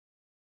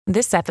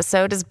This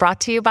episode is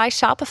brought to you by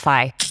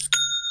Shopify.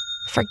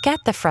 Forget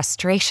the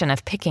frustration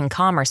of picking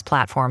commerce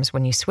platforms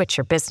when you switch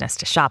your business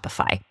to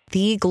Shopify,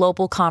 the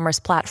global commerce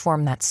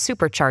platform that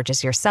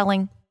supercharges your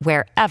selling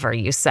wherever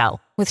you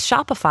sell. With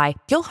Shopify,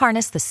 you'll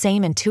harness the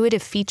same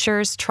intuitive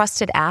features,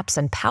 trusted apps,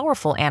 and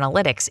powerful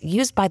analytics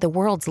used by the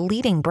world's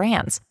leading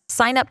brands.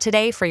 Sign up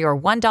today for your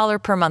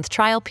 $1 per month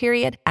trial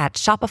period at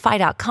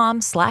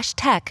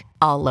shopify.com/tech,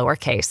 all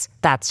lowercase.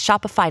 That's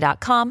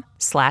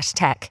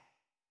shopify.com/tech.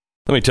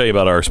 Let me tell you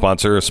about our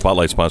sponsor.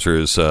 Spotlight sponsor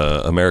is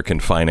American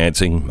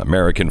Financing.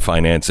 American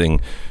Financing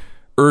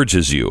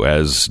urges you,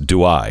 as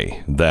do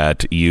I,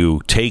 that you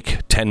take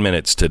 10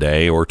 minutes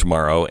today or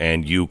tomorrow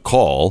and you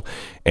call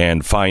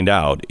and find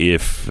out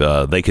if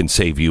they can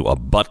save you a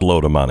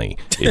buttload of money.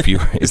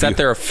 Is that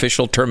their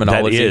official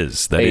terminology? That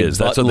is.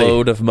 That's a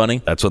buttload of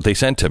money? That's what they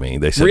sent to me.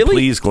 They said, really?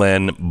 Please,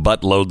 Glenn,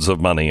 buttloads of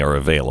money are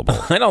available.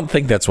 I don't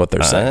think that's what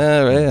they're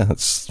saying.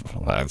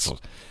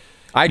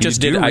 I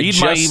just did read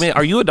my email.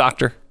 Are you a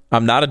doctor?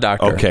 I'm not a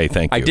doctor. Okay,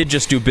 thank you. I did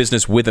just do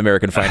business with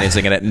American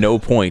Financing, and at no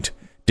point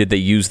did they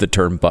use the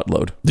term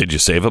buttload. Did you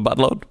save a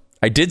buttload?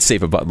 I did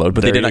save a buttload,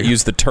 but they did not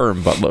use the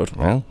term buttload.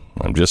 Well,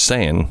 I'm just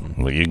saying,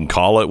 you can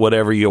call it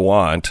whatever you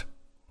want.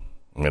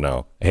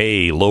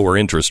 Hey, lower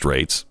interest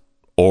rates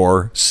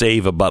or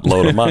save a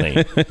buttload of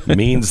money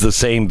means the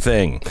same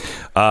thing.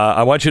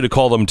 I want you to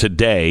call them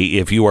today.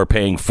 If you are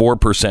paying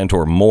 4%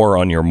 or more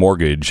on your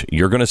mortgage,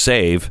 you're going to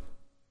save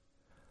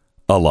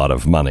a lot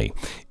of money.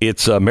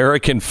 It's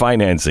American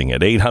Financing at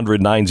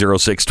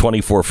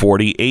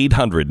 800-906-2440,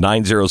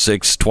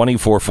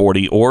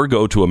 800-906-2440, or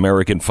go to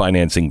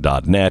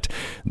AmericanFinancing.net.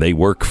 They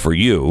work for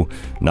you,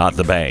 not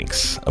the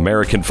banks.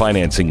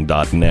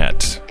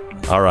 AmericanFinancing.net.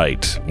 All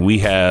right, we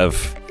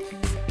have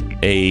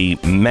a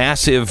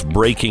massive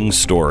breaking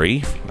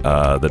story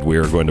that we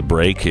are going to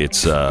break.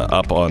 It's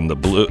up on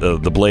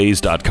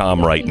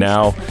theblaze.com right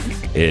now.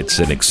 It's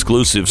an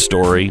exclusive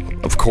story.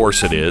 Of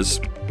course it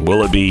is.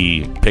 Will it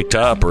be picked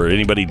up or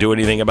anybody do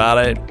anything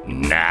about it?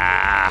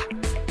 Nah.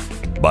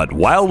 But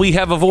while we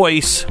have a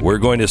voice, we're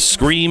going to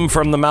scream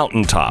from the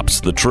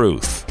mountaintops the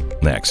truth.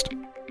 Next.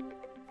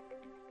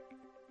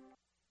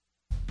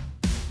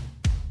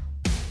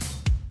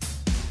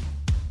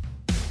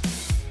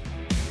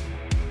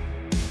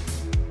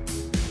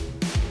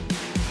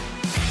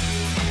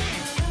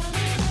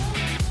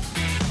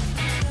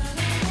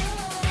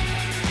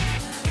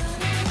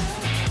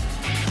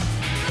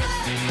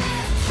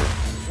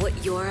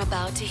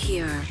 About to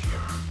hear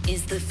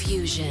is the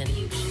fusion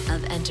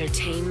of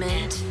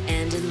entertainment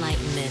and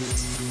enlightenment.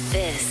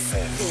 This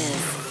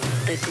is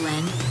the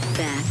Glenn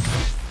Beck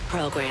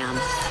Program.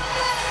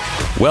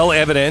 Well,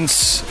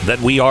 evidence that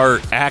we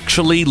are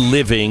actually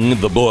living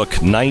the book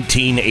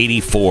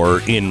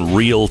 1984 in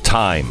real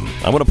time.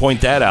 I want to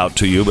point that out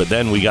to you, but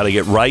then we got to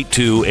get right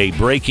to a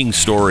breaking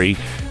story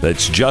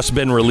that's just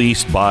been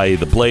released by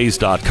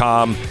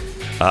theblaze.com.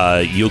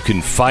 You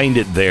can find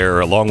it there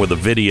along with a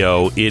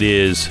video. It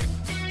is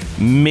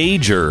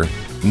major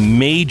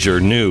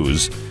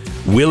news.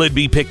 Will it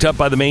be picked up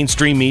by the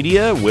mainstream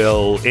media?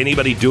 Will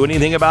anybody do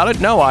anything about it?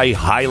 No, I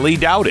highly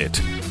doubt it.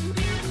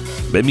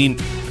 I mean,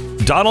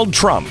 Donald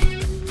Trump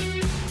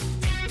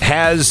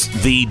has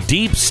the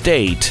deep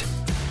state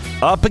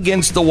up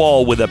against the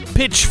wall with a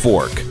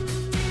pitchfork,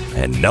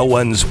 and no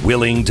one's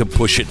willing to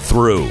push it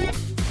through.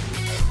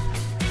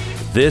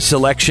 This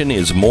election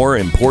is more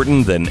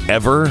important than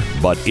ever,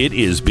 but it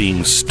is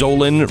being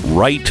stolen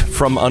right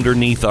from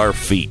underneath our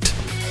feet.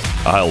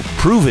 I'll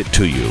prove it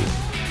to you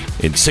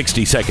in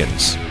 60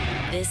 seconds.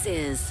 This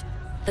is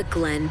the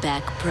Glenn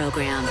Beck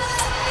Program.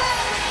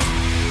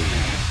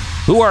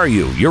 Who are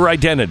you? Your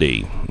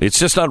identity. It's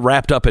just not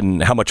wrapped up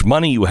in how much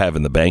money you have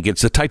in the bank.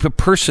 It's the type of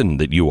person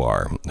that you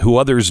are, who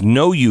others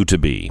know you to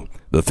be,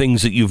 the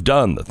things that you've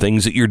done, the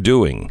things that you're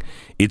doing.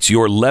 It's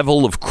your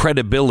level of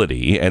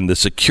credibility and the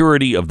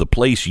security of the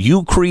place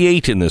you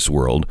create in this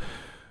world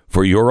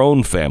for your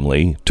own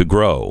family to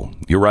grow.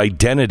 Your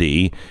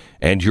identity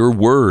and your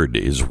word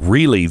is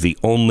really the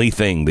only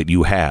thing that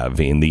you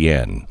have in the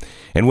end.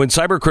 And when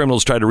cyber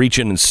criminals try to reach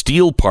in and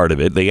steal part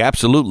of it, they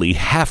absolutely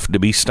have to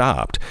be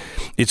stopped.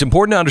 It's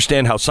important to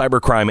understand how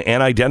cybercrime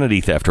and identity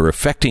theft are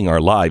affecting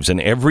our lives. And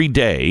every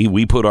day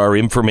we put our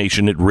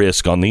information at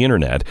risk on the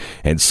internet.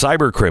 And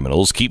cyber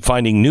criminals keep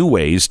finding new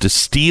ways to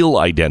steal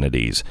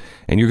identities.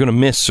 And you're going to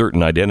miss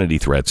certain identity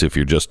threats if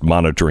you're just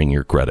monitoring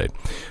your credit.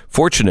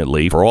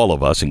 Fortunately, for all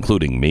of us,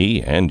 including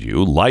me and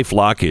you,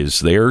 LifeLock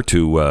is there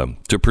to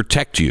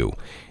protect you.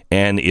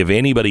 And if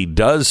anybody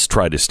does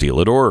try to steal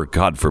it, or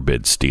God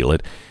forbid steal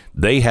it,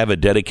 they have a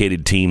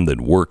dedicated team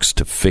that works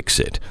to fix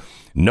it.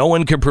 No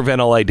one can prevent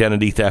all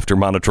identity theft or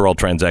monitor all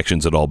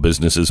transactions at all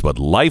businesses, but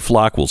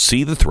LifeLock will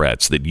see the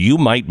threats that you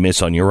might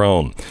miss on your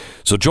own.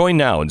 So join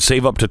now and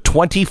save up to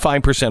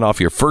 25%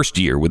 off your first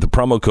year with the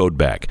promo code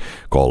BECK.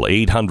 Call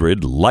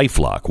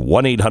 800-LifeLock,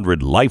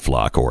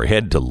 1-800-LifeLock, or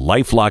head to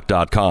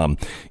LifeLock.com.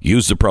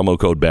 Use the promo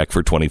code BECK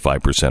for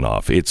 25%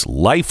 off. It's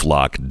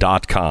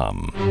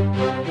LifeLock.com.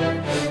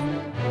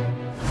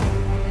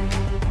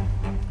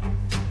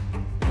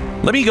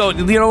 Let me go.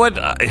 You know what?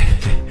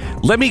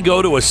 Let me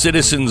go to a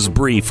citizen's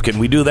brief. Can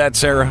we do that,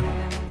 Sarah?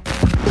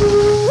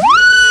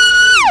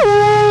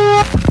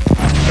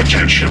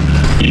 Attention.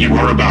 You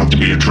are about to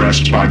be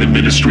addressed by the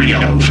Ministry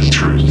of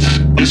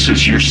Truth. This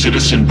is your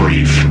citizen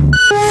brief.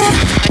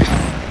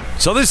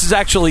 So this is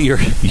actually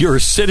your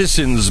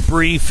citizen's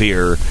brief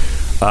here,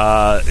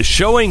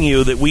 showing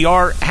you that we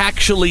are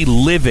actually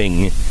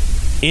living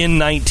in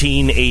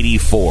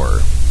 1984.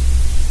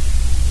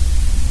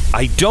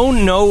 I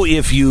don't know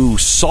if you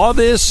saw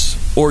this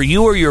or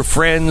you or your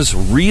friends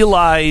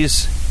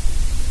realize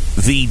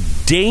the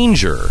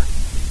danger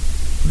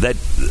that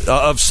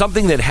of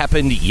something that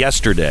happened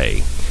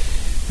yesterday.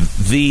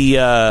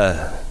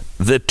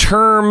 The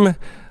term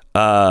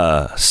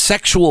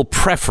sexual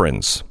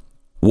preference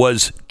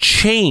was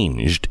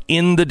changed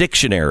in the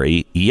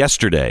dictionary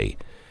yesterday.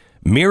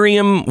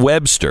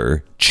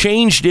 Merriam-Webster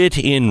changed it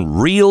in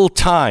real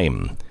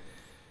time.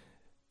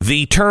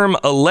 The term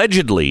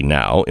allegedly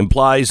now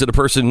implies that a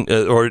person,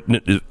 or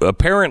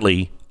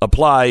apparently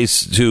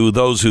applies to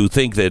those who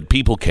think that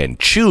people can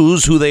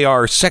choose who they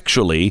are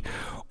sexually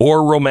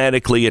or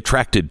romantically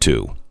attracted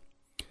to.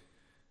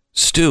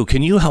 Stu,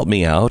 can you help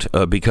me out?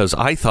 Because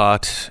I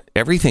thought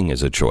everything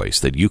is a choice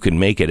that you can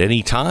make at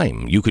any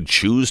time. You could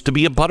choose to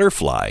be a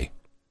butterfly.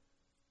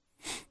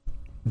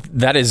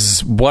 That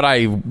is what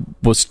I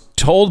was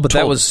told, but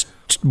that was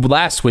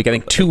last week. I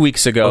think 2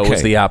 weeks ago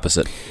was the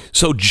opposite.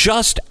 So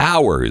just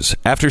hours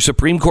after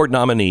Supreme Court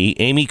nominee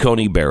Amy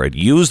Coney Barrett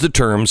used the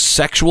term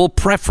sexual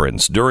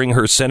preference during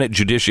her Senate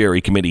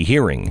Judiciary Committee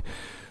hearing,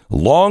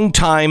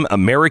 longtime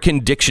American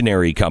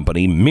dictionary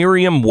company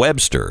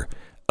Merriam-Webster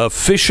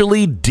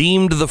officially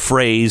deemed the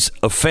phrase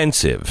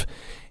offensive.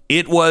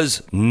 It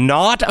was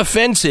not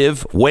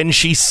offensive when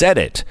she said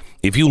it.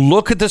 If you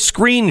look at the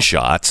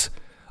screenshots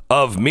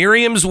of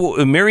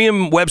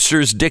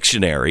Merriam-Webster's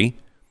dictionary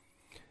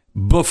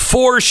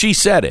before she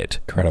said it,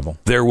 incredible,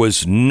 there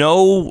was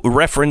no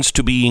reference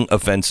to being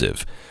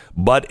offensive.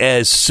 But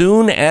as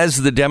soon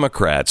as the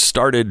Democrats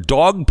started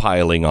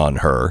dogpiling on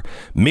her,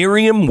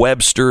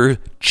 Merriam-Webster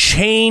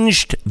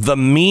changed the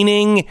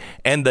meaning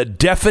and the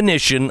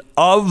definition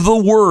of the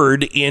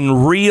word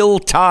in real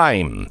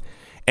time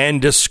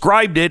and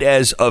described it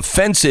as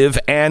offensive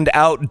and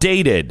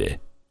outdated.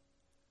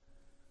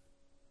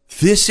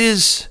 This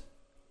is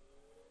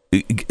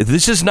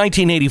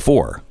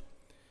 1984.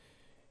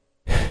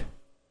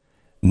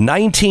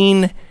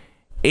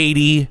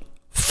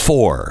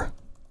 1984.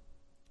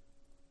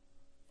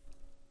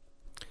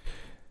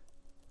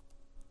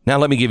 Now,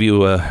 let me give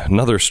you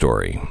another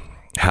story.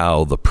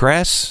 How the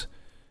press,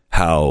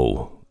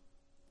 how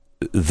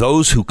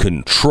those who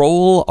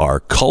control our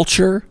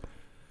culture,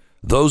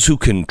 those who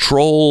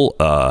control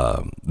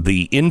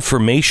the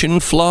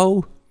information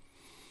flow,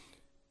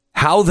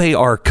 how they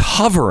are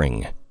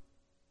covering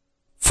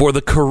for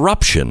the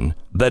corruption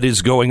that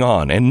is going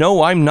on. And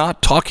no, I'm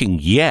not talking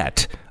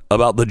yet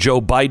about the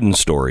Joe Biden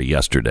story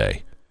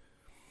yesterday.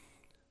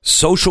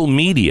 Social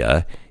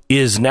media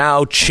is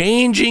now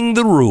changing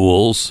the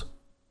rules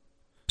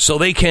so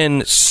they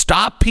can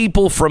stop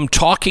people from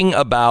talking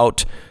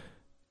about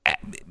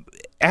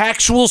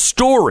actual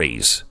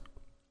stories.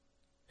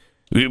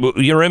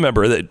 You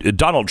remember that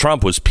Donald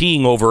Trump was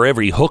peeing over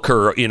every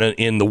hooker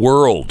in the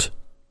world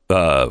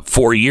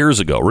 4 years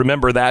ago.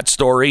 Remember that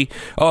story?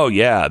 Oh,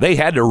 yeah. They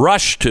had to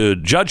rush to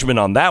judgment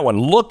on that one.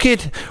 Look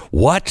at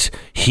what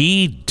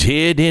he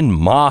did in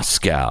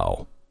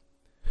Moscow.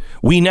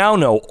 We now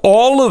know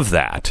all of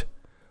that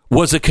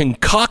was a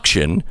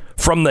concoction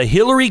from the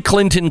Hillary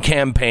Clinton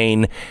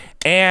campaign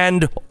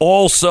and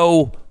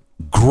also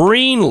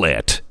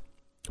greenlit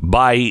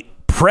by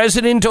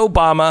President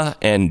Obama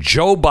and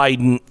Joe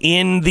Biden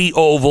in the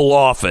Oval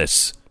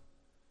Office.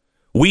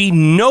 We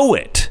know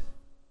it.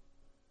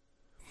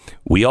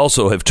 We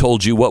also have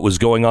told you what was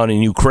going on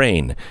in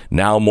Ukraine.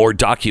 Now more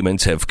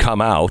documents have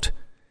come out,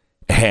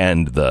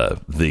 and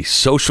the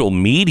social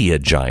media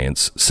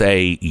giants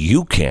say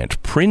you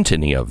can't print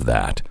any of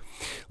that.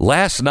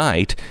 Last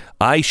night,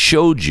 I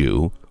showed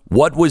you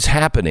what was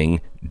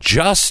happening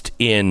just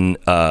in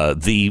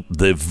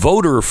the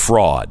voter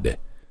fraud.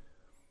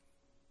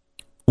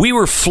 We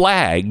were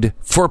flagged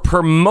for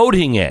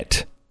promoting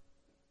it.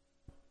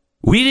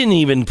 We didn't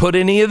even put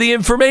any of the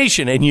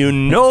information. And you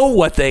know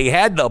what they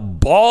had the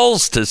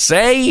balls to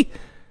say?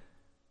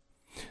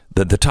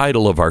 That the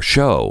title of our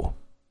show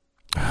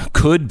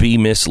could be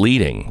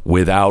misleading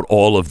without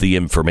all of the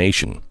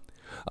information.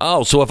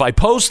 Oh, so if I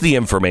post the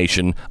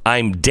information,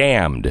 I'm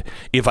damned.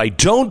 If I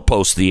don't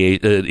post the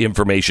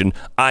information,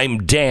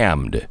 I'm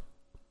damned.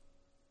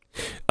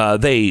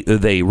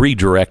 They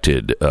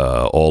redirected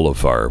all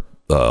of our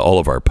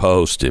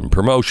posts and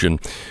promotion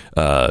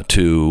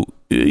to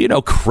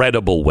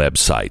credible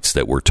websites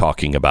that were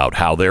talking about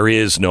how there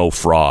is no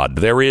fraud,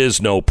 there is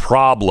no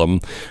problem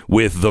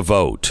with the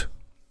vote.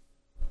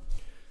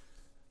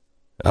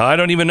 I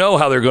don't even know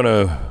how they're going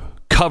to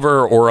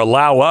cover or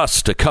allow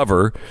us to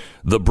cover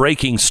the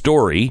breaking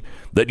story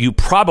that you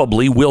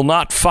probably will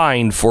not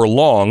find for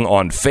long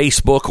on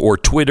Facebook or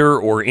Twitter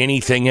or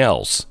anything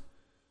else.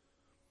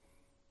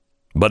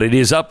 But it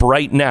is up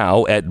right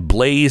now at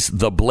theblaze.com.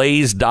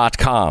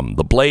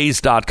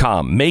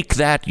 Theblaze.com. Make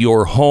that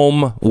your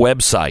home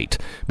website,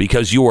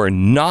 because you are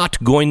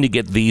not going to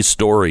get these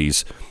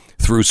stories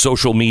through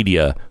social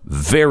media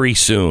very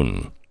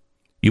soon.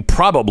 You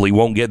probably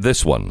won't get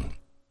this one.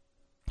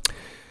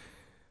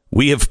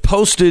 We have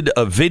posted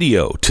a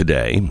video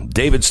today.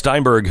 David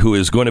Steinberg, who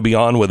is going to be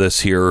on with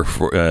us here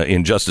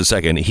in just a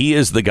second, he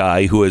is the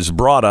guy who has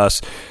brought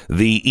us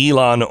the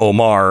Ilhan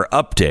Omar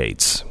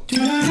updates.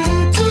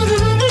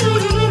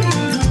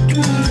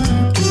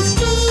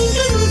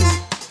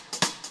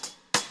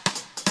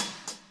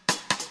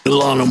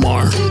 Ilhan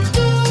Omar.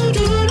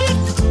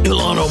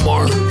 Ilhan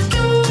Omar.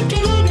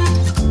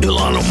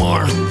 Ilhan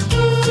Omar.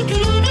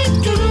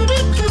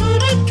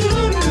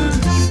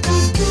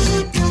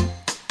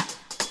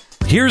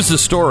 Here's the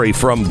story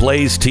from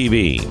Blaze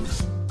TV.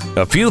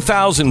 A few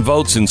thousand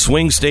votes in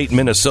swing state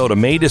Minnesota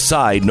may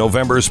decide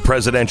November's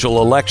presidential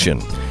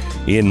election.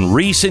 In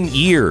recent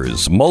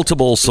years,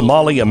 multiple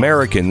Somali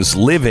Americans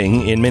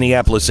living in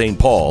Minneapolis-St.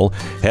 Paul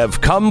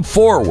have come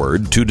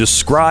forward to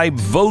describe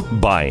vote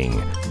buying,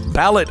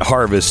 ballot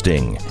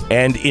harvesting,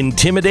 and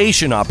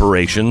intimidation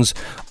operations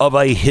of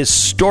a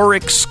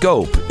historic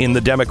scope in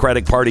the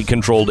Democratic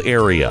Party-controlled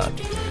area.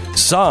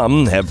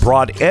 Some have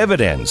brought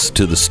evidence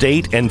to the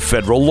state and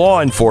federal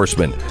law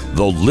enforcement,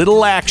 though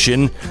little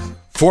action,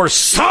 for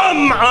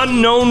some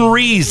unknown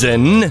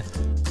reason,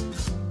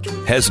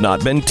 has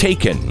not been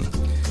taken.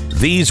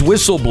 These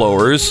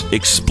whistleblowers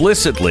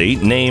explicitly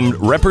named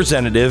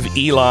Representative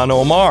Ilhan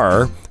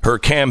Omar, her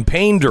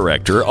campaign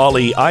director,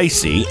 Ali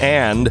Icey,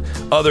 and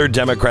other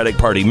Democratic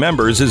Party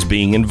members as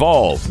being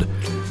involved.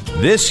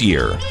 This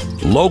year,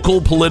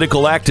 local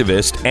political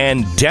activist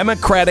and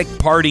Democratic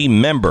Party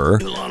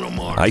member,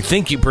 I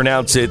think you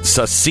pronounce it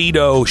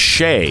Sacido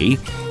Shea,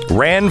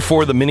 ran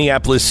for the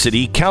Minneapolis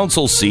City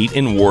Council seat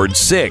in Ward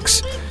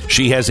 6.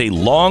 She has a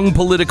long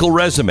political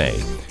resume.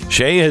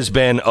 Shea has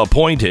been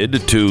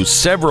appointed to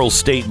several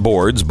state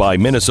boards by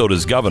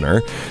Minnesota's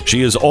governor.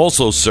 She has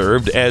also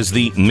served as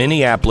the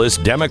Minneapolis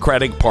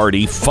Democratic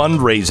Party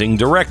fundraising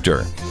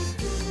director.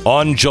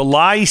 On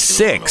July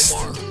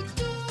 6th,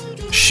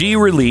 she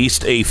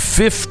released a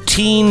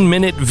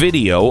 15-minute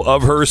video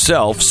of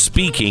herself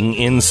speaking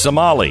in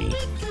Somali.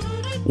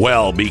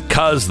 Well,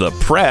 because the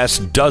press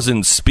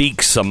doesn't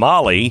speak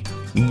Somali,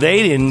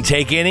 they didn't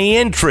take any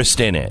interest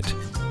in it.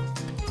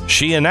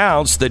 She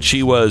announced that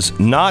she was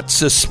not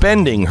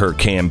suspending her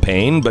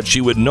campaign, but she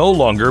would no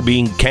longer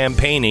be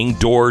campaigning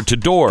door to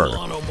door.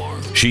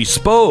 She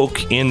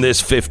spoke in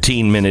this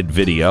 15-minute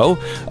video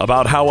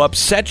about how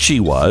upset she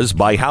was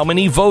by how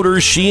many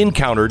voters she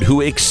encountered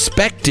who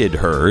expected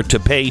her to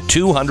pay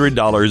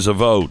 $200 a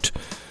vote.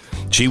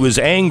 She was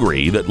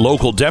angry that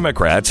local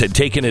Democrats had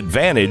taken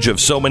advantage of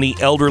so many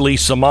elderly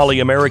Somali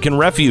American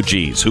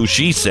refugees who,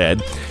 she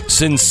said,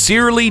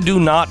 sincerely do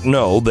not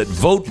know that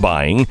vote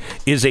buying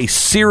is a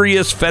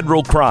serious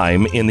federal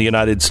crime in the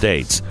United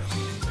States.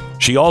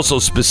 She also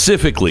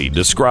specifically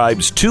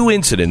describes two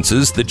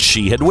incidences that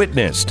she had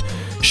witnessed.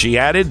 She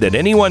added that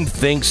anyone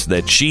thinks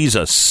that she's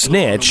a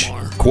snitch,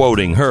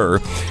 quoting her,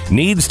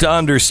 needs to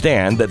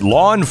understand that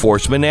law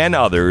enforcement and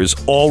others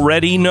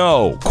already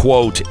know,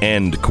 quote,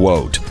 end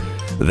quote,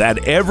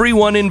 that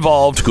everyone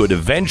involved could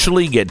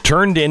eventually get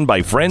turned in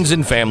by friends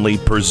and family,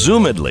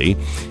 presumably,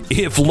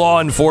 if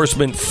law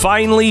enforcement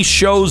finally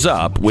shows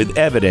up with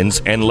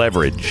evidence and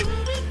leverage.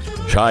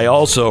 Shea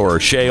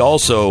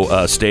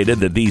also stated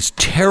that these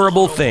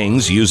terrible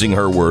things, using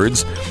her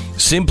words,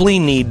 simply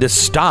need to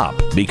stop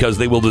because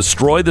they will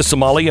destroy the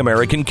Somali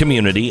American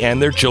community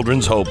and their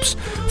children's hopes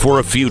for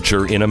a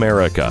future in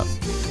America.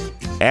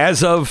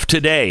 As of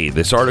today,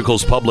 this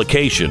article's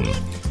publication,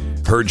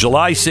 her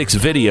July 6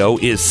 video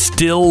is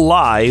still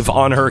live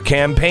on her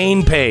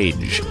campaign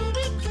page.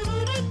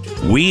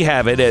 We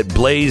have it at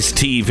Blaze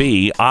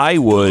TV. I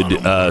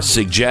would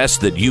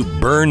suggest that you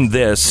burn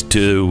this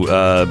to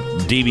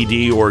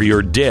DVD or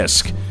your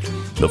disc.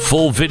 The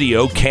full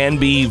video can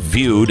be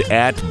viewed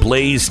at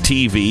Blaze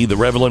TV. The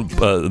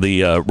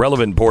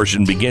relevant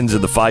portion begins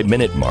at the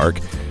 5-minute mark.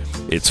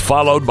 It's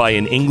followed by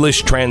an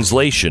English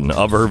translation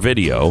of her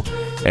video,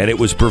 and it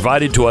was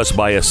provided to us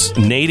by a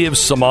native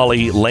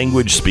Somali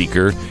language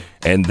speaker.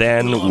 And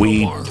then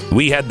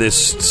we had this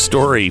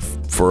story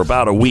for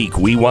about a week.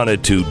 We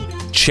wanted to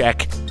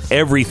check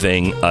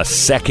everything a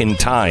second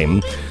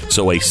time,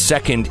 so a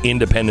second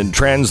independent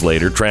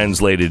translator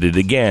translated it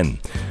again.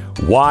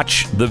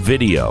 Watch the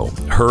video.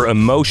 Her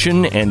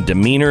emotion and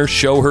demeanor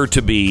show her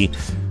to be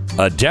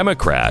a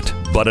Democrat,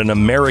 but an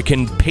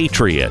American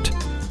patriot.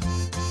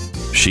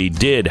 She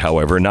did,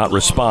 however, not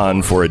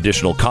respond for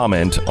additional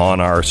comment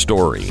on our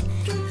story.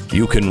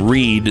 You can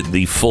read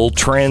the full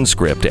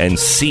transcript and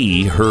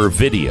see her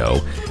video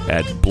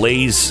at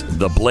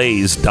theblaze.com,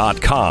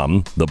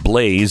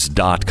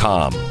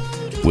 theblaze.com.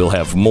 We'll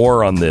have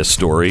more on this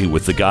story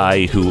with the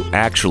guy who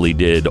actually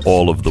did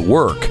all of the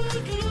work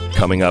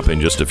coming up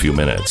in just a few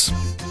minutes.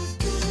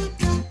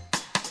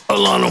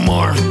 Ilhan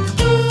Omar.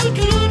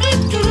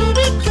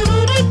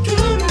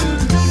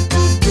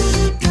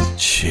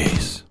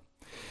 Jeez.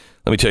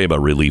 Let me tell you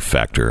about Relief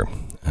Factor.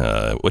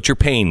 What's your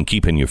pain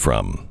keeping you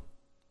from?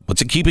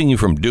 What's it keeping you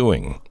from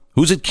doing?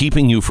 Who's it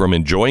keeping you from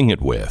enjoying it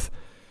with?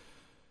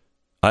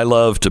 I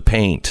love to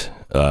paint,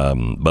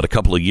 but a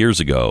couple of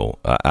years ago,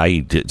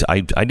 I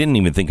didn't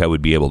even think I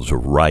would be able to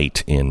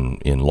write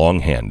in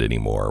longhand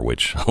anymore,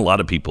 which a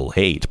lot of people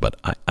hate, but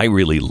I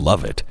really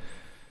love it.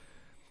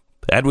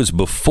 That was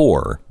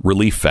before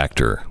Relief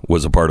Factor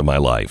was a part of my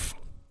life.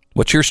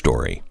 What's your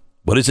story?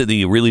 What is it that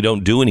you really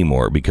don't do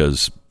anymore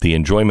because the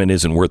enjoyment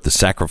isn't worth the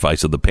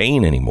sacrifice of the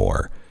pain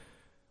anymore?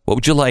 What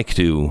would you like to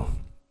do?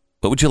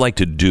 What would you like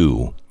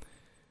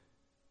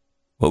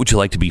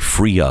to be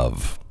free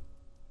of?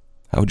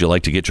 How would you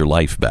like to get your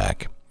life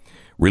back?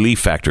 Relief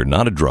Factor,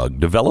 not a drug,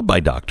 developed by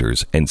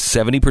doctors, and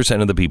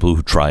 70% of the people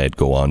who try it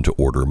go on to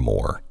order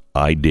more.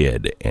 I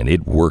did, and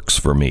it works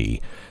for me.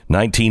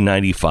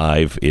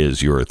 $19.95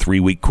 is your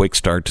 3-week quick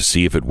start to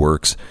see if it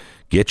works.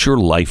 Get your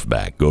life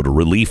back. Go to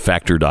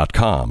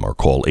relieffactor.com or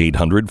call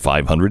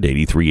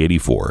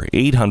 800-500-8384.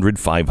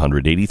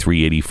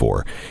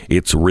 800-500-8384.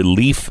 It's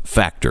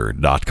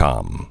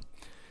relieffactor.com.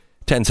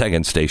 10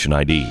 seconds, station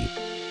ID.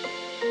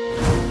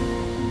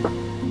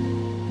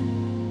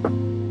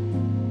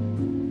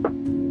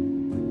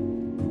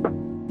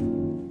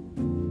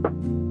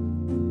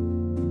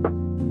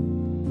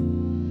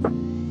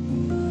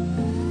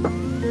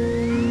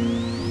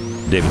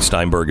 David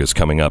Steinberg is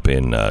coming up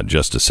in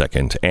just a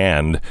second,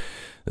 and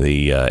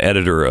the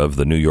editor of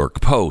the New York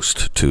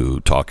Post to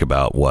talk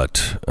about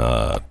what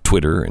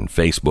Twitter and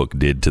Facebook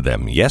did to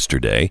them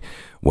yesterday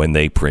when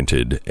they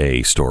printed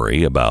a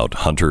story about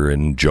Hunter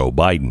and Joe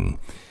Biden.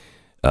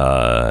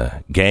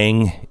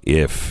 Gang,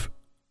 if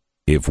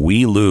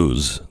we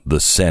lose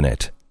the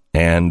Senate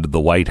and the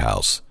White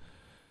House,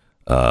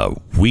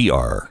 we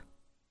are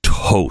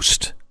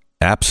toast.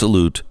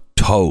 Absolute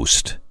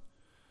toast.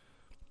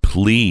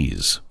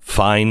 Please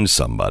find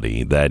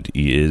somebody that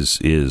is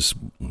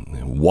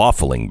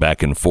waffling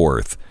back and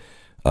forth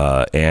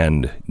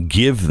and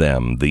give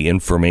them the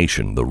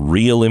information, the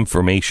real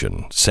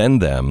information.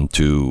 Send them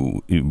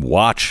to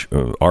watch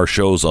our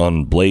shows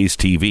on Blaze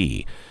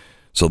TV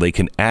so they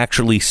can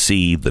actually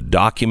see the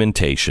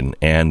documentation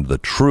and the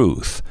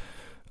truth.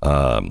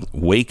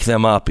 Wake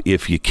them up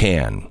if you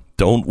can.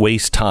 Don't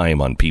waste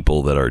time on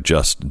people that are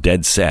just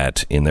dead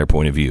set in their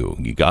point of view.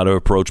 You got to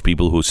approach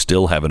people who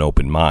still have an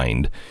open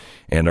mind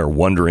and are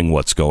wondering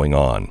what's going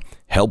on.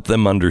 Help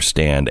them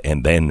understand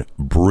and then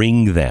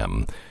bring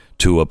them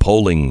to a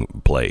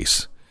polling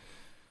place.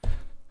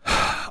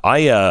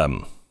 I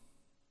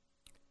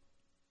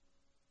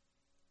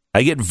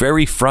get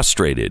very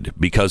frustrated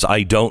because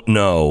I don't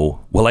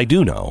know. Well, I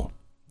do know.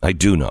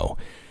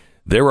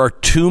 There are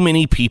too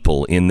many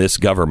people in this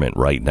government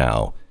right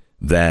now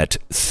that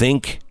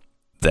think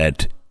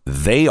that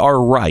they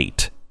are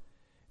right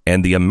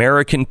and the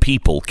American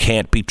people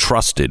can't be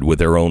trusted with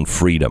their own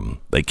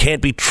freedom. They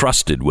can't be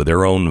trusted with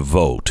their own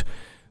vote.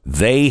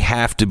 They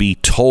have to be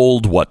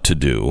told what to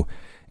do,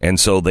 and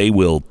so they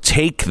will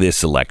take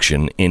this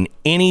election in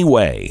any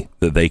way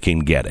that they can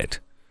get it.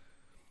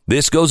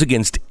 This goes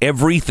against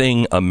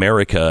everything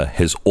America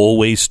has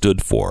always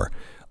stood for.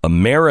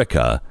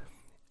 America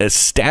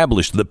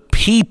established, the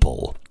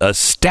people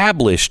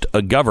established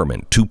a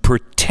government to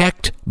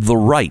protect the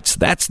rights.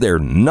 That's their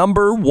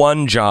number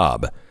one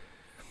job.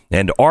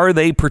 And are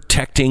they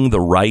protecting the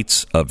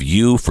rights of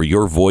you for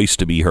your voice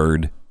to be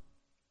heard?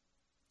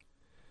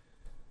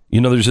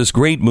 You know, there's this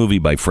great movie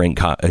by Frank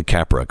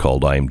Capra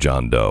called I Am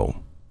John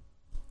Doe.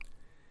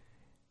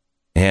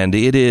 And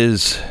it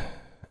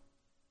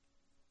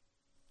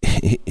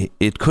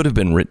could have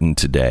been written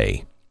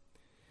today.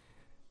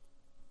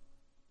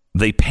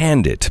 They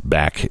panned it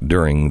back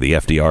during the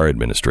FDR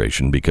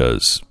administration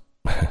because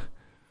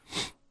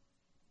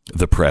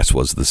the press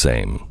was the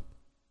same.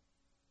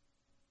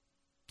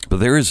 But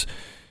there's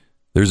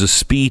a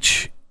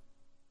speech.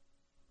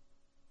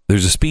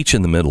 There's a speech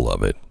in the middle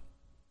of it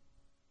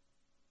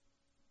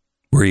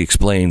where he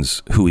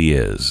explains who he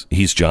is.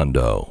 He's John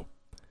Doe.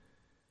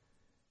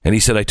 And he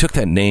said, I took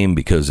that name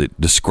because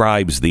it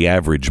describes the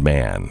average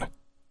man.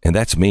 And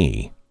that's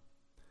me.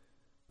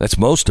 That's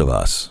most of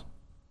us.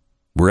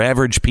 We're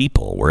average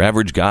people. We're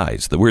average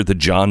guys. We're the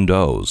John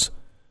Does.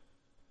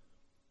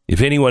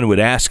 If anyone would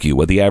ask you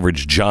what the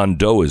average John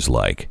Doe is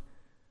like,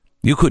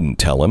 you couldn't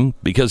tell him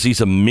because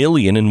he's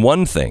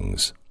 1,000,001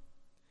 things.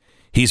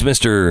 He's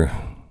Mr.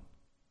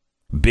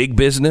 Big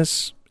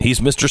Business.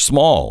 He's Mr.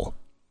 Small.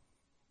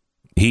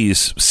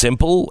 He's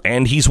simple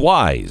and he's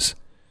wise.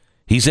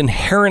 He's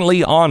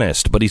inherently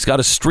honest, but he's got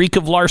a streak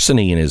of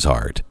larceny in his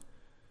heart.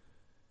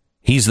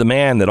 He's the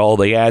man that all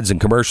the ads and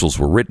commercials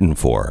were written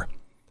for.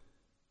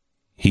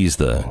 He's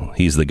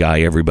the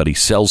guy everybody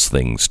sells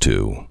things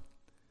to.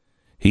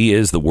 He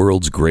is the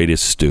world's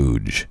greatest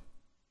stooge,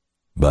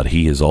 but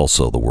he is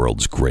also the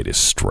world's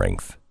greatest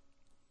strength.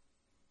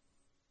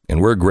 And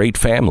we're a great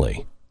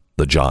family,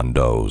 the John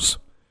Does.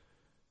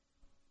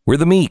 We're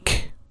the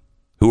meek,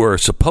 who are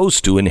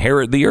supposed to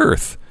inherit the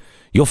earth.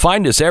 You'll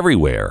find us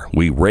everywhere.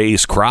 We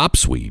raise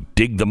crops, we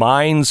dig the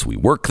mines, we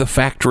work the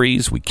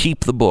factories, we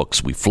keep the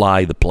books, we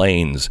fly the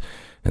planes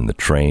and the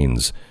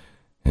trains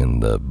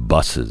and the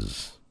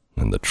buses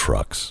and the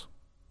trucks.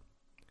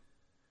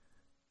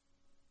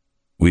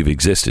 We've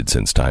existed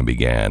since time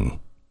began.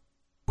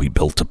 We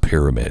built the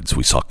pyramids.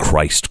 We saw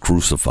Christ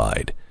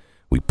crucified.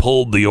 We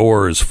pulled the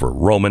oars for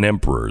Roman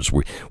emperors.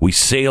 We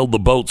sailed the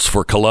boats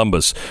for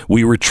Columbus.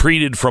 We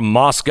retreated from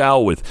Moscow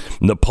with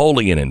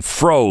Napoleon and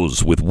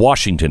froze with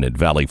Washington at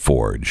Valley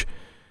Forge.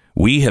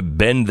 We have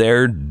been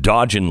there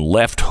dodging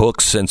left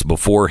hooks since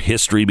before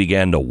history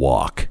began to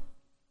walk.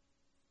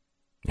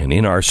 And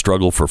in our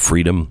struggle for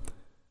freedom,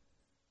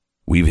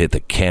 we've hit the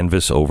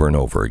canvas over and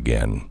over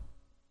again.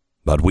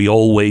 But we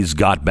always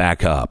got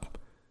back up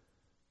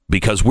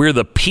because we're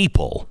the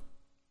people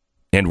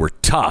and we're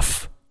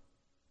tough.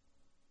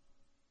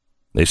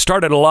 They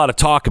started a lot of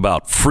talk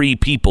about free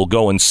people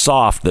going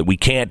soft, that we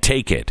can't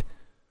take it.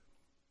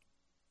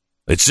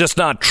 It's just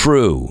not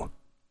true.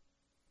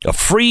 A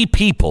free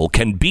people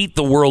can beat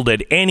the world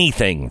at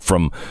anything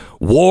from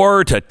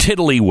war to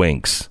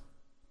tiddlywinks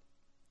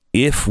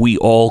if we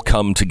all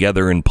come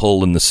together and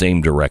pull in the same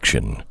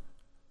direction.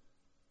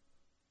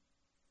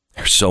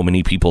 There's so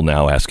many people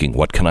now asking,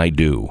 what can I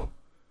do?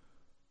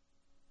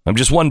 I'm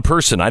just one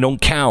person. I don't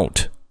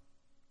count.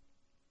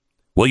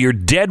 Well, you're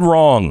dead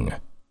wrong.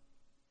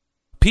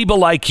 People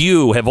like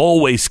you have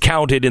always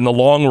counted in the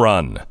long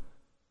run.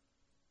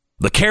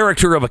 The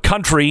character of a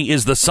country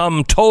is the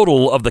sum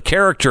total of the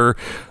character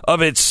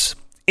of its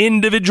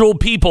individual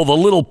people, the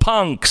little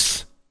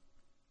punks,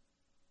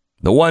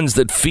 the ones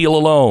that feel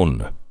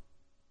alone.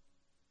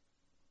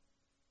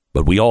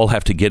 But we all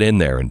have to get in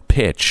there and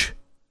pitch.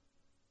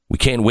 We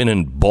can't win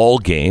a ball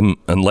game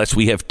unless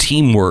we have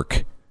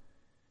teamwork.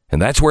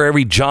 And that's where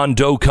every John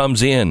Doe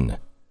comes in.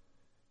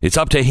 It's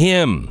up to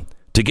him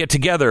to get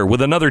together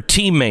with another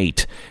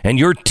teammate and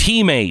your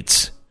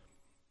teammates.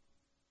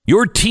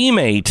 Your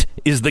teammate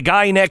is the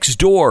guy next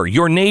door,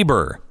 your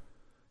neighbor,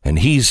 and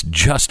he's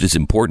just as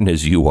important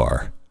as you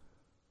are.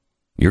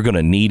 You're going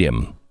to need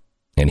him,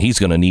 and he's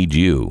going to need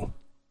you.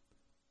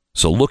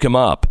 So look him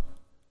up.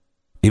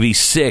 If he's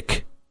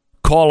sick,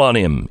 call on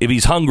him. If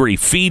he's hungry,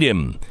 feed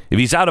him. If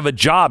he's out of a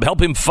job,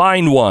 help him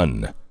find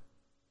one.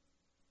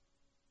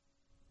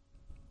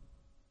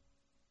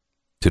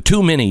 To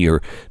too many,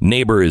 your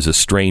neighbor is a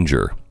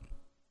stranger.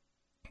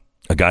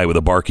 A guy with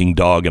a barking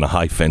dog and a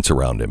high fence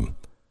around him.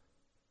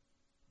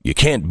 You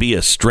can't be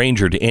a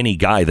stranger to any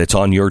guy that's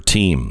on your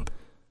team.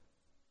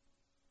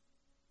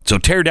 So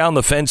tear down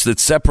the fence that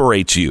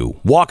separates you.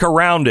 Walk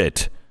around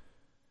it.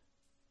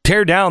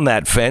 Tear down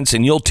that fence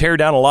and you'll tear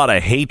down a lot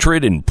of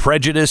hatred and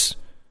prejudice.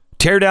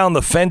 Tear down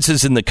the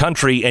fences in the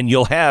country and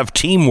you'll have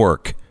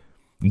teamwork.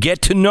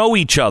 Get to know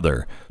each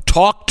other.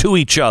 Talk to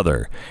each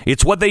other.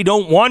 It's what they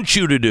don't want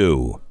you to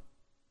do.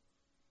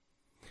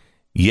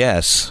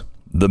 Yes,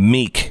 the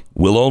meek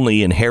will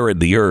only inherit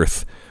the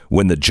earth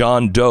when the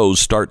John Does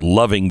start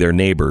loving their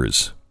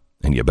neighbors.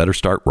 And you better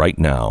start right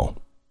now.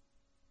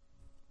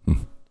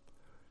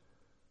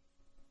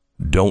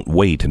 Don't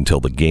wait until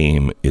the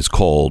game is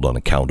called on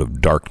account of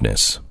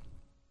darkness.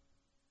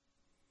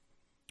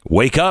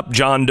 Wake up,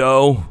 John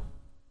Doe,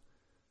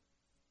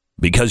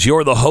 because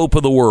you're the hope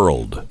of the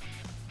world.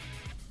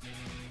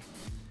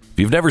 If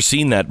you've never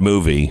seen that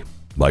movie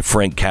by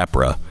Frank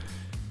Capra,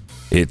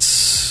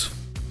 it's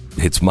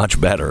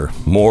much better,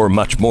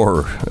 much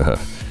more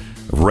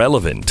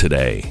relevant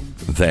today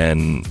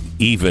than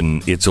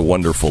even It's a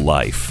Wonderful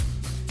Life.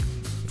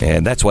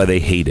 And that's why they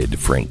hated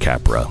Frank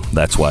Capra.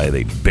 That's why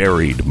they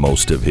buried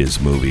most of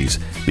his movies,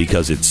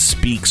 because it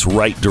speaks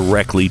right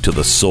directly to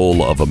the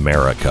soul of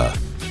America.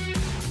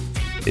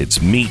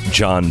 It's Meet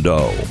John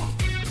Doe.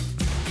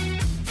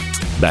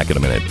 Back in a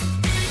minute.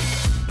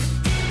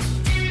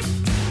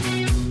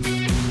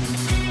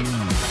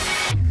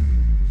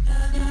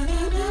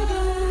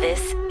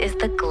 This is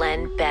the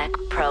Glenn Beck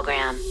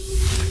Program.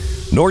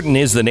 Norton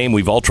is the name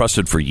we've all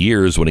trusted for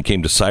years when it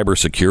came to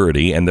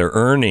cybersecurity, and they're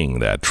earning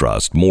that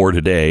trust more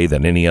today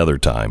than any other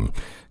time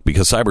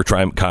because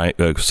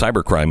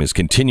cybercrime is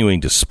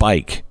continuing to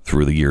spike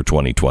through the year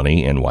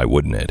 2020, and why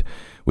wouldn't it?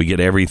 We get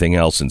everything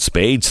else in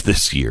spades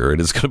this year, and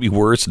it's going to be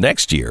worse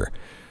next year.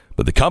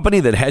 But the company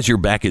that has your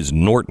back is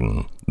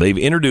Norton. They've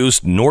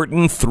introduced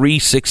Norton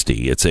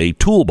 360. It's a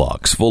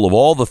toolbox full of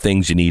all the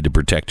things you need to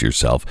protect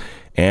yourself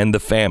and the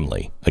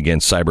family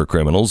against cyber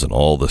criminals and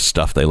all the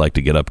stuff they like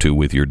to get up to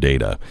with your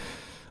data.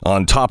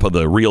 On top of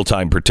the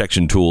real-time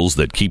protection tools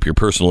that keep your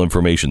personal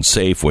information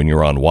safe when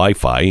you're on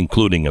Wi-Fi,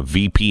 including a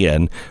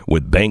VPN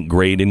with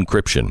bank-grade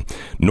encryption,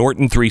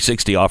 Norton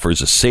 360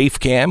 offers a safe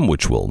cam,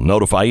 which will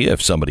notify you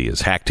if somebody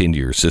has hacked into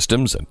your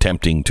systems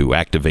attempting to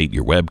activate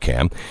your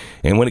webcam.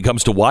 And when it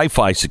comes to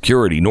Wi-Fi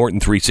security, Norton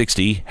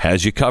 360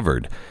 has you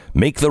covered.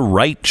 Make the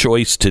right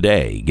choice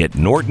today. Get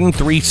Norton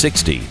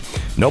 360.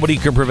 Nobody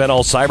can prevent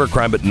all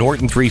cybercrime, but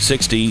Norton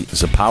 360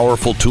 is a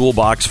powerful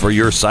toolbox for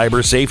your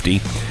cyber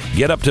safety.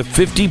 Get up to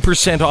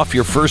 50% off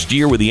your first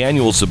year with the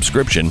annual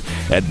subscription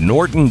at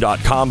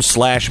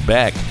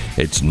norton.com/Beck.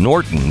 It's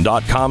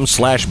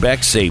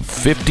norton.com/Beck. Save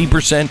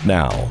 50%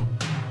 now.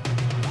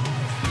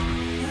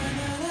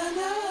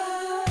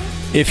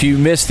 If you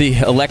missed the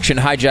election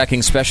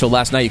hijacking special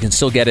last night, you can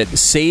still get it.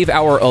 Save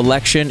Our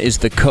Election is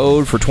the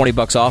code for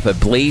 $20 off at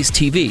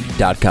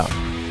blazetv.com.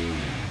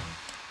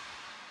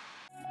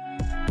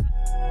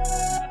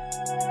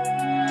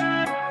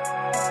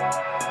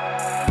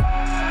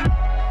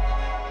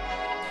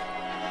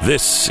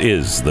 This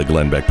is the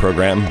Glenn Beck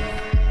Program.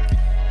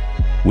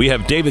 We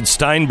have David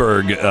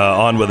Steinberg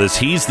on with us.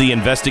 He's the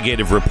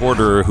investigative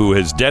reporter who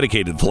has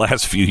dedicated the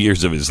last few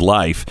years of his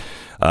life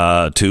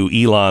to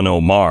Ilhan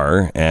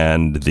Omar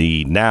and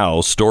the now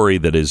story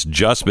that has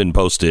just been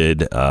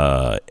posted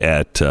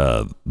at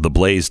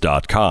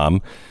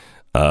theblaze.com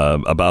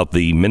about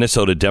the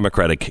Minnesota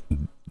Democratic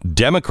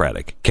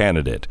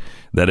candidate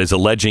that is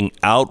alleging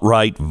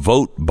outright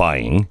vote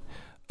buying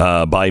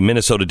by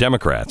Minnesota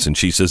Democrats. And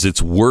she says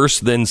it's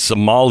worse than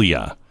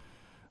Somalia.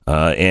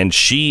 And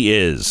she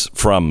is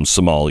from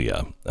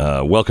Somalia.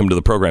 Welcome to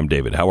the program,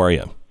 David. How are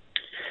you?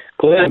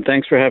 Glenn,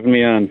 thanks for having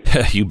me on.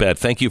 You bet.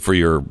 Thank you for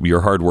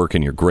your hard work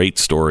and your great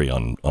story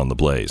on the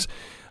Blaze.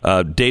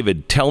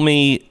 David, tell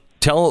me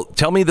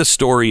the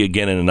story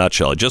again in a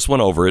nutshell. I just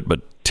went over it,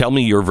 but tell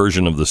me your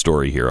version of the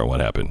story here on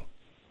what happened.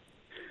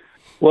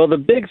 Well, the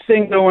big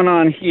thing going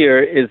on here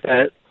is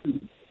that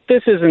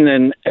this isn't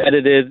an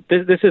edited,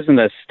 this isn't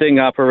a sting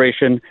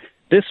operation.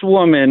 This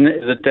woman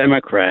is a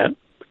Democrat.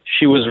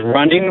 She was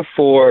running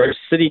for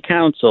city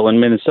council in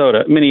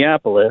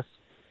Minneapolis.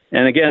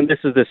 And again, this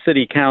is the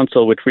city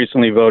council, which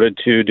recently voted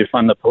to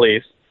defund the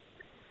police.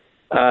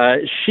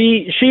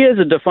 She is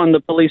a defund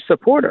the police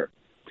supporter.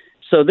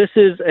 So this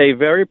is a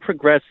very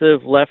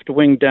progressive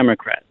left-wing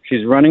Democrat.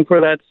 She's running for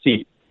that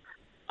seat.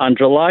 On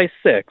July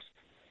 6th,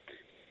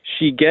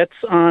 she gets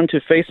on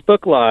to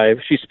Facebook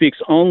Live. She speaks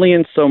only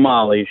in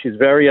Somali. She's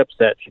very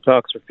upset. She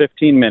talks for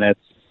 15 minutes.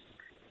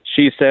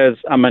 She says,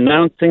 I'm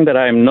announcing that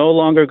I am no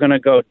longer going to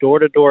go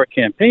door-to-door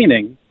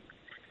campaigning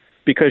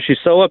because she's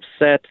so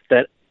upset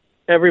that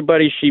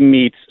everybody she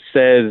meets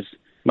says,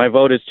 my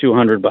vote is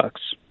 $200.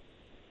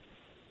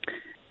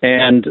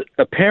 And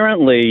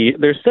apparently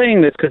they're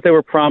saying this because they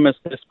were promised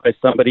this by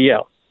somebody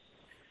else.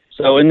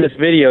 So in this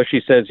video,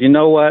 she says, you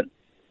know what?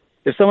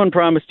 If someone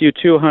promised you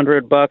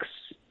 $200,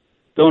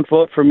 don't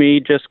vote for me.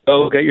 Just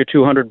go get your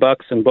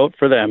 $200 and vote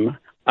for them.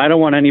 I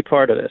don't want any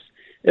part of this.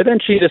 And then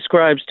she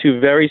describes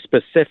two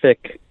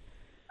specific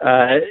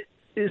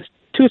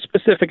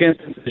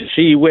instances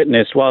she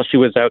witnessed while she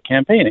was out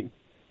campaigning.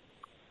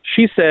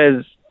 She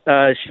says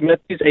she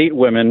met these 8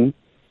 women,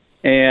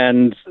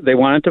 and they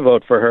wanted to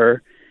vote for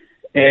her,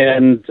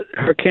 and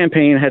her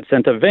campaign had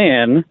sent a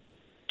van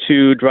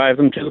to drive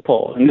them to the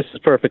poll. And this is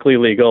perfectly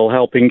legal,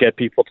 helping get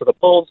people to the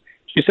polls.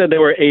 She said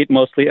there were 8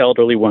 mostly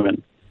elderly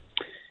women.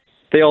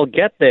 They all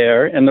get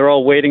there, and they're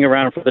all waiting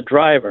around for the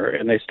driver,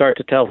 and they start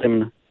to tell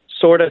him,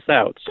 sort us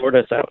out, sort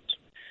us out.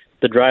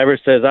 The driver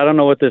says, I don't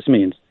know what this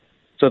means.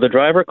 So the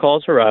driver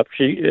calls her up.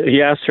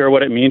 He asks her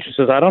what it means. She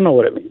says, I don't know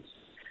what it means.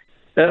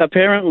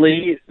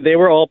 Apparently, they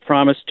were all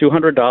promised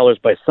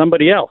 $200 by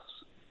somebody else,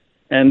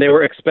 and they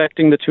were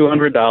expecting the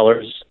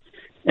 $200.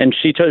 And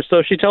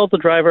so she tells the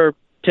driver,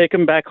 take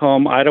him back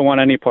home. I don't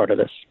want any part of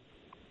this.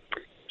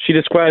 She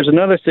describes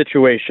another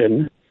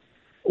situation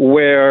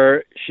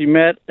where she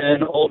met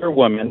an older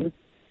woman.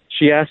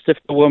 She asked if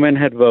the woman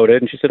had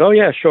voted, and she said, oh,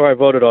 yeah, sure, I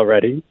voted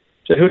already.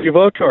 She said, who'd you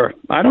vote for?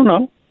 I don't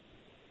know.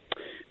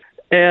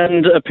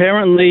 And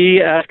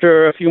apparently,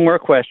 after a few more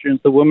questions,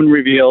 the woman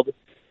revealed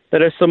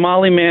that a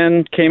Somali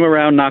man came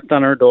around, knocked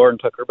on her door, and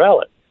took her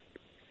ballot.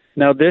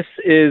 Now, this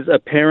is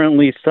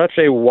apparently such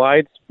a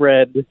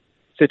widespread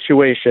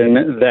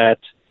situation that,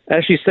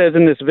 as she says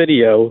in this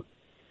video,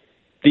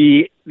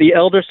 the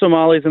elder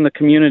Somalis in the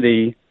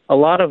community, a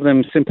lot of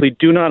them simply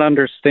do not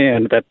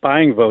understand that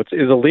buying votes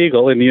is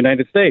illegal in the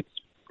United States.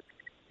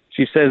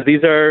 She says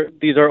these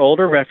are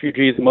older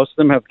refugees. Most of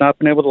them have not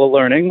been able to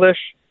learn English.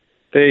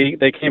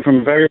 They came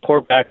from a very poor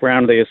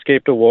background. They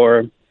escaped a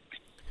war.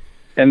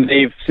 And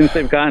since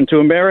they've gotten to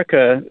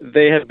America,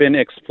 they have been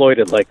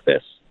exploited like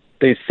this.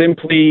 They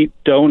simply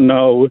don't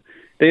know.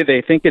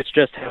 They think it's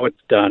just how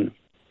it's done.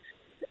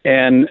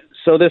 And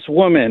so this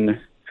woman,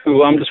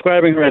 who I'm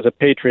describing her as a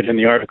patriot in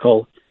the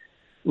article,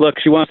 look,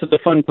 she wants to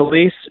defund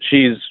police.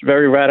 She's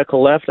very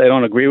radical left. I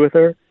don't agree with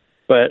her.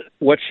 But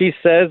what she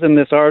says in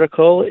this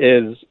article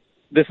is,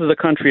 this is a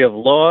country of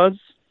laws.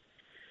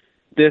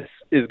 This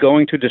is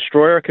going to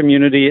destroy our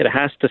community. It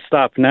has to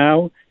stop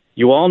now.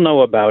 You all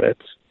know about it.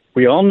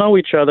 We all know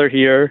each other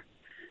here.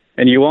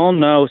 And you all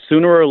know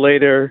sooner or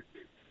later,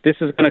 this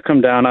is going to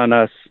come down on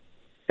us.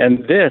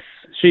 And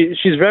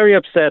she's very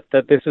upset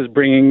that this is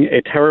bringing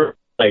a terror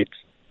light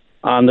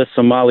on the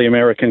Somali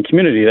American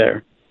community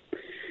there.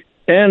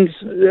 And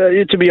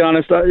to be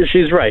honest,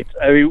 she's right.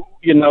 I mean,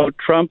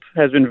 Trump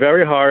has been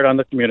very hard on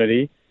the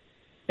community,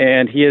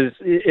 and he is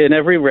in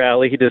every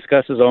rally. He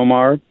discusses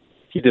Omar.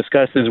 He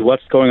discusses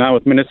what's going on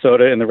with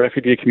Minnesota and the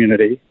refugee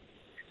community.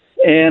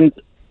 And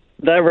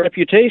that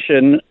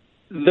reputation,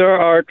 there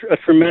are a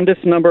tremendous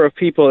number of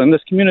people in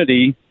this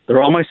community,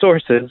 they're all my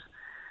sources,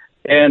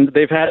 and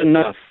they've had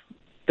enough.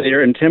 They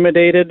are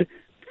intimidated.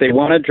 They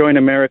want to join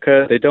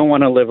America. They don't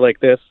want to live like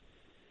this,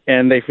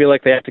 and they feel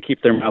like they have to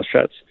keep their mouth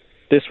shut.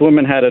 This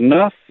woman had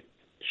enough.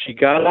 She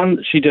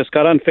just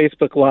got on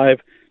Facebook Live,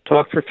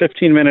 talked for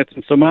 15 minutes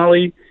in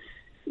Somali.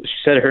 She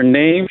said her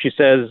name. She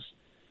says,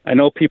 I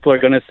know people are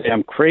going to say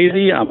I'm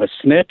crazy, I'm a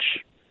snitch.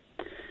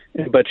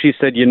 But she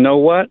said, you know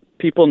what?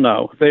 People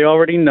know. They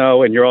already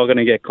know, and you're all going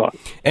to get caught.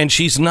 And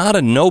she's not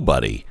a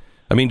nobody.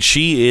 I mean,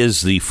 she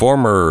is the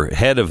former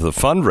head of the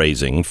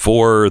fundraising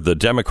for the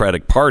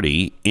Democratic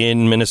Party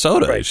in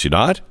Minnesota, right. Is she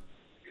not?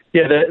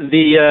 Yeah,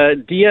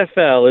 the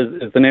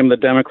DFL is the name of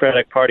the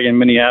Democratic Party in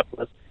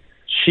Minneapolis.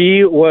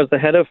 She was the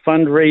head of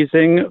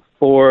fundraising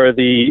for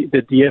the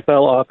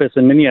DFL office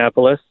in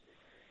Minneapolis.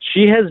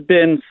 She has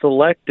been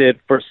selected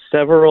for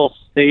several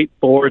state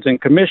boards and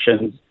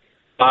commissions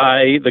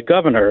by the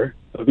governor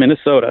of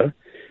Minnesota.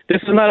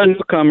 This is not a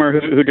newcomer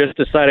who just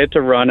decided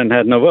to run and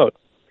had no votes.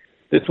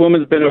 This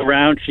woman's been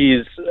around.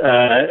 She's,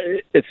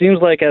 it seems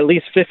like at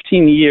least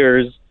 15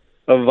 years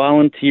of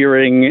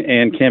volunteering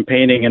and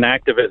campaigning and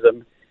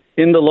activism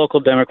in the local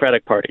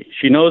Democratic Party.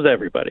 She knows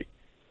everybody.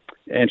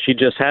 And she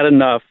just had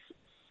enough.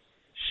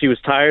 She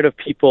was tired of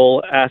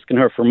people asking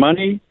her for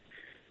money,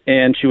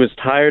 and she was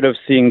tired of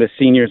seeing the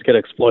seniors get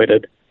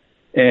exploited.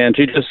 And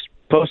she just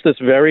posted this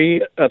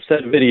very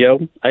upset video.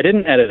 I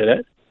didn't edit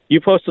it.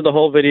 You posted the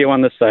whole video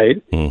on the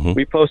site. Mm-hmm.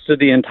 We posted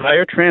the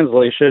entire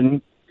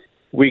translation.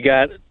 We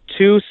got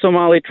 2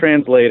 Somali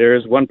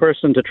translators, one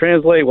person to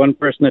translate, one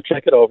person to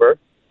check it over.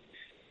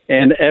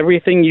 And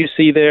everything you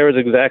see there is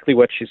exactly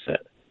what she said.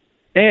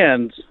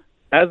 And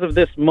as of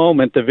this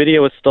moment, the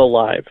video is still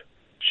live.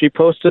 She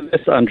posted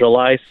this on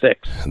July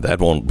 6th. That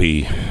won't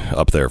be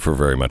up there for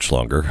very much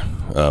longer.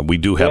 We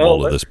do have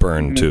all of this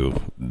burned to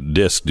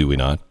disk, do we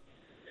not?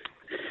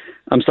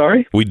 I'm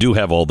sorry? We do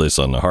have all this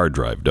on the hard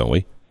drive, don't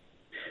we?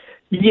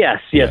 Yes.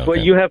 Yeah, okay. What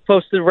you have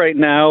posted right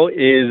now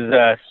is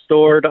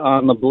stored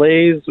on the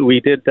Blaze. We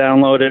did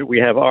download it. We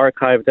have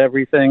archived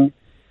everything,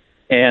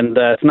 and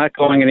it's not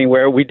going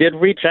anywhere. We did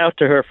reach out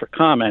to her for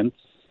comments.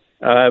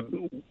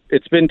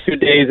 It's been 2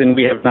 days, and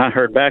we have not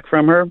heard back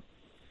from her.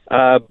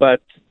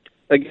 But,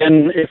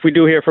 again, if we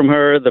do hear from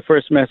her, the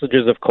first message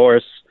is, of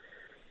course,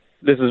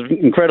 this is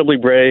incredibly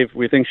brave.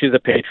 We think she's a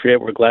patriot.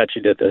 We're glad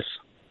she did this.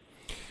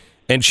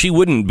 And she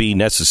wouldn't be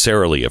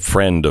necessarily a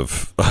friend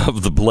of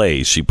the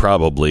Blaze. She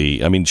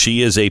probably, I mean,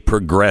 she is a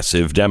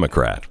progressive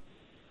Democrat.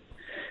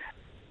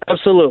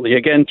 Absolutely.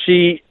 Again,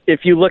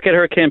 if you look at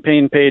her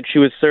campaign page, she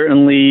was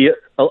certainly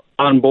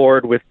on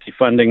board with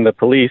defunding the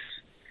police.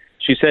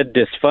 She said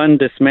disfund,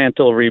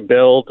 dismantle,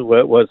 rebuild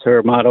was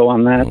her motto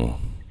on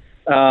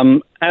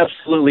that.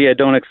 Absolutely, I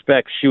don't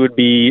expect she would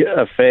be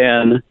a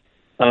fan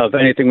of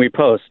anything we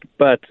post.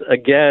 But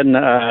again,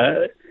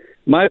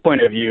 my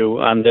point of view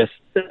on this,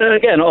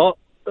 again,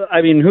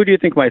 who do you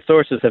think my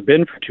sources have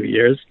been for 2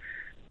 years?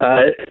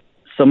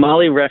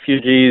 Somali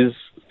refugees,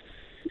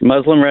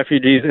 Muslim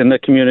refugees in the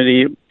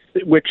community,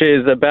 which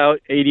is about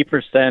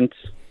 80%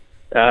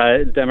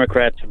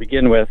 Democrat to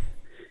begin with.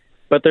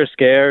 But they're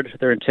scared,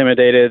 they're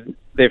intimidated,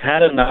 they've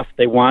had enough,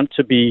 they want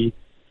to be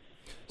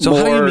So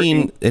how do you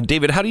mean,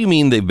 David, how do you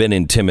mean they've been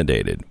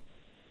intimidated?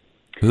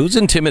 Who's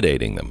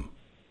intimidating them?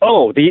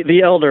 Oh,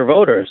 the elder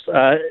voters.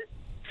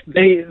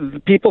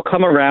 People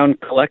come around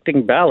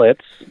collecting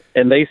ballots,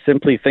 and they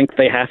simply think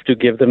they have to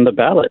give them the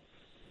ballot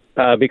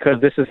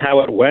because this is how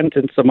it went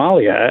in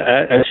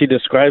Somalia, as she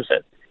describes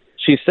it.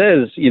 She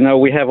says,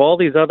 we have all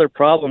these other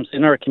problems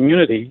in our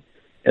community,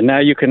 and now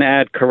you can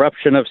add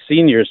corruption of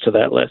seniors to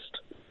that list.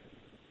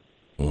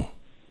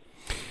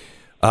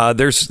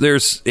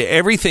 There's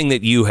everything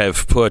that you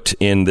have put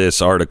in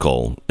this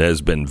article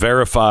has been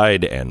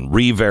verified and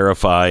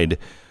re-verified.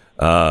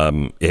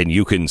 And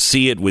you can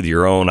see it with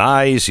your own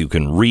eyes. You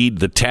can read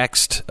the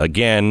text.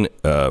 Again,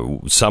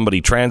 somebody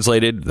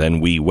translated.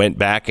 Then we went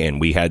back and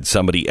we had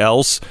somebody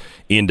else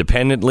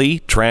independently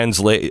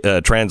translate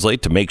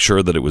to make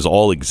sure that it was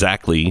all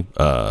exactly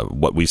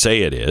what we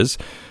say it is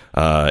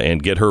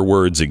and get her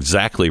words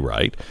exactly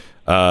right.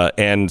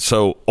 And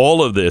so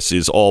all of this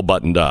is all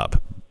buttoned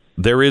up.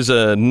 There is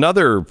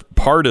another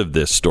part of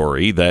this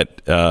story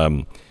that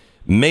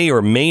may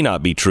or may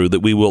not be true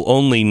that we will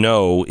only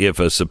know if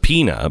a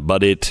subpoena,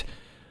 but it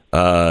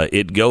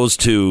goes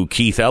to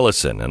Keith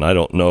Ellison, and I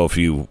don't know if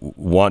you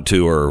want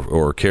to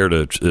or care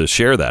to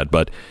share that,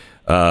 but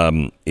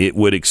it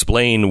would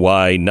explain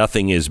why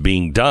nothing is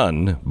being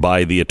done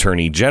by the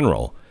Attorney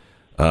General.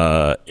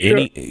 Sure.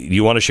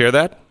 You want to share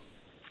that?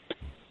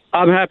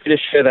 I'm happy to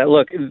share that.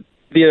 Look,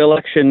 the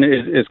election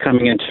is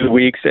coming in 2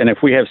 weeks, and if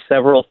we have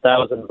several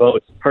thousand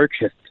votes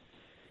purchased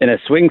in a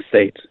swing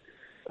state,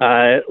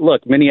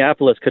 look,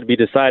 Minneapolis could be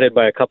decided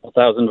by a couple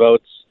thousand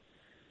votes,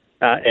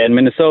 and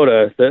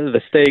Minnesota,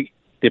 the state,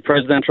 the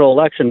presidential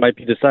election might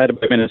be decided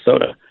by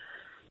Minnesota.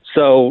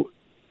 So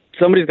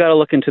somebody's got to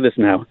look into this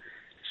now.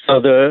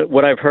 So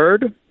what I've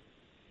heard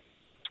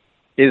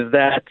is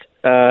that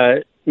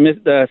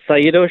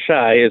Saido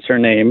Shai is her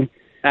name.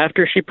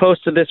 After she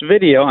posted this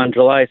video on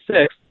July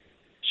 6th,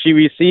 she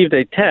received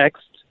a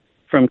text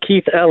from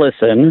Keith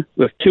Ellison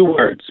with 2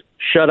 words,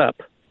 "Shut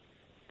up."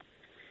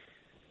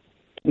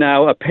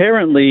 Now,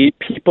 apparently,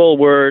 people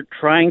were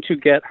trying to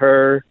get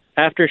her,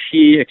 after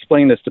she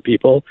explained this to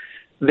people,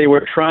 they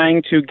were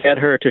trying to get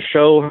her to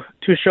show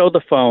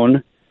the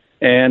phone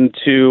and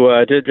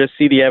to just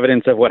see the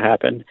evidence of what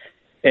happened.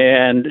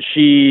 And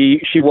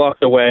she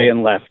walked away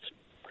and left.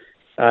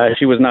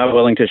 She was not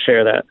willing to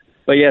share that.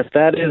 But yes,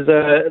 that is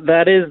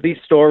the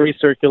story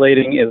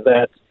circulating, is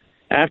that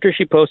after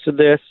she posted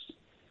this,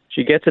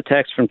 she gets a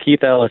text from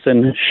Keith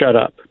Ellison, "Shut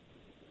up."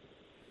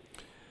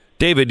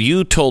 David,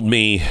 you told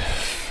me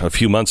a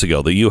few months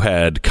ago that you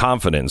had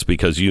confidence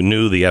because you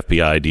knew the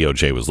FBI,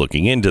 DOJ was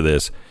looking into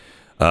this,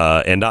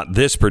 and not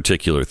this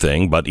particular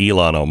thing, but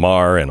Ilhan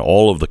Omar and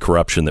all of the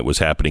corruption that was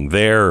happening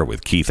there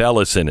with Keith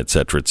Ellison, et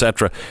cetera, et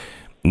cetera.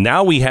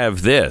 Now we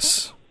have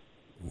this.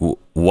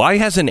 Why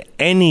hasn't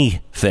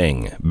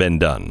anything been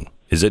done?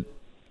 Is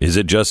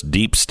it just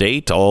deep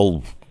state,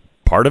 all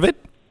part of it?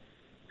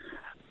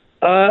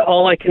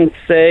 All I can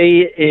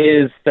say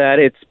is that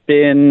it's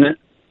been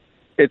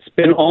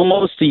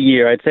almost a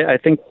year. I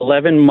think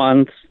 11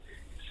 months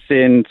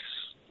since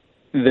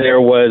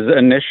there was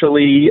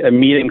initially a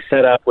meeting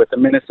set up with the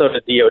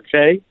Minnesota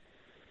DOJ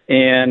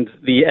and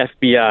the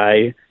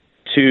FBI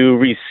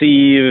to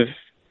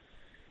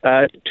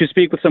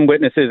speak with some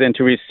witnesses and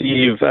to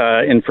receive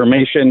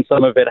information.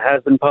 Some of it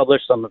has been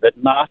published, some of it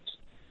not.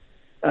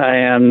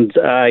 And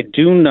I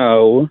do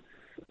know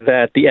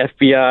that the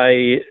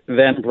FBI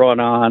then brought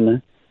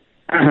on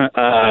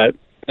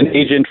an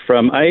agent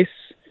from ICE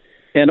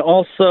and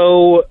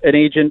also an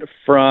agent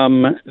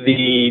from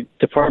the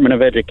Department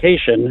of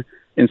Education,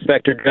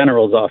 Inspector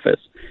General's office,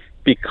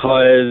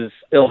 because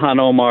Ilhan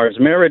Omar's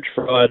marriage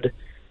fraud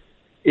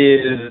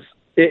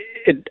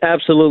it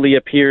absolutely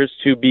appears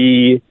to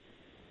be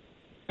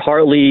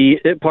part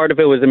of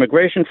it was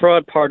immigration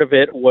fraud, part of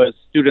it was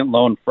student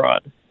loan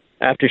fraud.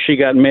 After she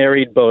got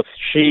married, both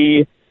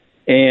she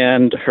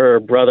and her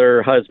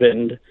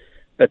husband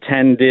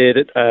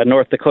attended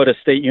North Dakota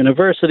State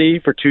University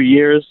for 2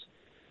 years.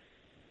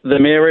 The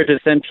marriage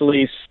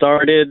essentially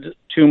started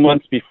 2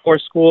 months before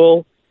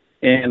school,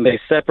 and they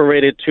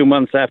separated 2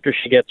 months after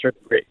she gets her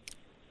degree.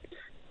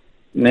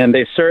 And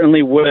they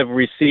certainly would have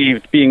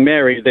received, being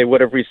married, they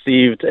would have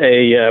received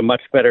a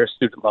much better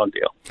student loan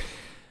deal.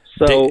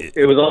 So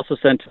it was also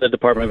sent to the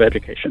Department of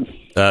Education.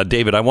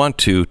 David, I want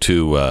to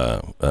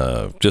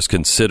just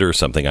consider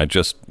something I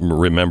just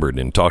remembered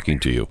in talking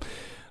to you.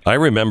 I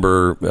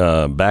remember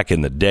back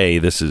in the day,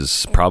 this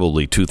is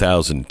probably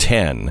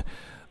 2010,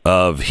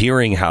 of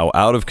hearing how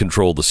out of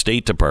control the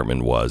State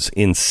Department was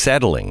in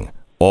settling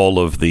all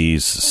of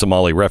these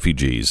Somali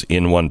refugees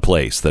in one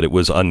place, that it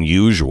was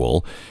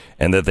unusual,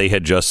 and that they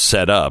had just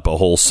set up a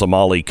whole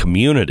Somali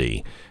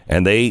community.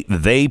 And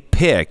they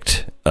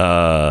picked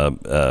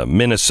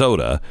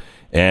Minnesota,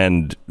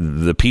 and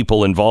the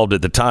people involved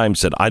at the time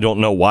said, I don't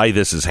know why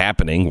this is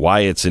happening, why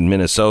it's in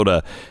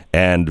Minnesota.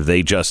 And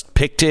they just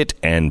picked it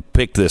and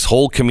picked this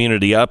whole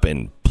community up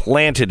and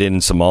planted it in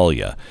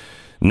Somalia.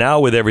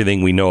 Now, with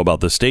everything we know about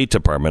the State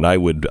Department, I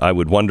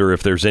would wonder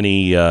if there's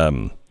any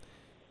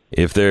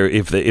if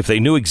they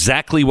knew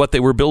exactly what they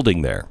were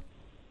building there.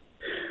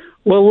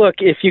 Well, look,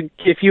 if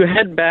you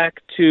head back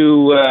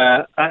to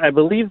I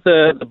believe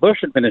the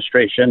Bush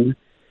administration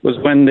was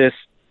when this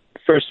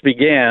first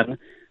began.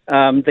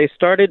 They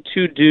started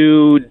to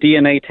do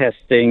DNA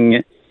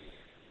testing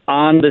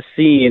on the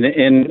scene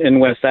in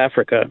West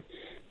Africa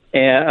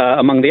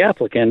among the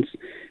applicants,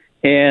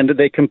 and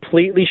they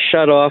completely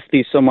shut off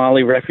the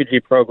Somali refugee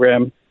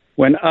program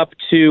when up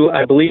to,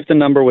 I believe the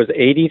number was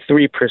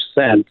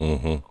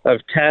 83% of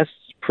tests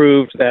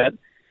proved that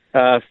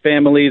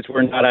families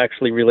were not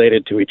actually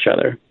related to each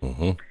other.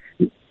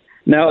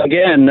 Now,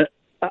 again,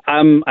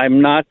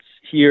 I'm not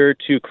here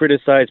to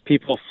criticize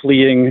people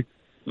fleeing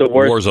the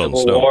worst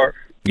civil war.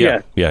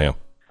 Yeah.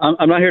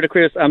 I'm not here to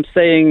criticize. I'm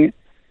saying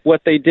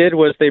what they did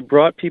was they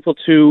brought people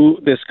to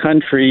this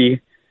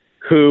country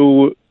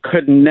who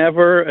could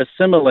never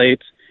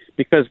assimilate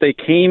because they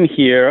came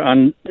here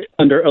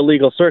under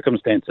illegal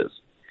circumstances.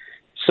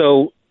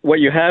 So what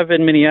you have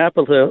in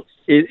Minneapolis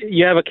is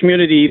you have a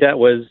community that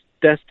was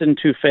destined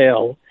to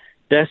fail,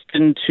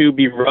 destined to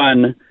be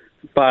run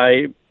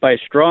by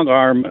strong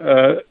arm,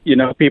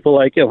 people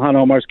like Ilhan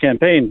Omar's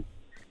campaign,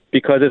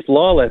 because it's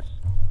lawless.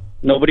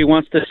 Nobody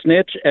wants to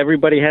snitch.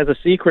 Everybody has a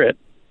secret.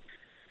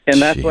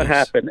 And that's what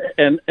happened.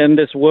 And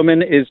this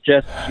woman is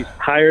she's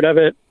tired of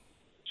it.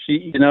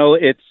 She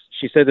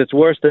says it's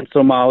worse than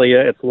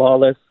Somalia. It's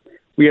lawless.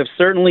 We have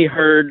certainly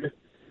heard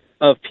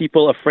of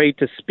people afraid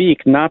to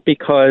speak, not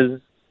because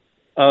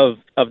of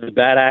the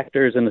bad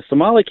actors in the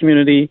Somali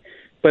community,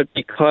 but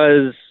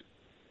because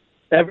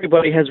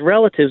everybody has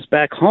relatives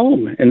back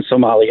home in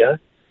Somalia,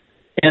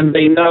 and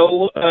they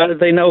know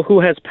who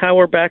has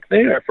power back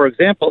there. For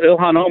example,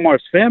 Ilhan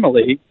Omar's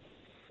family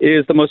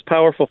is the most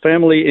powerful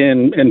family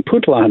in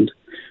Puntland,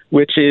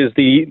 which is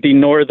the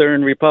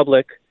northern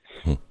republic.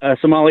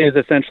 Somalia is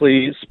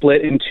essentially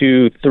split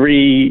into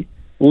three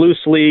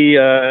loosely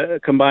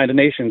combined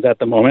nations at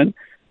the moment,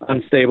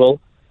 unstable.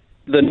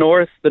 The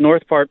north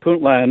part,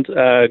 Puntland,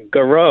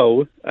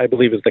 Garot, I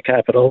believe is the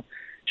capital.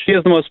 She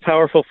is the most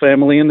powerful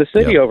family in the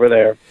city over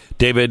there.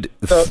 David,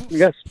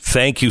 yes.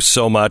 Thank you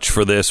so much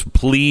for this.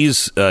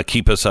 Please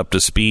keep us up to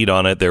speed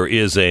on it. There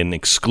is an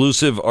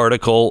exclusive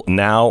article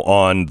now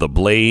on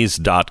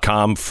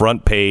theblaze.com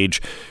front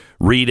page.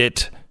 Read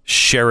it.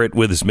 Share it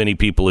with as many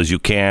people as you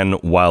can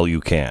while you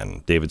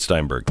can. David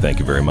Steinberg, thank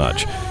you very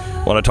much.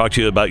 I want to talk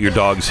to you about your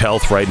dog's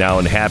health right now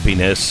and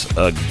happiness.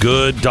 A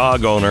good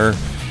dog owner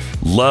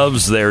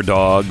loves their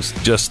dogs,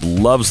 just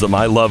loves them.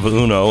 I love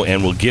Uno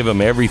and will give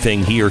him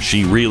everything he or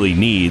she really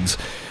needs.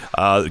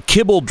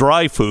 Kibble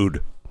dry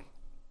food.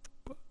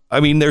 I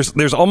mean,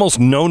 there's almost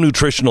no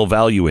nutritional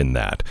value in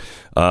that.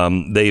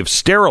 They've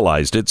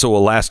sterilized it so it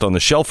will last on the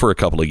shelf for a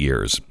couple of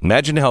years.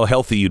 Imagine how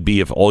healthy you'd be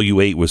if all you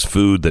ate was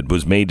food that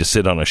was made to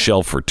sit on a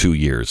shelf for 2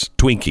 years.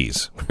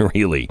 Twinkies,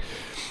 really.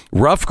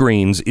 Rough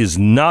Greens is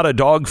not a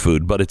dog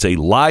food, but it's a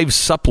live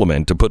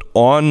supplement to put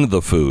on the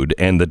food,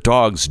 and the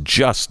dogs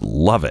just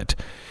love it.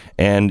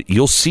 And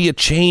you'll see a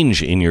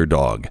change in your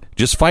dog.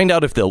 Just find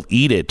out if they'll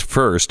eat it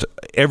first.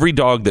 Every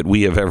dog that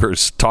we have ever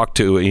talked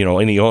to,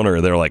 any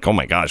owner, they're like, oh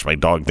my gosh, my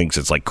dog thinks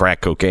it's like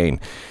crack cocaine.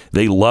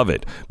 They love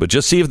it. But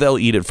just see if they'll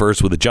eat it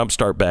first with a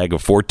Jumpstart bag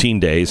of 14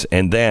 days,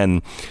 and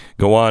then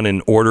go on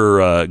and order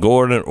a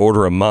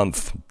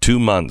month, 2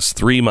 months,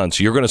 3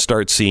 months. You're going to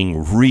start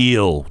seeing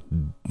real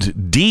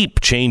deep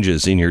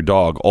changes in your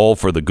dog, all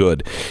for the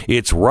good.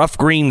 It's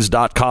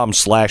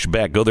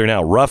roughgreens.com/Beck. Go there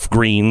now,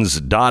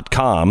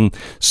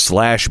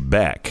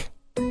 roughgreens.com/Beck.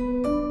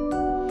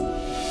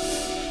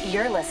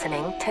 You're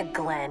listening to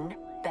Glenn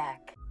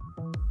Beck.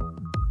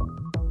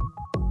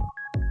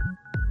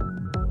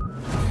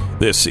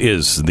 This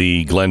is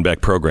the Glenn Beck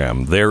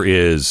program. There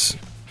is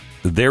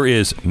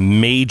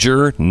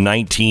major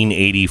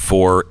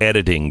 1984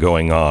 editing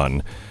going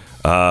on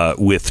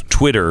with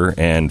Twitter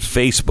and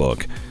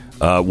Facebook,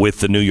 with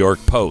the New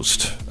York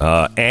Post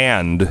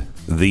and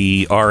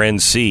the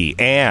RNC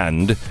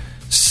and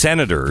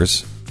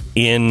senators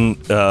in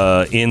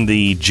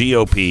the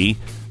GOP.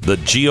 The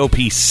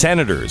GOP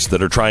senators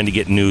that are trying to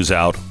get news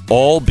out,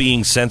 all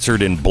being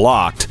censored and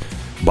blocked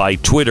by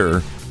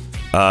Twitter.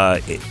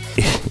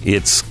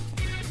 It's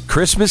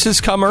Christmas has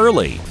come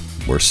early.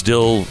 We're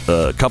still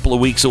a couple of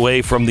weeks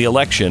away from the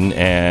election,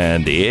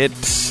 and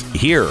it's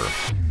here.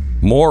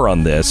 More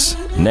on this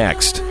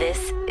next.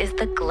 This is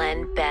the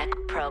Glenn Beck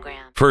program.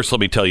 First,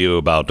 let me tell you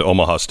about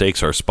Omaha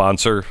Steaks, our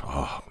sponsor.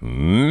 Oh,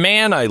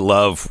 man, I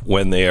love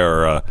when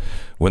they're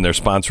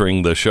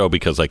sponsoring the show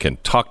because I can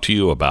talk to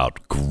you about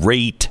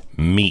great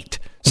meat.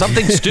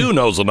 Something Stu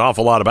knows an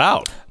awful lot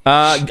about.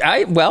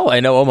 I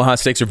know Omaha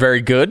Steaks are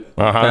very good.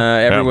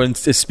 Everyone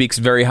speaks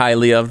very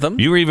highly of them.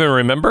 You even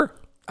remember?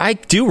 I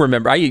do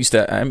remember. I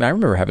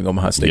remember having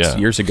Omaha Steaks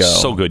years ago.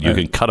 So good. You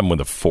can cut them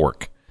with a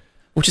fork.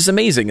 Which is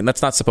amazing, and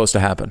that's not supposed to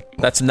happen.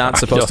 That's not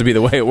supposed to be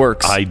the way it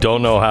works. I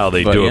don't know how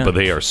they do it, but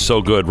they are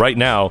so good. Right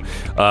now,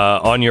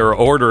 on your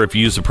order, if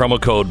you use the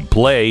promo code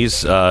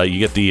BLAZE, you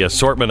get the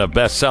assortment of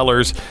best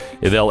sellers.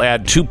 They'll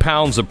add 2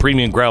 pounds of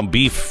premium ground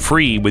beef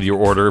free with your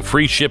order.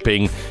 Free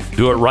shipping.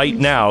 Do it right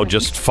now.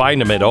 Just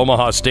find them at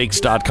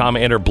omahasteaks.com.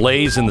 Enter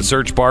BLAZE in the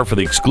search bar for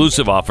the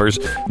exclusive offers.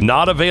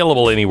 Not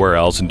available anywhere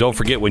else. And don't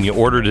forget, when you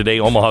order today,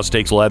 Omaha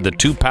Steaks will add the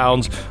 2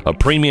 pounds of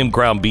premium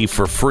ground beef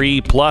for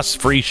free, plus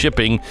free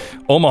shipping.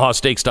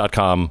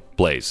 omahasteaks.com,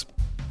 BLAZE.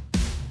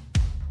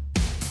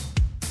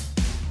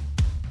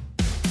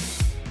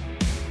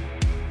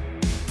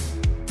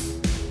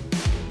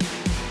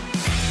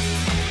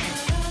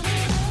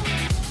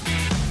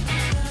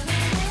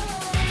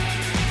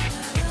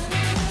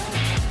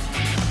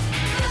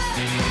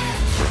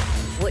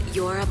 What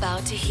you're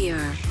about to hear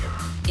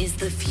is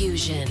the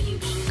fusion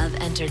of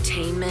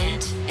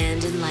entertainment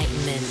and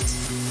enlightenment.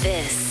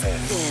 This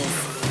is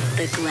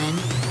the Glenn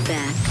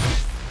Beck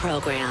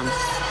program.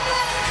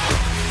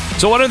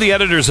 So one of the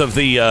editors of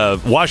the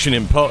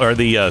Washington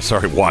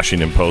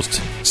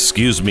Post,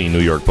 excuse me, New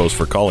York Post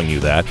for calling you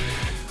that,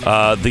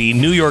 the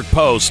New York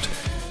Post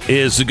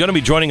is going to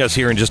be joining us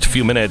here in just a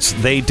few minutes.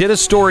 They did a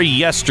story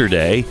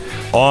yesterday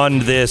on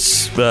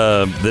this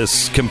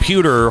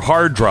computer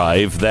hard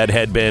drive that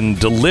had been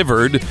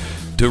delivered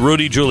to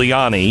Rudy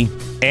Giuliani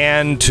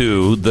and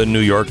to the New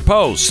York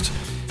Post.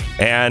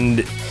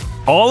 And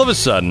all of a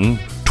sudden,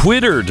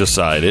 Twitter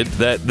decided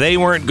that they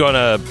weren't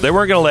gonna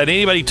let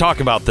anybody talk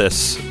about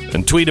this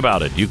and tweet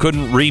about it. You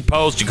couldn't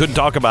repost, you couldn't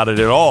talk about it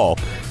at all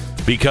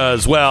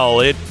because,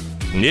 well, it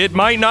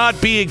might not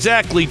be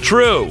exactly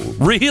true.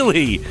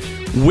 Really,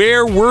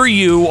 where were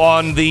you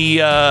on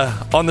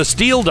the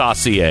Steele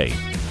dossier?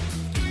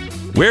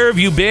 Where have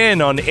you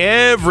been on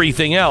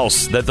everything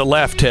else that the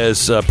left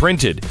has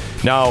printed?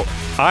 Now,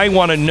 I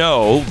want to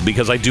know,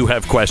 because I do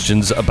have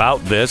questions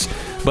about this,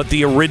 but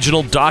the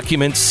original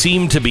documents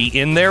seem to be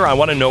in there. I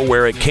want to know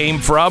where it came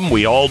from.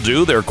 We all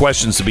do. There are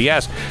questions to be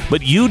asked.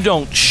 But you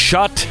don't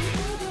shut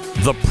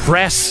the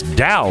press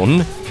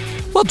down.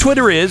 Well,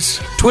 Twitter is.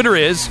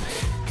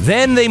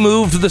 Then they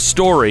moved the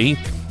story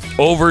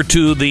over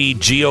to the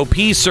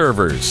GOP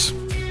servers.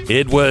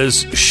 It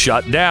was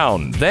shut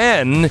down.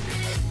 Then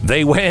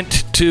they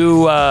went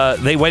to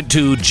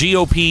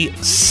GOP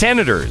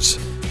senators.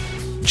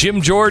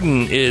 Jim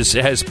Jordan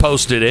has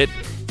posted it,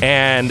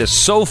 and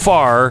so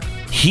far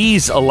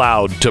he's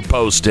allowed to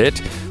post it,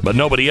 but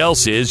nobody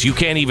else is. You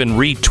can't even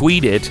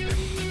retweet it.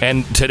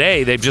 And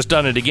today they've just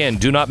done it again.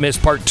 Do not miss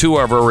part 2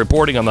 of our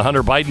reporting on the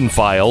Hunter Biden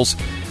files.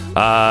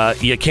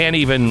 You can't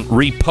even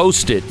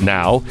repost it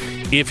now.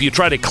 If you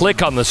try to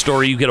click on the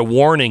story, you get a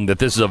warning that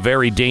this is a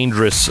very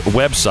dangerous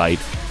website.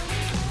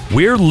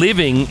 We're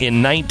living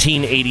in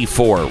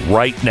 1984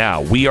 right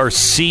now. We are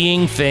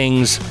seeing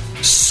things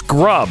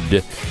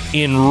scrubbed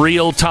in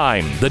real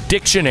time. The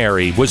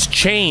dictionary was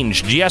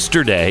changed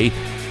yesterday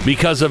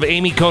because of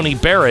Amy Coney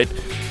Barrett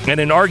and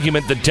an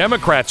argument the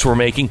Democrats were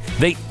making.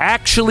 They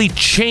actually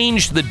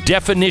changed the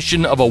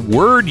definition of a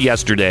word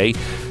yesterday.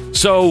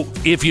 So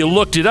if you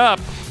looked it up,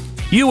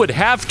 you would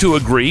have to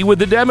agree with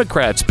the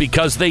Democrats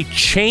because they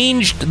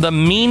changed the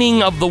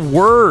meaning of the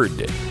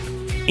word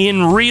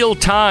in real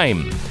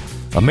time.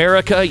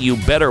 America, you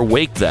better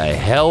wake the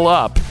hell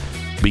up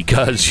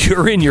because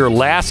you're in your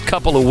last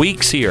couple of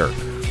weeks here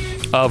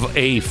of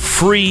a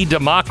free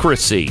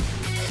democracy,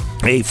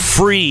 a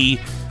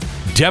free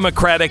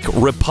democratic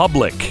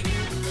republic.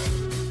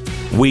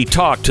 We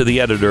talk to the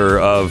editor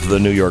of the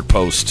New York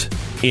Post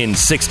in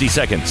 60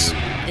 seconds.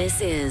 This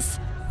is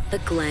the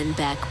Glenn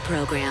Beck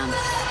Program.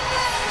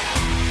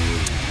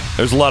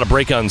 There's a lot of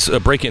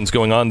break-ins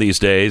going on these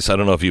days. I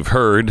don't know if you've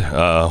heard.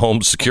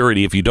 Home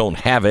security, if you don't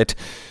have it,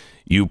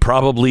 you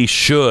probably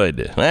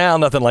should. Well,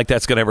 nothing like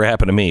that's going to ever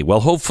happen to me.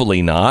 Well,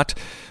 hopefully not.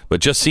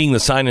 But just seeing the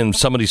sign in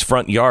somebody's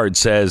front yard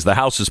says the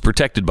house is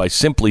protected by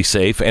Simply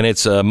Safe, and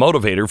it's a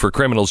motivator for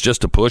criminals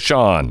just to push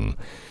on.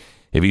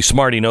 If he's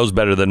smart, he knows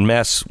better than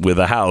mess with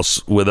a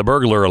house with a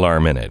burglar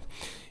alarm in it.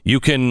 You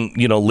can,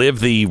 live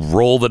the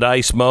roll the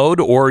dice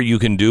mode, or you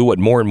can do what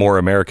more and more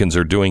Americans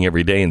are doing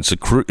every day and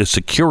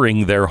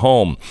securing their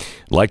home.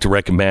 I'd like to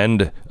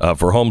recommend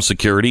for home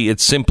security,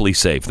 it's Simply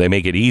Safe. They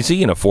make it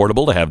easy and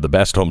affordable to have the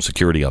best home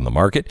security on the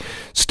market.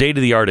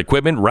 State-of-the-art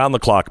equipment,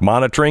 round-the-clock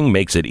monitoring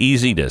makes it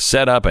easy to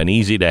set up and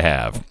easy to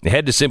have.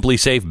 Head to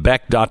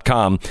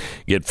simplysafebeck.com.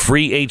 Get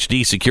free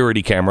HD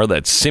security camera.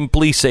 That's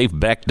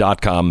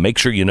simplysafebeck.com. Make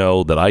sure you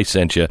know that I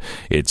sent you.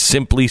 It's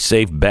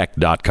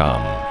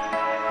simplysafebeck.com.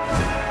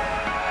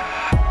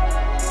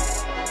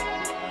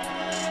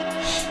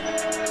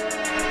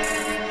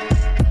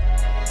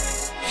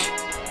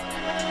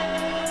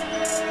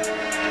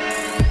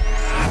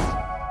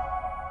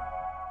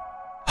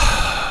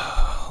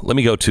 Let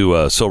me go to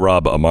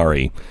Sohrab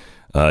Ahmari.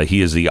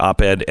 He is the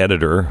op-ed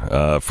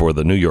editor for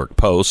the New York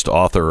Post,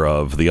 author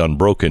of The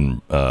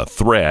Unbroken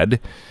Thread,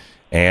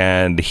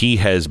 and he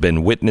has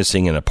been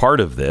witnessing and a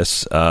part of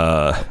this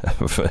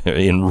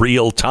in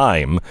real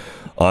time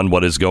on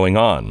what is going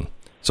on.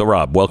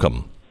 Sohrab,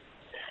 welcome.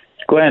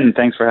 Glenn,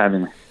 thanks for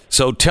having me.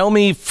 So tell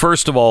me,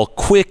 first of all,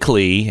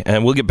 quickly,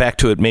 and we'll get back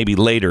to it maybe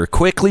later,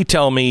 quickly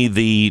tell me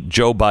the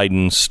Joe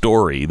Biden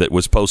story that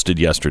was posted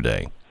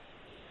yesterday.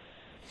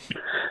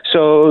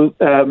 So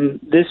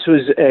this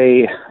was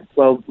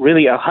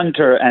really a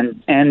Hunter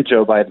and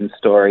Joe Biden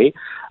story.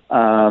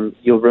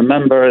 You'll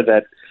remember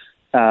that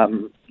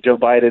Joe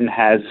Biden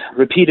has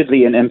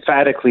repeatedly and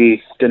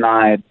emphatically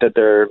denied that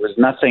there was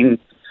nothing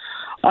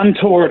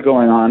untoward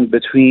going on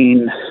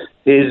between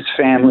his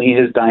family,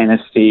 his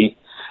dynasty,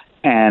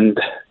 and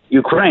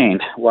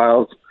Ukraine,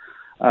 while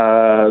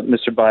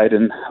Mr.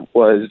 Biden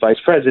was vice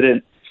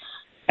president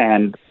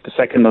and the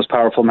second most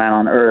powerful man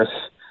on earth,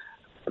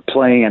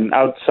 playing an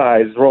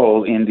outsized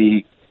role in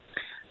the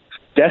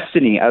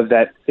destiny of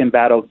that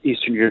embattled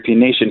Eastern European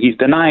nation. He's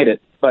denied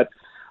it. But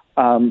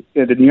the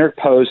New York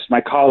Post, my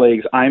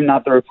colleagues, I'm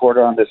not the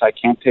reporter on this. I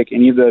can't take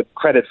any of the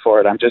credit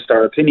for it. I'm just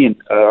our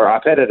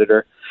op-ed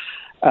editor.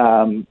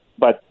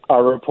 But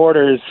our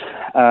reporters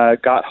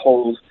got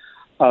hold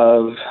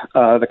of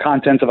the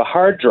contents of a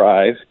hard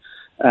drive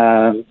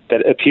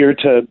that appeared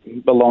to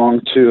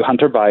belong to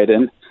Hunter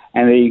Biden,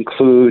 and they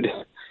include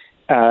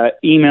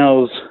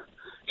emails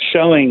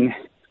showing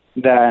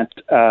that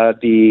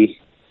the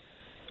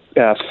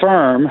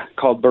firm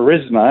called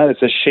Burisma,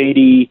 it's a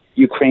shady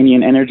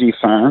Ukrainian energy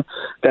firm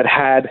that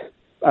had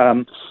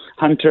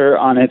Hunter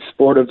on its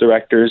board of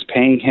directors,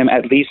 paying him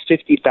at least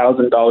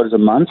 $50,000 a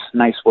month.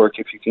 Nice work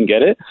if you can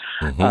get it.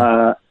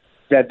 Mm-hmm.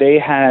 That they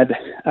had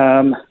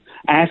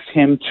asked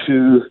him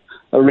to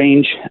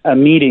arrange a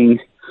meeting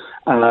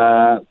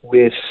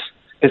with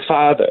his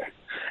father.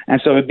 And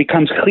so it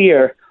becomes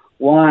clear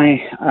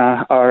why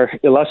our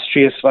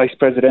illustrious vice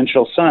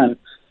presidential son,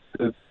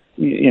 who,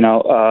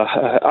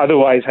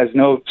 otherwise has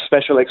no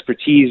special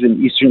expertise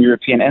in Eastern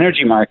European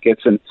energy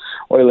markets and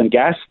oil and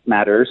gas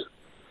matters,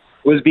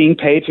 was being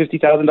paid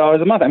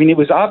 $50,000 a month. I mean, it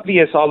was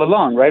obvious all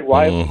along, right?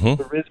 Why would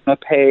Burisma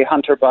pay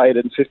Hunter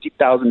Biden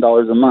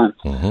 $50,000 a month?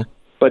 Mm-hmm.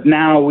 But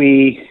now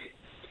we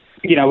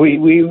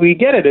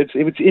get it.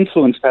 It's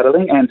influence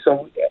peddling. And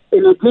so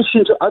in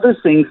addition to other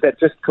things that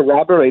just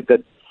corroborate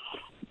that,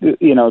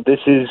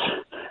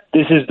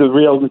 this is the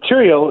real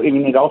material, I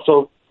mean, it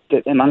also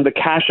that among the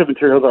cache of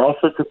materials are all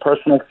sorts of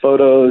personal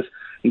photos,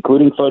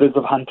 including photos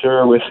of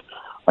Hunter with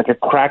like a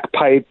crack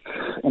pipe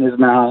in his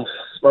mouth,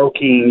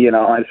 smoking,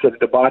 and sort of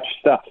debauched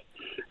stuff.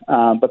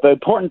 But the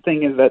important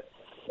thing is that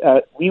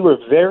we were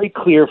very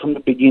clear from the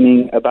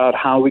beginning about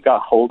how we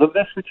got hold of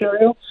this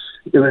material.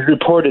 It was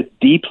reported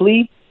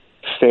deeply,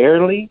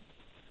 fairly,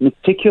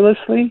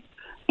 meticulously,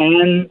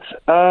 and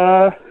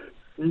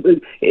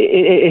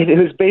it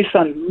was based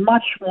on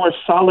much more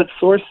solid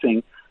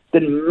sourcing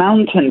than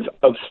mountains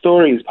of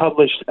stories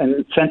published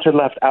in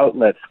center-left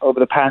outlets over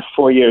the past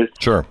 4 years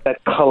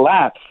that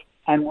collapsed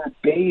and were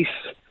based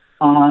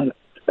on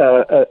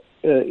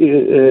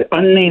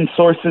unnamed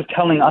sources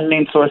telling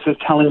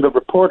the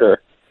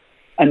reporter,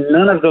 and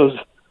none of those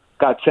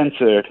got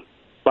censored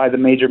by the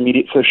major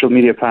social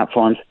media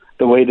platforms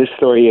the way this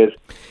story is.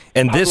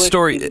 And this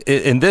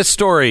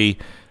story,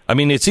 I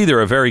mean, it's either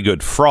a very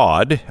good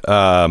fraud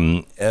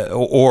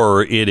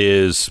or it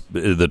is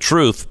the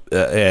truth.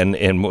 And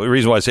the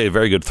reason why I say a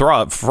very good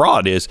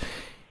fraud is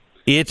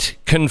it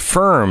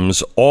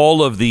confirms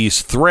all of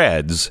these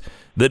threads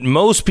that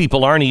most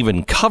people aren't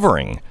even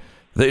covering.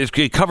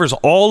 It covers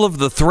all of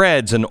the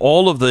threads and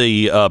all of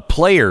the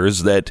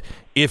players that,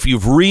 if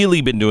you've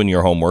really been doing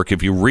your homework,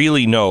 if you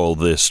really know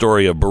the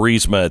story of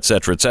Burisma, et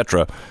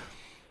cetera,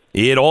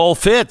 it all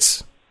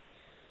fits.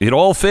 It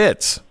all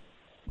fits.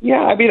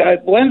 Yeah, I mean,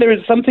 Glenn, there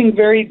is something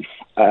very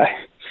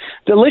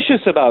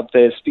delicious about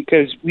this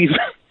because we've,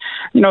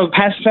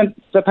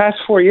 spent the past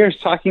 4 years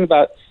talking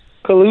about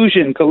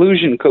collusion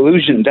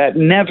that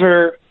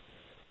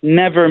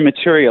never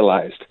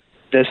materialized.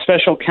 The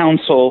special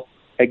counsel,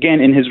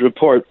 again, in his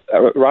report,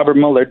 Robert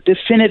Mueller,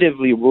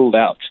 definitively ruled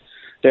out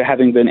there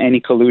having been any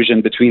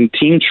collusion between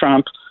Team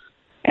Trump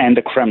and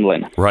the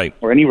Kremlin, right,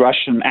 or any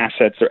Russian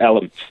assets or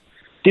elements.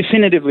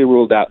 Definitively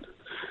ruled out.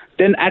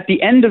 Then at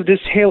the end of this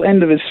tail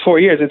end of his 4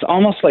 years, it's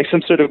almost like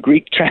some sort of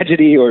Greek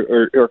tragedy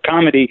or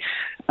comedy.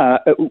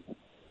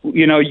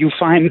 You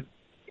find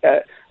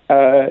a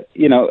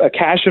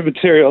cache of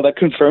material that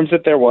confirms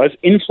that there was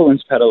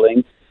influence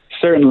peddling,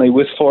 certainly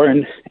with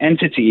foreign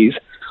entities,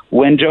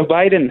 when Joe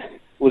Biden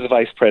was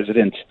vice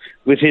president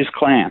with his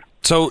clan.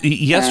 So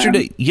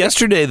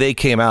yesterday they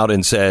came out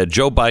and said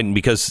Joe Biden,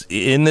 because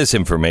in this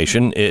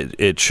information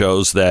it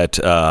shows that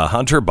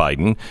Hunter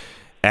Biden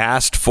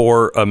asked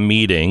for a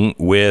meeting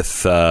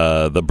with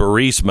the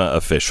Burisma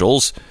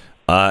officials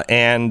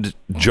and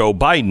Joe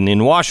Biden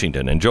in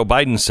Washington. And Joe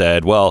Biden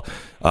said, well,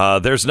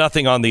 there's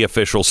nothing on the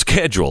official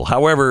schedule.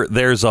 However,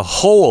 there's a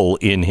hole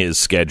in his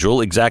schedule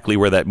exactly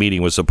where that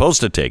meeting was supposed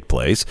to take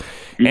place.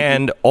 Mm-hmm.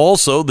 And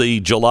also the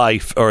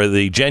January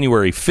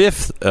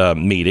 5th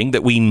meeting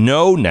that we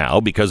know now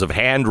because of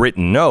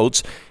handwritten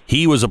notes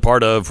he was a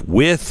part of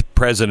with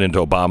President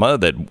Obama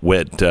that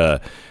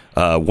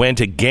went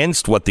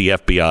against what the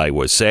FBI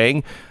was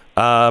saying.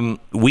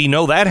 We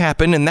know that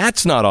happened, and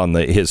that's not on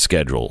his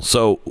schedule.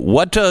 So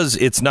what does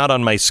 "it's not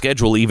on my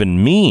schedule"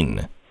 even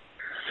mean?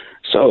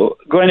 So,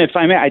 Glenn, if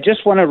I may, I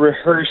just want to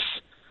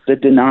rehearse the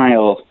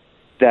denial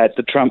that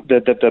the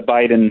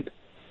Biden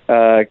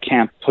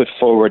camp put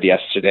forward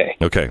yesterday.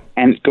 Okay.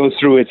 And go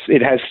through it.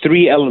 It has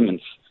three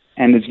elements,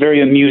 and it's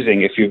very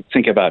amusing if you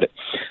think about it.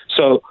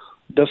 So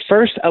the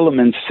first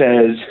element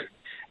says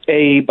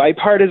a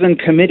bipartisan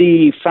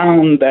committee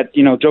found that,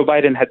 Joe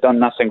Biden had done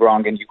nothing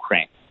wrong in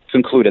Ukraine.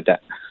 Concluded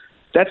that.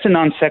 That's a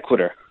non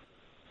sequitur.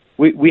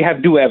 We have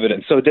new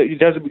evidence. So it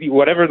does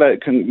whatever the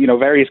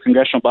various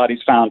congressional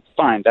bodies found.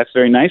 Fine, that's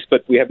very nice,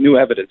 but we have new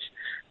evidence.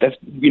 That's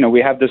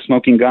we have the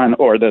smoking gun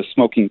or the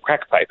smoking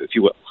crack pipe, if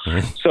you will.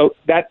 Mm-hmm. So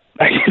that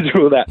I can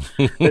rule that.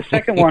 The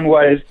second one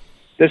was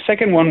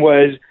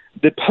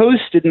the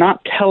Post did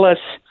not tell us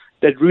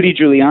that Rudy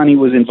Giuliani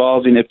was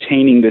involved in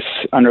obtaining this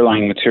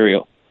underlying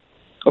material.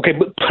 Okay,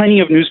 but plenty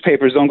of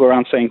newspapers don't go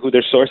around saying who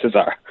their sources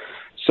are.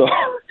 So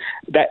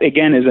that,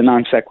 again, is a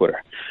non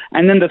sequitur.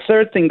 And then the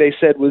third thing they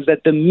said was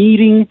that the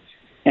meeting,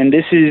 and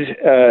this is,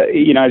 as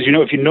you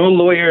know, if you know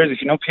lawyers,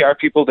 if you know PR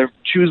people, they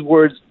choose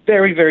words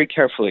very, very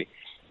carefully.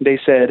 They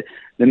said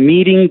the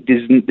meeting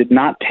did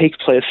not take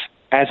place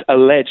as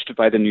alleged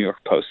by the New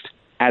York Post.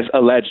 As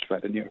alleged by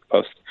the New York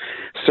Post.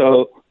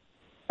 So,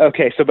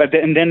 okay,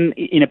 and then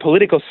in a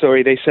political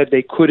story, they said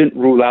they couldn't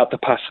rule out the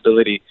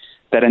possibility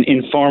that an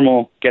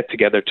informal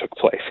get-together took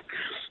place.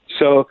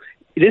 So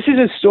this is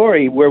a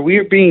story where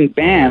we're being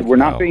banned. We're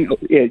not being.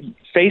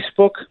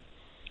 Facebook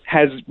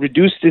has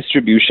reduced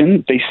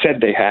distribution. They said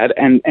they had,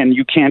 and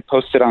you can't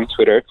post it on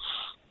Twitter.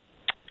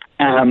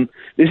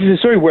 This is a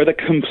story where the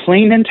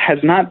complainant has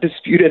not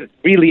disputed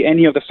really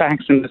any of the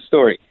facts in the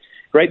story,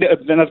 right?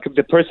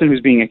 The person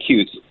who's being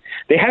accused.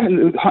 They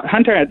haven't.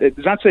 Hunter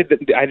does not say that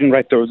I didn't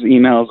write those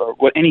emails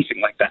or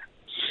anything like that.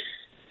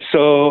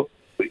 So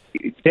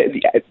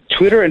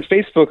Twitter and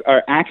Facebook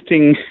are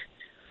acting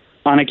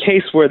on a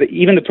case where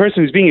even the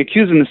person who's being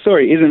accused in the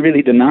story isn't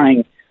really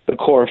denying the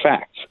core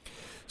facts.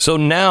 So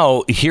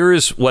now,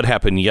 here's what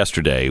happened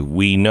yesterday.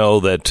 We know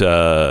that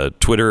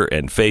Twitter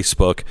and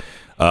Facebook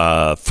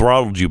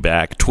throttled you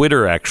back.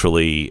 Twitter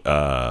actually,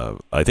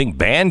 I think,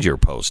 banned your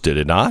post, did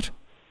it not?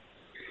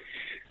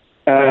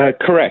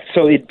 Correct.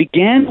 So it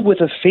began with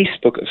a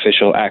Facebook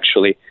official,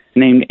 actually,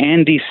 named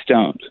Andy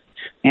Stone.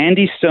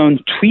 Andy Stone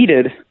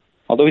tweeted,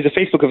 although he's a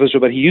Facebook official,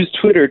 but he used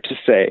Twitter to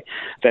say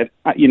that,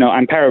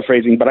 I'm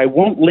paraphrasing, but I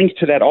won't link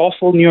to that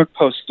awful New York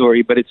Post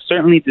story, but it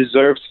certainly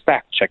deserves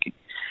fact-checking.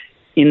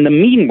 In the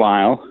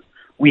meanwhile,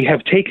 we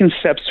have taken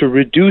steps to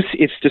reduce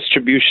its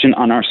distribution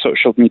on our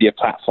social media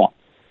platform.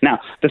 Now,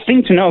 the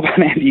thing to know about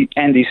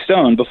Andy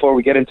Stone, before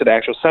we get into the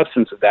actual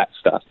substance of that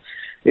stuff,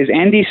 is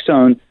Andy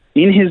Stone,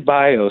 in his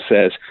bio,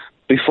 says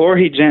before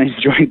he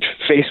joined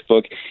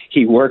Facebook,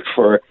 he worked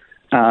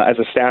as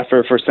a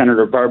staffer for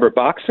Senator Barbara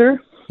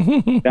Boxer,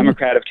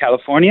 Democrat of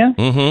California,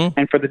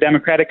 and for the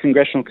Democratic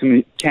Congressional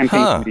Campaign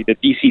Committee, the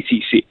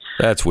DCCC.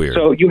 That's weird.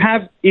 So you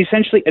have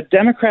essentially a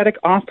Democratic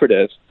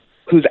operative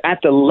who's at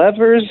the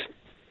levers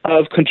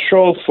of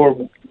control for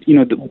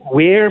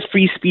where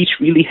free speech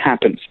really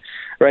happens.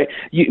 Right?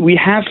 We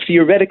have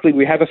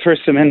a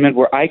First Amendment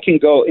where I can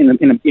go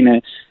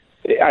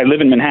I live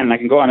in Manhattan. I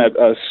can go on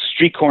a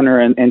street corner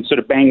and sort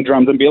of bang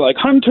drums and be like,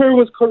 Hunter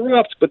was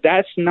corrupt. But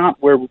that's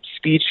not where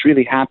speech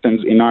really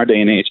happens in our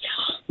day and age.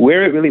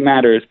 Where it really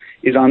matters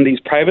is on these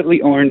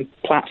privately owned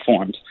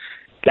platforms.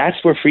 That's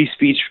where free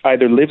speech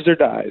either lives or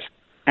dies.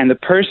 And the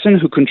person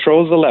who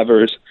controls the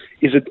levers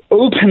is an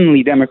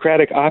openly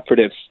Democratic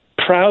operative,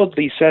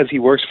 proudly says he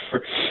works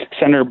for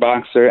Senator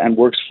Boxer and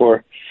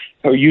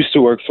used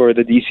to work for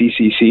the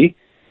DCCC,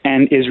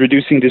 and is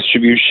reducing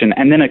distribution.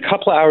 And then a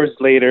couple hours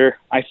later,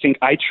 I think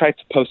I tried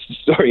to post a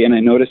story, and I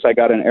noticed I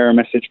got an error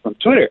message from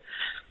Twitter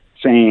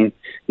saying,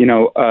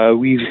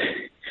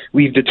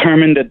 we've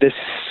determined that this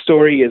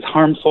story is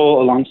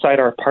harmful alongside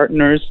our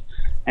partners,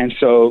 and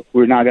so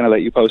we're not going to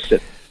let you post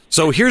it.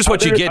 So here's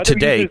what you get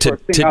today.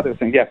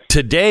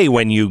 Today,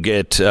 when you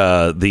get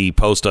the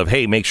post of,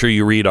 hey, make sure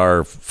you read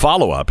our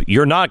follow-up,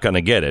 you're not going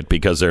to get it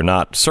because they're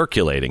not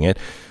circulating it.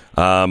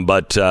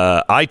 But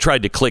I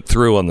tried to click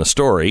through on the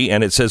story,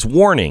 and it says,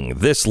 warning,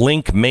 this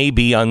link may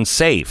be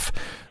unsafe.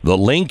 The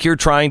link you're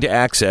trying to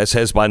access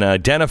has been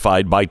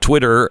identified by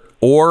Twitter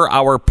or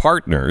our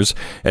partners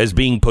as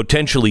being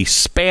potentially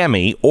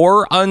spammy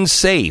or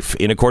unsafe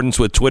in accordance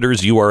with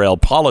Twitter's URL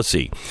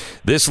policy.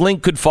 This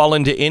link could fall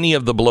into any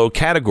of the below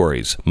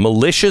categories: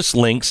 malicious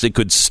links that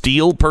could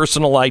steal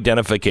personal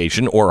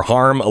identification or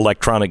harm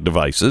electronic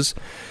devices,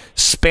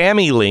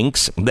 spammy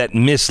links that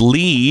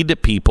mislead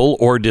people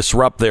or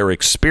disrupt their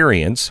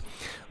experience,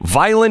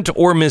 violent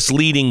or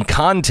misleading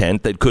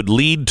content that could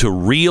lead to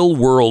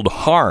real-world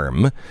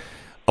harm,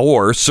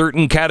 or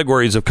certain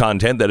categories of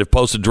content that, if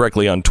posted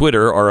directly on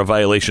Twitter, are a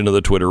violation of the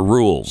Twitter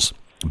rules.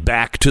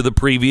 Back to the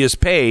previous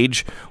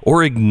page,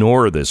 or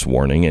ignore this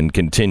warning and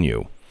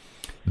continue.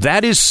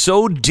 That is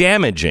so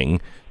damaging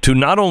to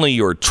not only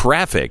your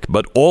traffic,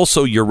 but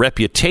also your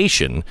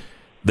reputation,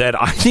 that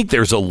I think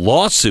there's a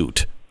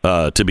lawsuit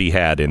to be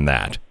had in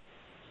that.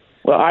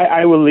 Well,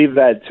 I will leave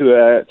that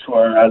to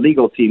our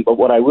legal team. But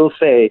what I will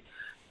say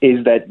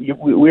is that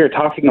we are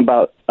talking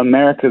about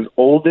America's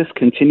oldest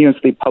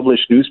continuously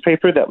published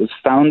newspaper that was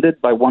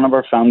founded by one of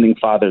our founding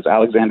fathers,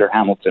 Alexander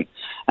Hamilton.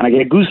 And I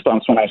get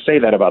goosebumps when I say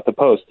that about the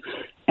Post.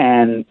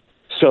 And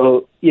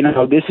so,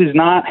 this is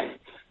not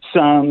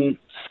some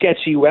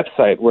sketchy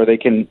website where they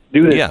can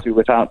do this to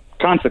without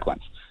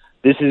consequence.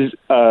 This is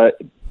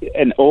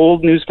an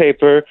old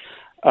newspaper,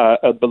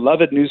 a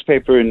beloved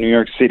newspaper in New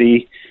York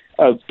City,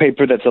 a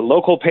paper that's a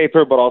local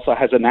paper, but also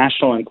has a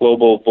national and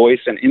global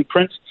voice and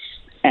imprint.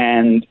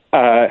 And,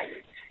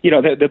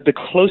 the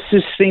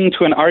closest thing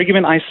to an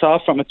argument I saw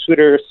from a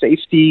Twitter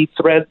safety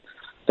thread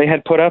they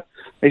had put up,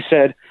 they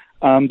said,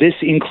 this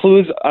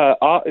includes,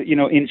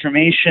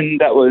 information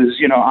that was,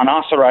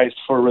 unauthorized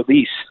for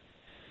release.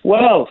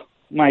 Well,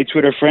 my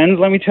Twitter friends,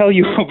 let me tell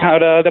you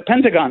about the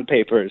Pentagon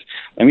Papers.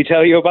 Let me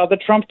tell you about the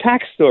Trump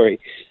tax story.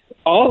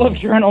 All of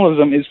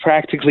journalism is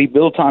practically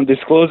built on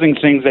disclosing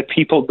things that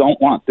people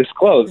don't want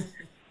disclosed.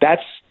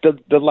 That's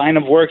the line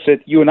of work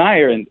that you and I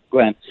are in,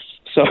 Glenn.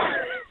 So,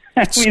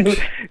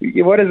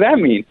 what does that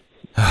mean?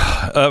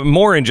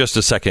 More in just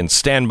a second.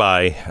 Stand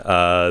by.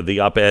 The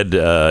op-ed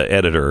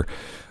editor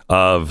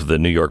of the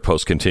New York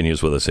Post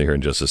continues with us here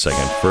in just a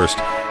second. First,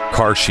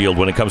 Car Shield.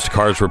 When it comes to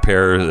cars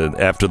repair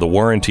after the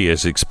warranty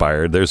has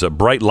expired, there's a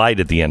bright light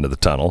at the end of the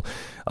tunnel,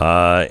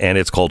 and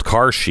it's called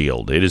Car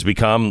Shield. It has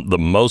become the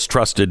most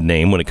trusted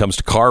name when it comes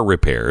to car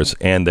repairs,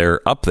 and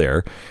they're up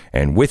there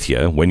and with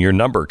you when your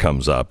number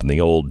comes up and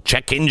the old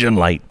check engine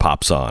light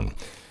pops on.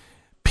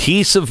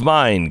 Peace of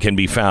mind can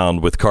be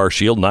found with Car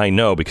Shield, and I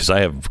know because I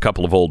have a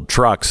couple of old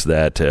trucks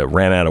that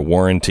ran out of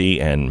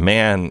warranty, and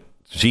man,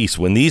 geez,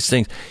 when these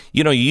things,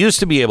 you used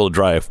to be able to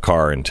drive a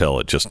car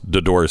until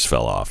the doors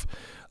fell off.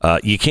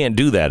 You can't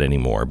do that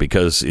anymore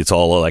because it's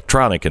all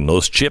electronic and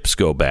those chips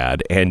go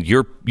bad, and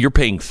you're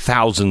paying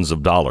thousands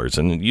of dollars,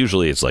 and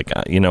usually it's like,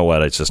 you know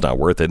what, it's just not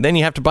worth it. And then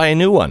you have to buy a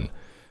new one.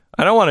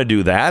 I don't want to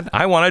do that.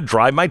 I want to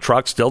drive my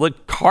truck till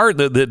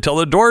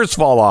the doors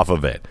fall off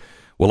of it.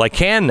 Well, I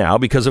can now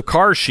because of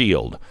Car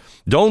Shield.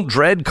 Don't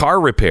dread car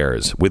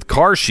repairs. With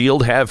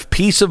CarShield, have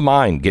peace of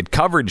mind. Get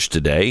coverage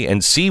today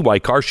and see why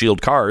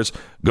CarShield cars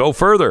go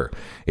further.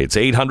 It's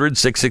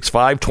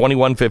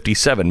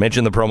 800-665-2157.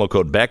 Mention the promo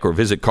code Beck or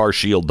visit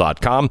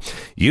carshield.com.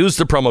 Use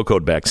the promo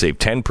code Beck. Save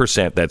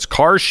 10%. That's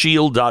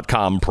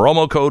carshield.com.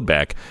 Promo code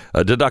Beck.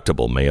 A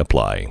deductible may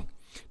apply.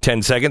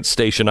 10 seconds.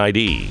 Station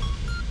ID.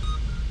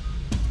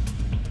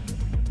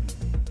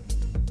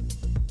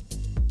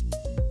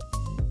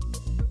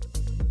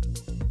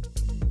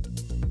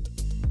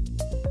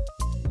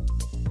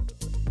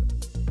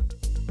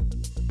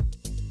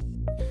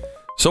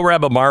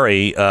 Sohrab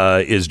Ahmari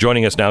is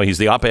joining us now. He's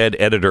the op-ed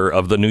editor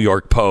of the New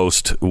York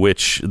Post,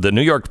 which the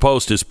New York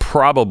Post is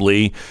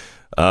probably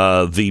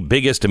the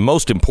biggest and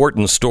most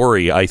important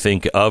story, I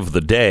think, of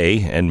the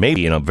day, and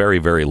maybe in a very,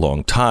 very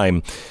long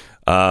time.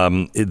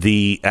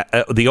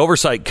 The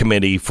Oversight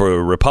Committee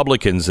for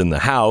Republicans in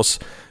the House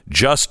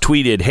just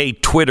tweeted, "Hey,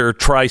 Twitter,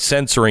 try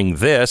censoring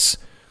this."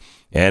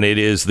 And it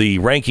is the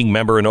ranking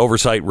member and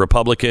Oversight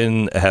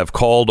Republican have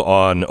called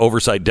on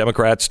Oversight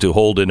Democrats to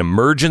hold an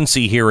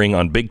emergency hearing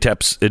on big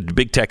tech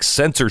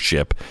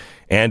censorship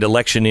and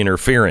election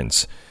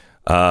interference.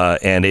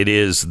 And it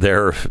is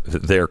their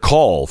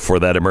call for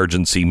that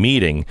emergency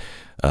meeting.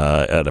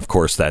 And of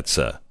course, that's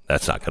not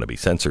going to be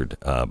censored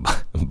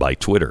by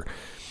Twitter.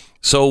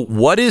 So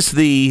what is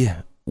the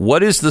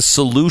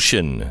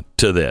solution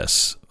to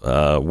this?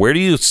 Where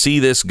do you see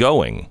this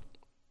going?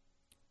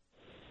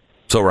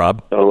 So,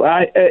 Rob? So,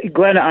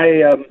 Glenn,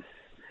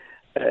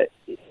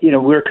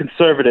 we're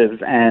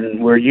conservative,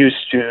 and we're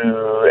used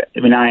to. I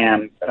mean, I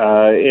am.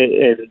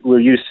 We're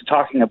used to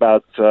talking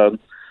about,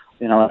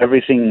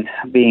 everything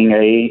being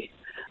a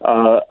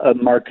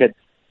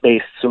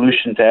market-based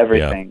solution to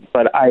everything. Yeah.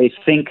 But I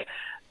think,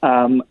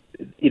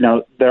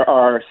 there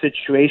are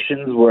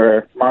situations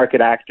where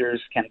market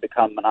actors can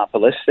become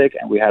monopolistic,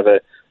 and we have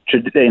a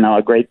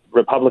great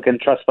Republican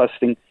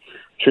trust-busting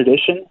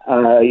tradition.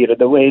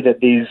 The way that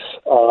these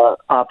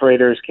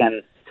operators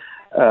can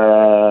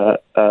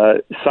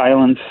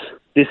silence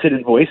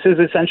dissident voices,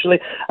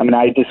 essentially. I mean,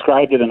 I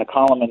described it in a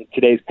column in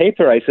today's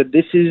paper. I said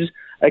this is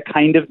a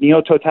kind of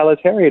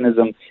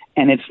neo-totalitarianism,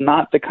 and it's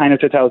not the kind of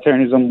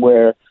totalitarianism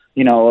where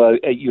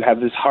you have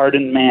this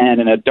hardened man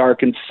in a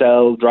darkened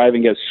cell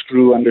driving a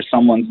screw under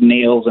someone's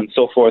nails and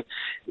so forth.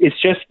 It's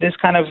just this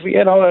kind of,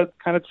 a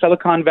kind of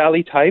Silicon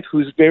Valley type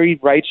who's very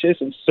righteous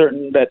and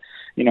certain that,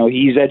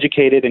 he's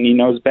educated and he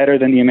knows better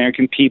than the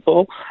American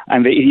people,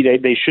 and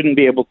they shouldn't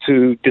be able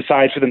to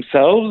decide for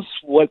themselves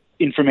what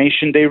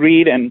information they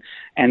read and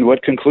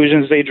what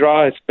conclusions they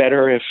draw. It's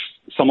better if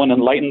someone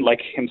enlightened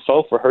like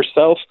himself or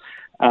herself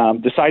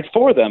decides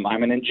for them.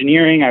 I'm in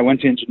engineering. I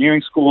went to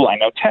engineering school. I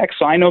know tech,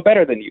 so I know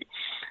better than you.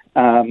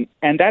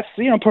 And that's,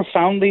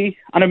 profoundly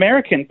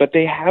un-American, but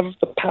they have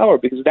the power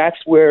because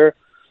that's where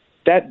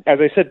as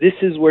I said, this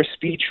is where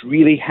speech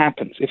really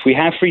happens. If we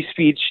have free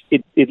speech,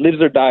 it lives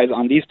or dies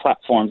on these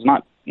platforms,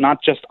 not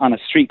just on a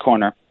street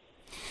corner.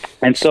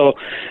 And so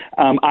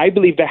I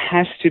believe there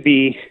has to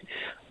be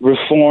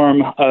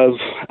reform of,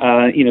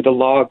 the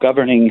law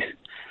governing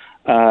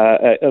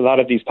a lot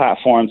of these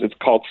platforms. It's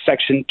called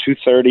Section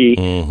 230,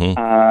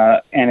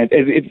 and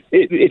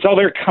it's all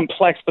very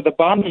complex. But the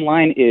bottom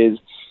line is,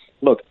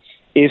 look,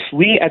 if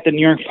we at the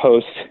New York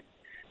Post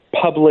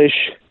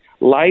publish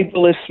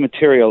libelous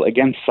material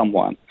against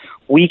someone,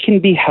 we can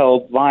be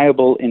held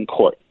liable in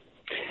court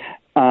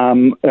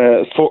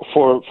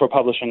for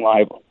publishing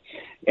libel.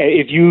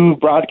 If you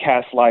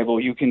broadcast libel,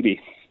 you can be.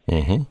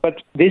 Mm-hmm.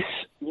 But this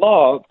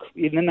law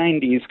in the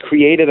 90s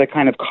created a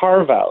kind of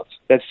carve-out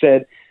that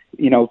said,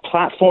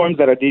 platforms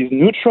that are these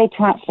neutral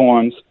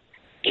platforms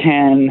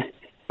can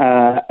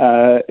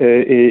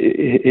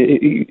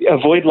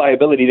avoid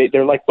liability.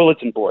 They're like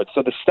bulletin boards.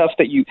 So the stuff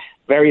that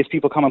various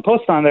people come and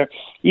post on there,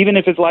 even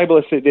if it's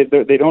libelous,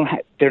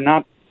 they're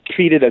not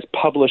treated as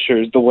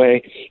publishers the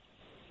way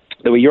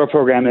your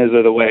program is,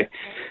 or the way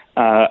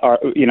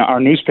our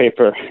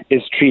newspaper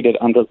is treated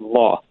under the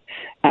law.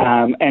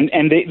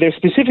 And they're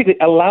specifically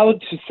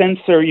allowed to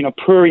censor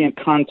prurient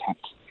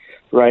content,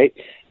 right?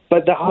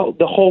 But the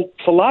whole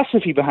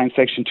philosophy behind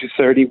Section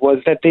 230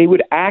 was that they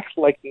would act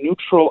like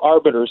neutral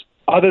arbiters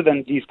other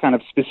than these kind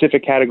of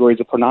specific categories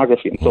of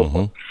pornography and so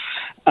forth.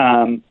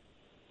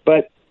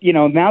 But,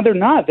 now they're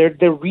not.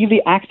 They're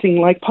really acting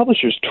like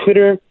publishers.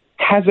 Twitter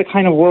has a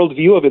kind of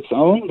worldview of its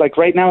own. Like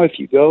right now, if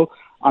you go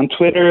on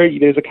Twitter,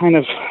 there's a kind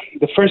of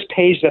the first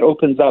page that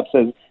opens up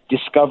says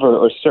discover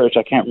or search.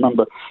 I can't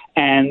remember.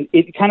 And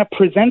it kind of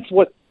presents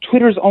what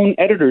Twitter's own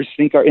editors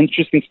think are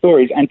interesting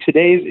stories. And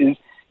today's is,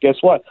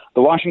 guess what?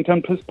 The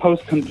Washington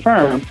Post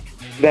confirmed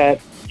that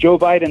Joe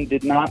Biden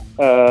did not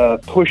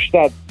push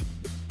that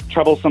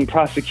troublesome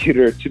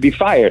prosecutor to be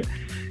fired.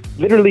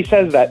 Literally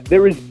says that.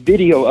 There is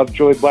video of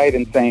Joe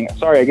Biden saying,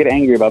 sorry, I get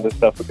angry about this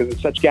stuff because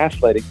it's such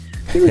gaslighting.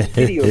 There is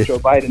video of Joe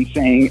Biden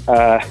saying,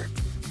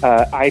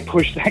 I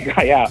pushed that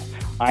guy out.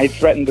 I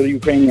threatened the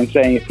Ukrainian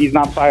saying, if he's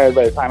not fired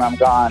by the time I'm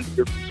gone,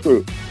 you're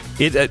screwed.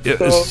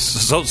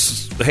 So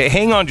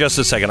hang on just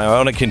a second. I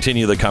want to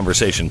continue the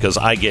conversation because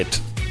I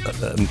get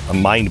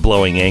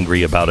mind-blowing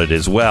angry about it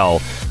as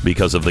well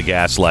because of the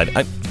gaslight,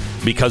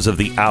 because of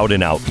the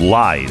out-and-out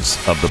lies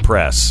of the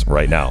press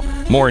right now.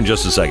 More in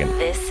just a second.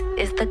 This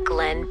is the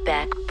Glenn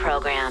Beck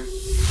Program.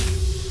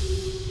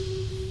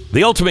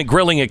 The ultimate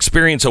grilling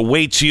experience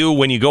awaits you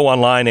when you go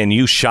online and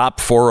you shop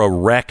for a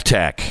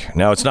RecTech.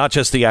 Now, it's not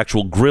just the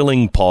actual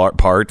grilling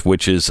part,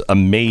 which is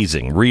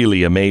amazing,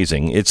 really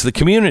amazing. It's the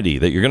community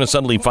that you're going to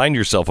suddenly find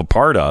yourself a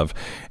part of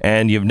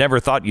and you've never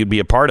thought you'd be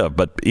a part of.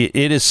 But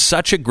it is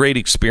such a great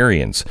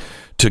experience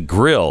to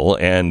grill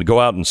and go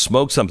out and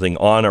smoke something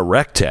on a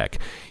RecTech.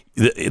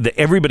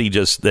 Everybody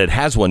that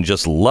has one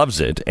just loves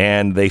it,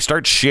 and they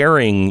start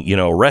sharing,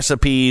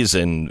 recipes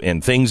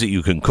and things that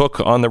you can cook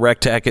on the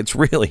RecTech.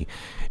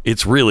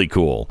 It's really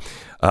cool.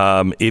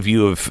 If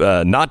you have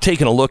not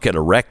taken a look at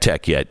a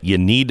RecTech yet, you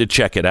need to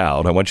check it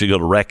out. I want you to go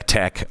to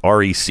RecTech,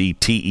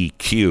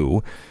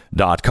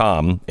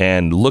 RecTeq.com,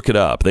 and look it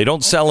up. They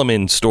don't sell them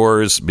in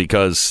stores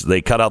because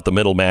they cut out the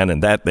middleman,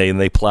 and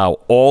they plow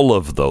all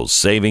of those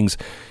savings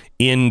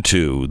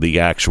into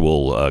the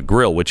actual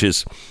grill, which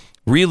is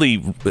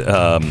really,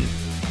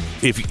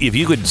 if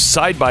you could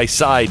side by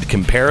side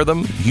compare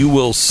them, you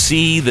will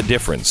see the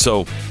difference.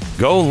 So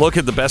go look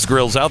at the best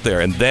grills out there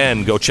and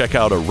then go check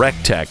out a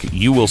RecTech.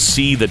 You will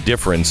see the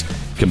difference.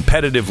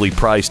 Competitively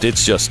priced.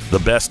 It's just the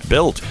best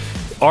built.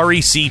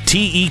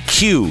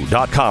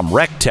 RecTeq.com.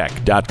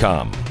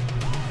 RecTech.com.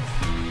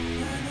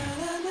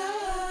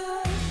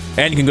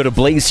 And you can go to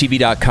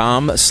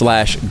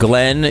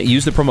blazetv.com/Glenn.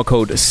 Use the promo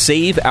code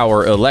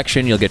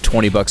SAVEOurElection. You'll get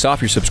 $20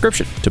 off your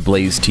subscription to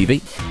Blaze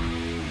TV.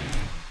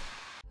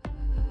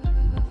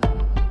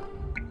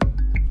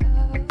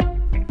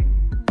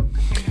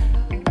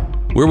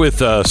 We're with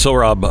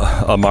Sohrab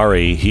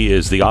Ahmari. He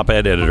is the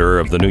op-ed editor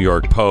of the New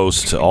York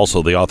Post,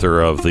 also the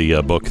author of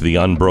the book The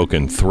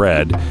Unbroken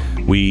Thread.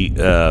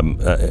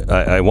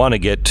 I want to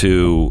get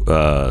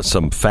to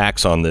some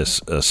facts on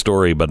this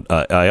story, but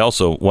I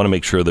also want to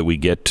make sure that we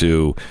get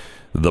to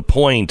the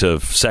point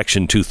of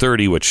Section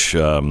 230, which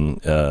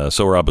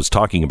Sohrab was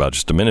talking about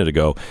just a minute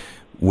ago,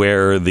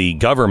 where the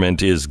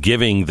government is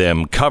giving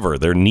them cover.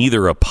 They're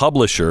neither a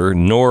publisher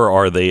nor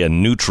are they a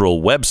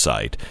neutral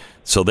website.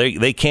 So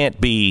they can't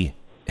be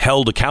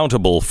held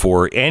accountable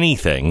for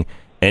anything,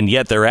 and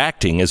yet they're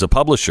acting as a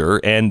publisher,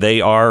 and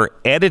they are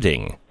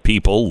editing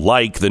people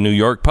like the New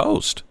York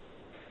Post.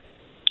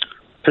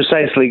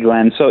 Precisely,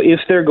 Glenn. So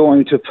if they're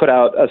going to put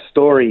out a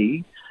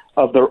story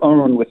of their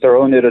own with their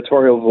own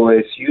editorial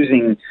voice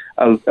using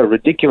a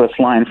ridiculous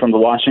line from the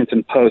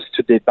Washington Post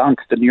to debunk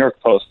the New York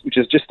Post, which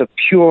is just a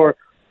pure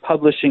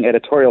publishing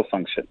editorial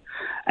function,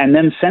 and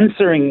then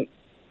censoring,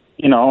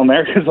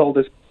 America's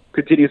oldest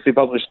continuously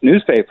published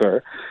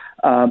newspaper,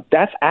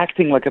 that's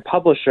acting like a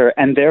publisher,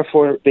 and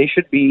therefore they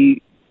should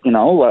be,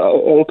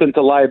 open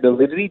to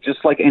liability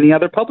just like any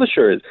other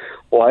publisher is.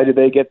 Why do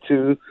they get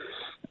to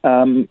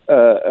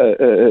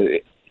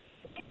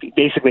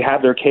basically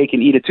have their cake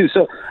and eat it too?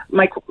 So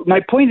my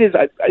point is,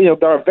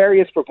 there are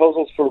various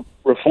proposals for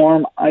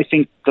reform. I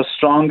think the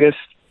strongest,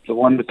 the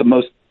one with the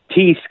most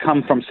teeth,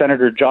 come from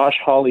Senator Josh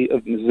Hawley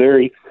of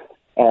Missouri,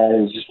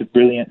 who's just a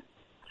brilliant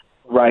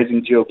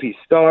rising GOP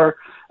star.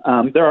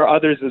 There are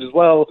others as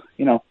well,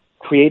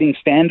 creating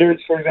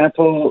standards, for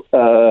example,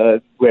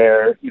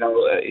 where,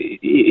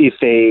 if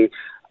they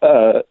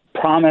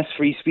promise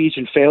free speech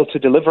and fail to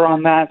deliver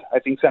on that. I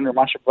think Senator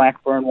Marsha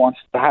Blackburn wants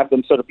to have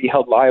them sort of be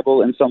held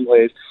liable in some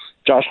ways.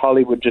 Josh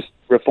Hawley would just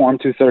reform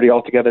 230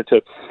 altogether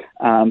to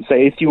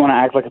say, if you want to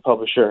act like a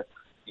publisher,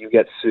 you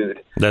get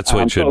sued. That's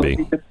what it should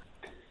be.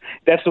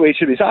 That's the way it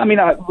should be. So,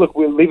 look,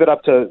 we'll leave it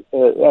up to,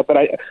 but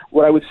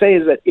what I would say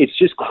is that it's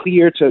just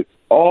clear to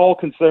all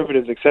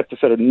conservatives except the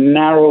sort of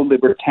narrow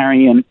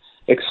libertarian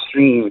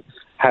extreme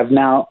have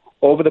now,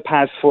 over the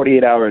past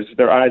 48 hours,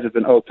 their eyes have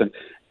been opened.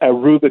 A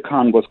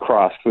Rubicon was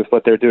crossed with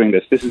what they're doing.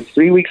 This is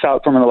 3 weeks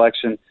out from an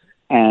election,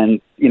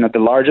 and the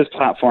largest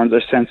platforms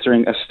are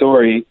censoring a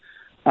story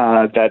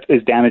that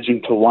is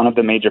damaging to one of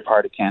the major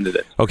party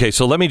candidates. Okay,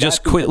 so let me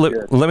just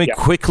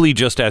quickly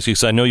just ask you,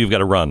 because I know you've got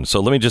to run.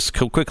 So let me just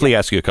quickly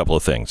ask you a couple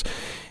of things.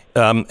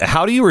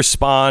 How do you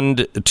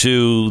respond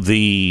to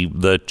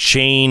the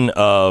chain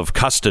of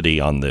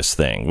custody on this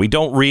thing? We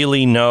don't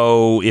really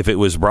know if it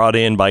was brought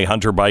in by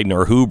Hunter Biden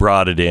or who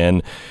brought it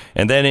in.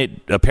 And then it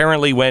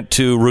apparently went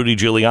to Rudy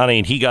Giuliani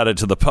and he got it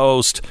to the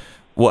Post.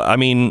 Well,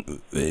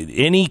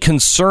 any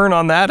concern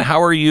on that?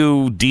 How are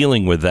you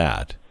dealing with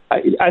that?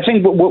 I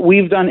think what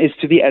we've done is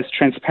to be as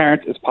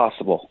transparent as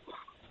possible.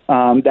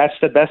 That's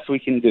the best we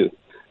can do.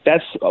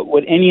 That's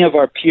what any of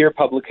our peer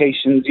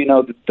publications,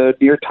 the New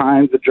York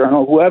Times, the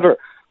Journal, whoever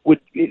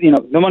would,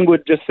 no one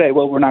would just say,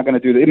 well, we're not going to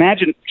do that.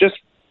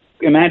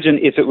 Imagine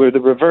if it were the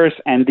reverse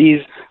and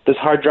this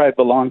hard drive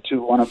belonged to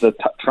one of the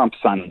Trump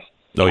sons.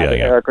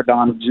 Eric or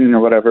Don Jr. or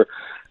whatever.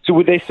 So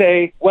would they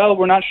say, well,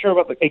 we're not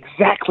sure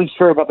exactly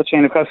sure about the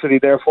chain of custody,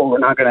 therefore we're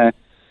not going to.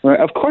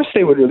 Of course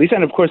they would release,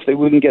 and of course they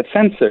wouldn't get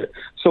censored.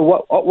 So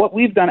what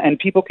we've done, and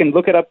people can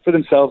look it up for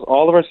themselves,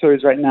 all of our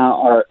stories right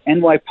now are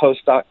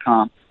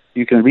nypost.com.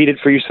 You can read it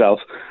for yourself.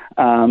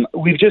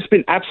 We've just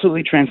been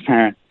absolutely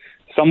transparent,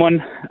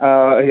 someone,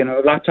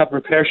 a laptop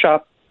repair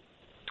shop,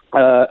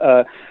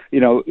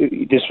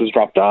 this was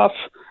dropped off.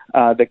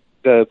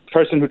 The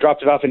person who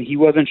dropped it off, and he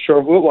wasn't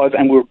sure who it was,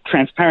 and we're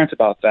transparent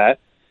about that.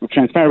 We're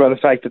transparent about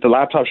the fact that the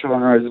laptop shop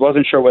owner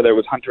wasn't sure whether it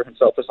was Hunter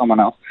himself or someone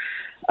else.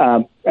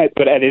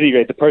 But at any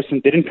rate, the person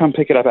didn't come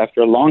pick it up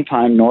after a long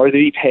time, nor did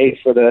he pay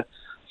for the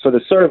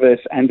service.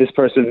 And this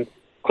person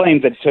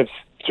claimed that to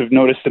have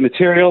noticed the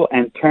material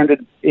and turned it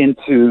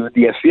into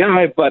the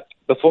FBI. But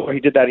before he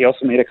did that, he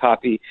also made a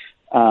copy.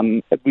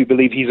 We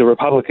believe he's a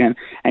Republican,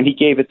 and he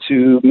gave it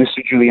to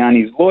Mr.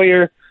 Giuliani's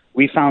lawyer.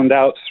 We found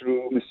out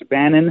through Mr.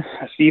 Bannon,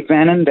 Steve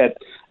Bannon, that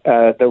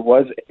there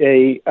was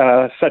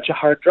such a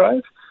hard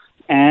drive.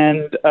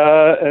 And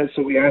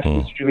so we asked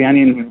Mr.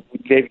 Giuliani, and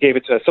he gave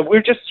it to us. So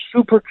we're just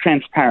super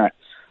transparent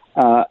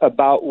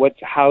about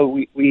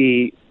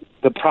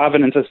the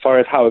provenance as far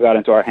as how it got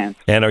into our hands.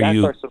 And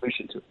that's our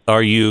solution to it.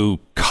 Are you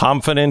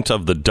confident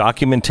of the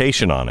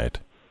documentation on it?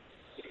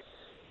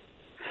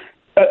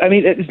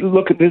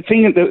 Look, the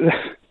thing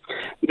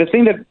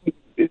that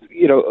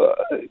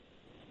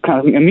kind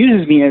of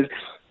amuses me is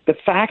the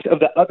fact of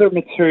the other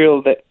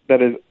material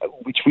that is,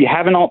 which we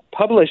haven't all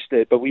published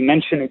it, but we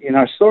mention it in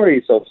our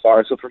stories so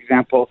far. So, for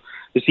example,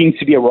 there seems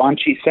to be a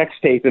raunchy sex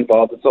tape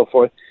involved and so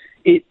forth.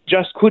 It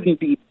just couldn't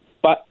be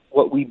but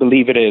what we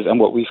believe it is and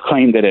what we've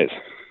claimed it is.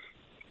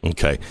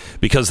 Okay,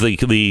 because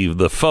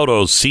the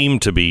photos seem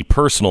to be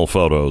personal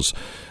photos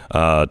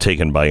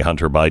taken by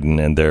Hunter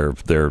Biden, and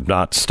they're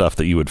not stuff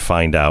that you would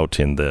find out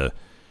in the.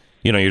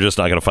 You're just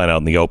not going to find out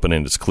in the open,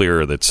 and it's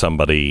clear that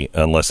somebody,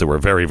 unless they were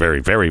very, very,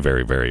 very,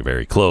 very, very,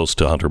 very close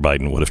to Hunter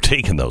Biden, would have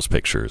taken those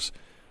pictures.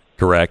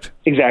 Correct?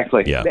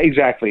 Exactly. Yeah.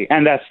 Exactly.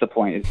 And that's the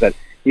point, is that,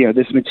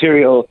 this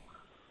material,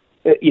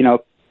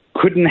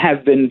 couldn't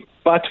have been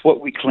but what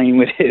we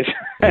claim it is,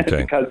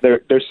 okay. because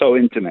they're so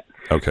intimate.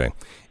 Okay.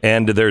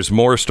 And there's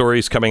more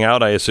stories coming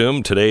out, I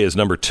assume. Today is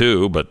number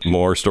 2, but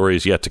more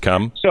stories yet to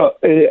come. So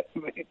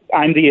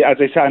I'm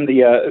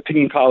the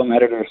opinion column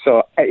editor.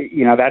 So,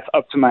 that's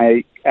up to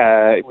my,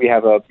 we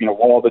have a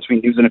wall between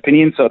news and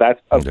opinion. So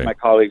that's up to my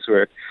colleagues who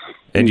are.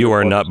 And you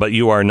are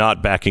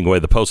not backing away.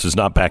 The Post is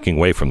not backing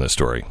away from this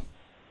story.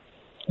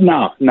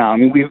 No. I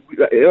mean,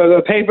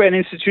 a paper and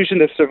institution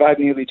that survived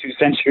nearly 2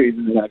 centuries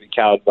is going to be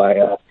cowed by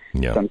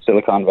some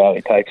Silicon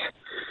Valley types.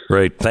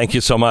 Great. Thank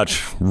you so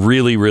much.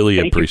 Really, really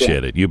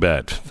appreciate it. You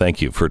bet.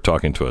 Thank you for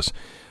talking to us.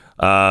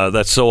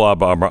 That's Sohrab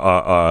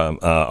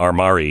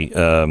Ahmari,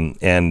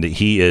 and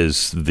he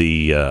is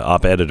the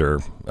op-ed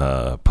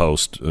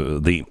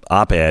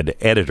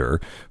editor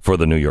for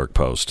the New York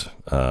Post.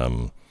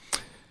 And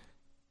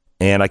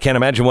I can't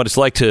imagine what it's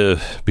like to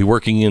be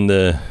working in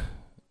the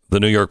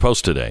New York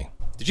Post today.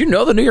 Did you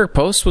know the New York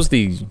Post was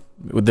the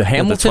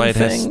Hamilton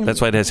thing? That's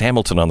why it has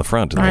Hamilton on the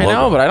front. I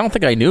know, but I don't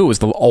think I knew it was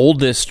the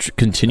oldest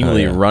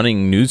continually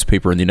running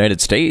newspaper in the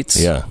United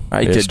States. Yeah.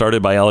 It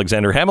started by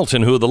Alexander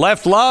Hamilton, who the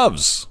left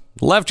loves.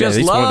 The left just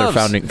loves.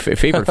 One of their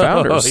favorite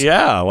founders.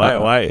 Yeah.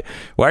 Why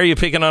are you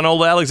picking on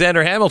old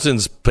Alexander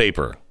Hamilton's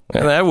paper?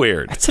 Isn't that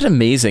weird? It's an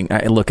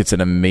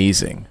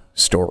amazing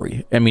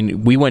story. I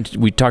mean,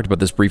 we talked about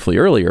this briefly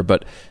earlier,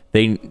 but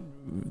the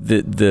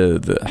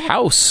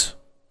House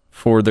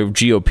for the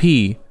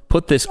GOP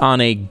put this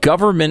on a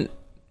government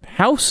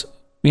house,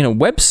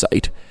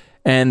 website,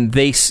 and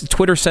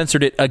Twitter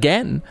censored it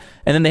again,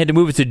 and then they had to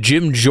move it to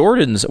Jim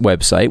Jordan's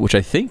website, which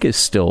I think is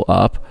still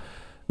up.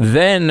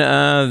 Then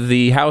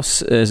the House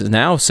has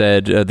now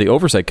said the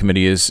Oversight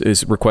Committee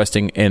is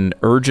requesting an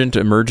urgent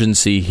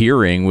emergency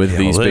hearing with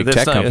these big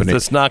tech companies.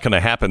 That's not going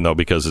to happen, though,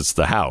 because it's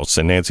the House,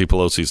 and Nancy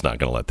Pelosi's not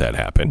going to let that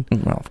happen.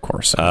 Well, of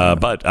course.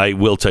 But I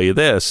will tell you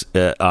this.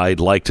 I'd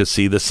like to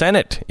see the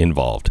Senate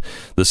involved.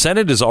 The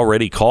Senate has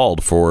already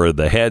called for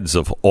the heads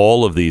of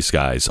all of these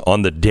guys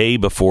on the day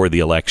before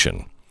the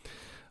election.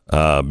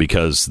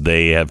 Because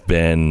they have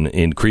been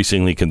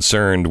increasingly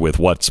concerned with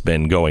what's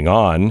been going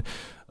on.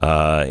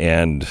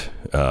 There's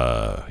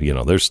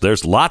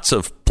lots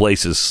of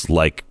places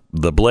like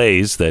the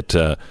Blaze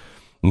that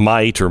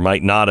might or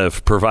might not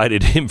have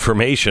provided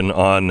information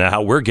on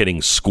how we're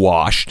getting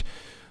squashed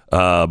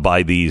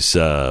by these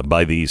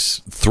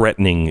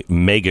threatening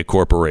mega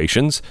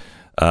corporations.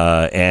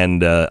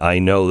 And I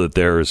know that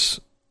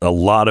there's a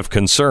lot of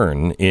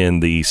concern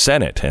in the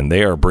Senate, and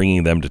they are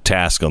bringing them to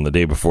task on the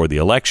day before the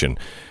election.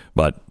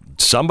 But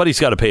somebody's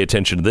got to pay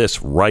attention to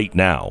this right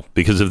now,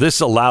 because if this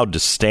is allowed to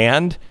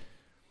stand.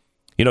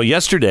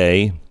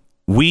 Yesterday,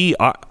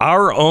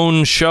 our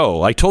own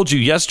show, I told you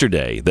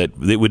yesterday that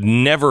it would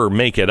never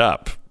make it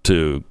up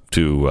to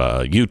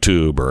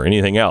YouTube or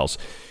anything else,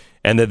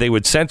 and that they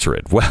would censor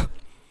it.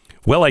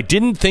 Well, I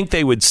didn't think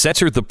they would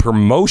censor the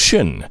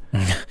promotion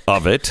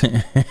of it.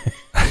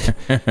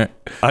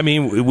 I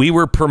mean, we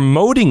were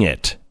promoting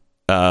it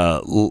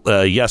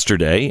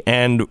yesterday,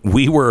 and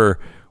we were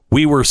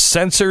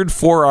censored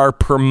for our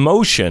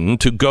promotion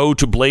to go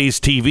to Blaze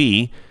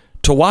TV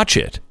to watch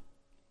it.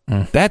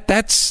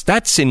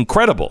 That's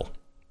incredible.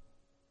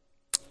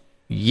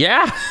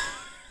 Yeah.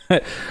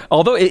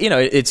 Although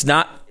it's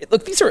not.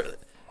 Look,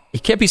 you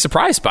can't be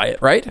surprised by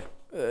it, right?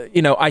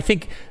 I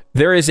think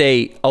there is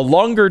a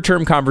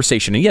longer-term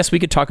conversation. And yes, we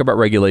could talk about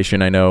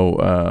regulation. I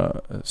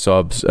know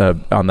Sohrab's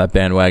on that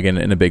bandwagon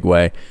in a big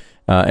way,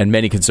 and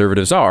many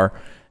conservatives are.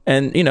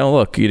 And,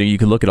 look, you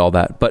can look at all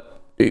that. But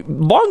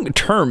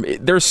long-term,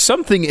 there's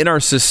something in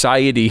our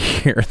society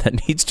here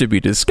that needs to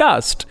be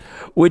discussed,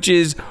 which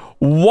is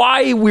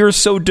why we're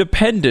so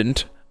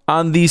dependent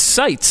on these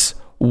sites.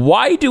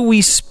 Why do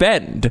we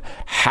spend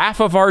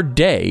half of our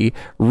day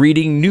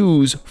reading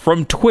news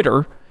from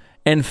Twitter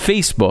and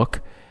Facebook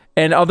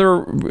and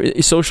other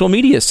social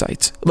media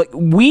sites? Like,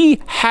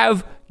 we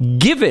have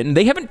given,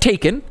 they haven't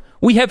taken,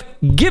 we have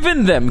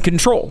given them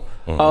control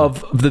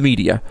of the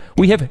media.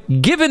 We have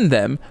given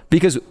them,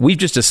 because we've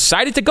just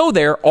decided to go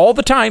there all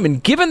the time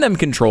and given them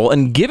control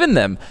and given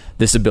them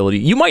this ability.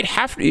 You might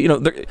have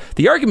to,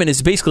 the argument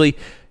is basically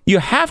you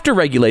have to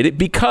regulate it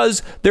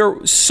because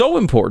they're so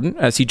important,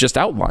 as he just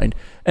outlined,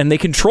 and they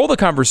control the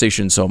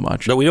conversation so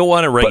much. No, we don't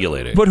want to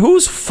regulate it. But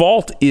whose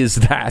fault is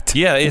that?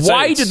 Yeah,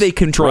 why did they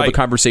control the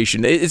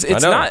conversation? It's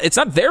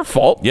not their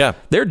fault. Yeah,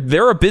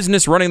 they're a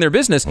business running their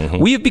business.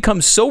 We have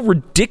become so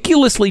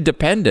ridiculously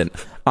dependent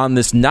on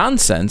this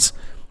nonsense,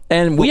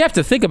 and we have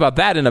to think about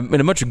that in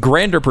a much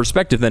grander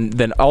perspective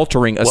than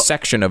altering a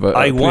section of a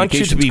I want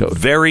you to be code.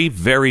 very,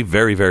 very,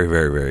 very, very,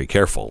 very, very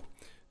careful.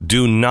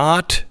 Do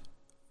not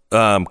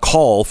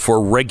call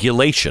for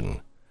regulation.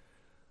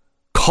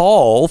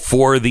 Call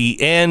for the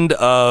end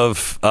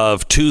of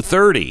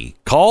 230.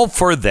 Call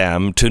for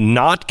them to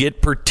not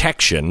get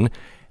protection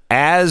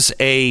as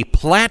a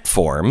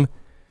platform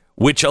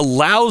which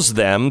allows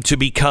them to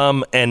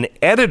become an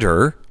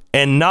editor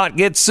and not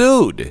get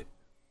sued.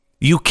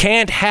 You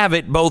can't have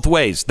it both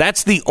ways.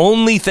 That's the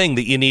only thing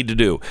that you need to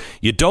do.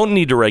 You don't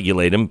need to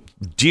regulate them.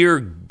 Dear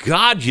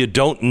God, you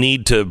don't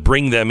need to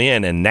bring them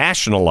in and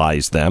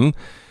nationalize them.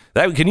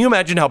 Can you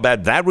imagine how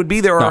bad that would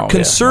be? There are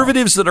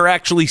conservatives that are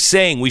actually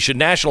saying we should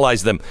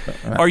nationalize them.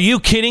 Are you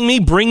kidding me?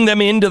 Bring them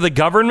into the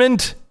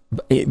government?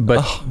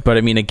 But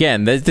I mean,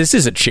 again, this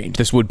is a change.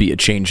 This would be a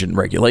change in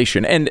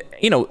regulation. And,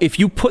 if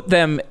you put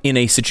them in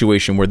a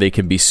situation where they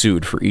can be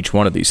sued for each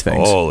one of these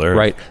things,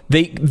 right?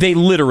 They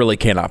literally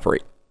can't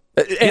operate.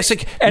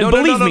 And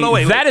believe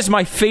me, that is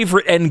my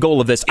favorite end goal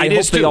of this. I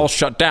hope they all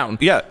shut down.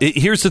 Yeah,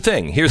 here's the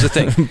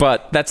thing.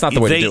 But that's not the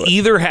way to do it. They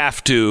either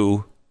have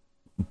to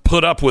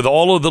put up with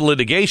all of the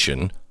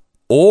litigation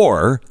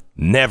or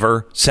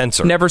never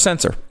censor.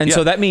 And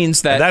so that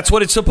means that... And that's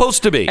what it's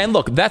supposed to be. And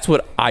look, that's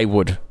what I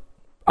would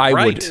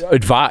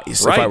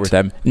advise if I were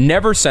them.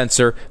 Never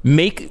censor.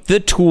 Make the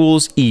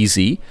tools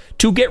easy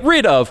to get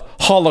rid of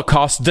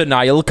Holocaust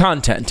denial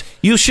content.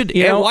 You should...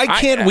 why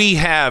can't we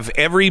have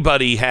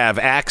everybody have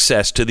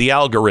access to the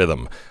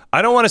algorithm?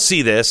 I don't want to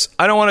see this.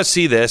 I don't want to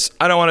see this.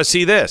 I don't want to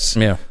see this.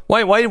 Yeah.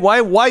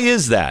 Why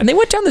is that? And they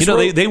went down this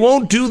road. They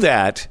won't do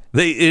that.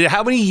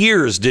 How many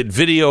years did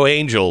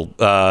VidAngel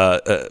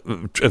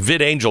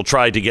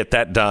try to get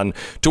that done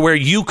to where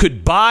you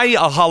could buy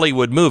a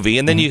Hollywood movie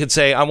and then you could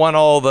say, I want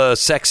all the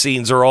sex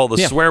scenes or all the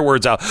swear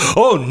words out.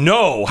 Oh,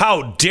 no.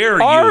 How dare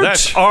you?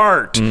 That's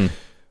art.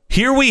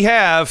 Here we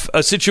have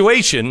a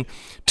situation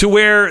to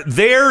where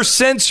they're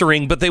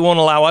censoring, but they won't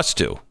allow us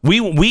to.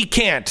 We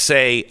can't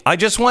say, I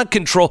just want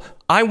control.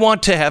 I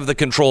want to have the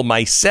control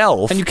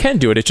myself. And you can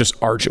do it. It's just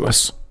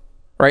arduous.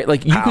 Right?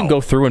 Like, you can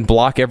go through and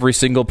block every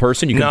single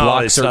person. You can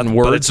block certain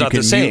words. You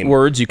can mute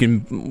words. You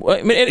can...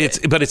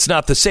 But it's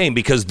not the same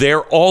because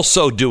they're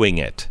also doing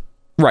it.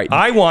 Right.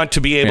 I want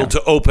to be able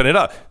to open it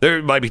up.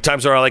 There might be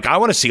times where I'm like, I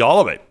want to see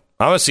all of it.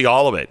 I want to see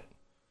all of it.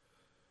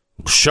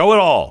 Show it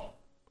all.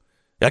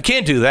 I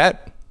can't do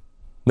that.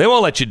 They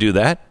won't let you do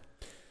that.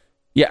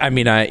 Yeah, I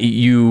mean,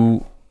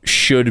 you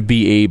should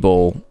be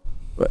able...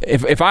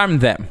 If I'm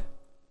them,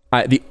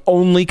 the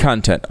only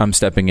content I'm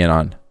stepping in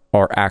on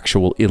are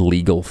actual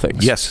illegal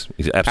things. Yes,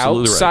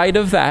 absolutely. Outside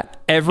of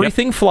that,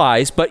 everything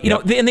flies. But,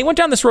 and they went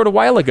down this road a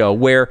while ago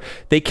where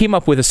they came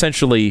up with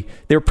essentially,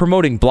 they were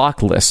promoting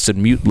block lists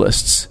and mute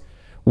lists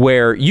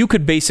where you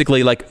could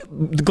basically, like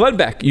Glenn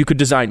Beck, you could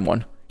design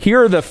one.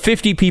 Here are the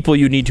 50 people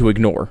you need to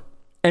ignore.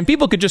 And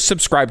people could just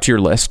subscribe to your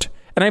list.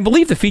 And I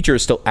believe the feature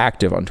is still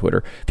active on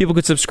Twitter. People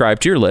could subscribe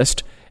to your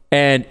list,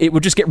 and it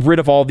would just get rid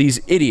of all these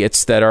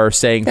idiots that are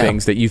saying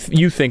things that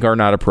you think are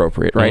not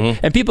appropriate, right?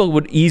 And people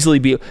would easily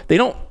be...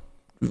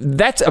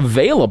 That's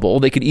available.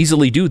 They could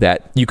easily do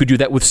that. You could do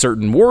that with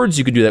certain words.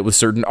 You could do that with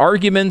certain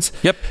arguments.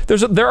 Yep.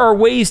 There are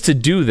ways to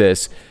do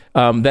this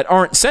that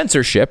aren't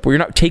censorship, where you're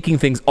not taking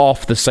things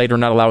off the site or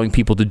not allowing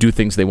people to do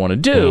things they want to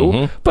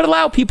do, but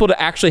allow people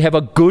to actually have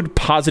a good,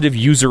 positive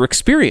user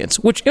experience,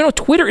 which,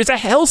 Twitter is a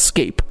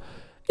hellscape.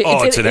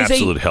 It's an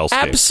absolute hellscape.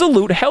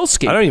 Absolute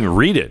hellscape. I don't even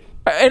read it.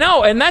 I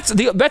know, and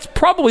that's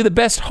probably the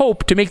best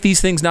hope to make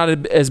these things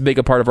not as big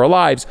a part of our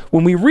lives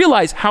when we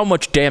realize how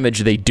much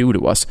damage they do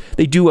to us.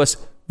 They do us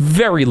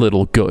very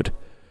little good.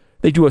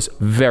 They take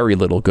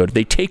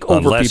over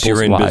Unless people's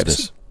you're in lives.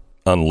 Business.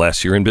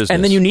 unless you're in business.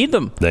 And then you need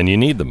them. Then you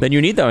need them.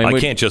 I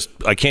can't just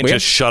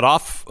shut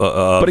off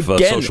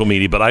social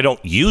media, but I don't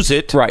use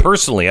it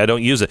personally. I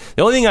don't use it.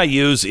 The only thing I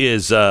use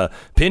is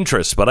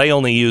Pinterest, but I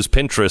only use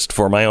Pinterest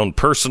for my own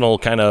personal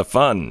kind of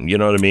fun. You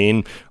know what I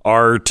mean?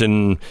 Art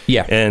and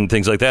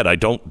things like that. I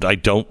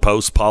don't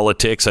post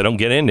politics. I don't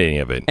get into any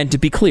of it. And to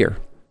be clear,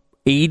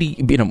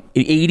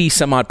 80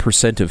 some odd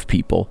 % of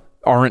people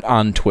aren't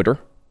on Twitter.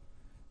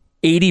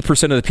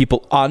 80% of the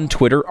people on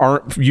Twitter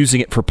aren't using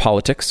it for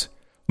politics.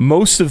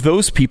 Most of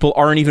those people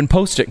aren't even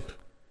posting.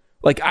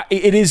 Like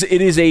it's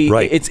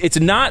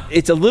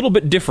a little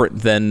bit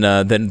different than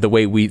the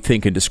way we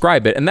think and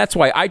describe it, and that's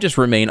why I just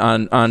remain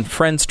on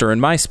Friendster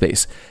and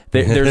MySpace.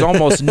 There's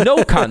almost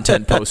no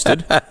content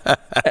posted,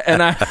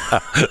 and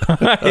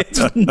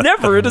it's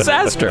never a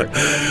disaster.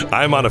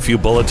 I'm on a few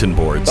bulletin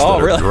boards. Oh,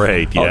 that really? Are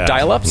great. Yeah. Oh,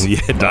 dial-ups. Yeah,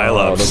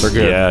 dial-ups. Those are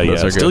good. Yeah,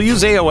 those are good. Still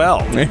use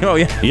AOL. Oh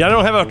yeah. Yeah, I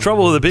don't have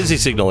trouble with the busy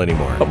signal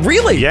anymore. Oh,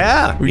 really?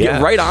 Yeah.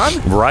 Right on.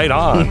 Right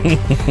on.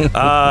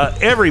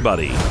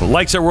 Everybody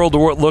likes their world to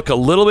look a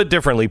little bit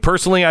differently.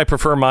 Personally, I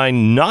prefer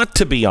mine not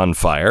to be on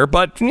fire,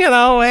 but,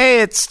 hey,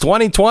 it's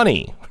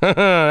 2020.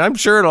 I'm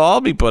sure it'll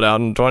all be put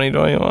out in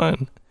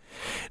 2021.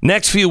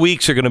 Next few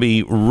weeks are going to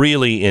be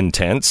really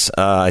intense.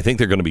 I think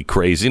they're going to be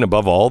crazy, and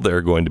above all,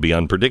 they're going to be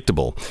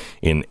unpredictable.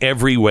 In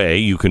every way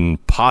you can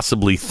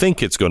possibly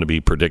think it's going to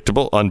be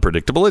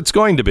unpredictable, it's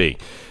going to be.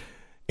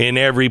 In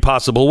every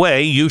possible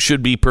way, you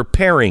should be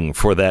preparing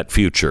for that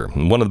future.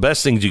 One of the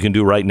best things you can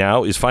do right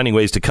now is finding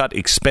ways to cut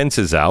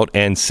expenses out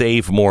and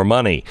save more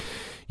money.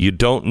 You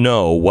don't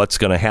know what's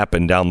going to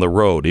happen down the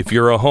road. If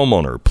you're a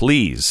homeowner,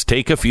 please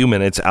take a few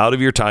minutes out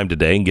of your time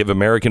today and give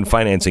American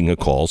Financing a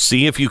call.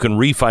 See if you can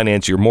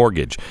refinance your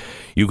mortgage.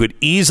 You could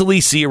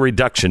easily see a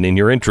reduction in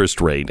your interest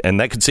rate, and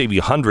that could save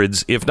you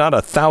hundreds, if not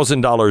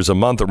 $1,000 a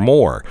month or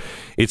more.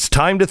 It's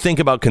time to think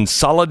about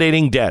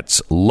consolidating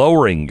debts,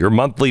 lowering your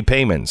monthly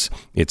payments.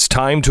 It's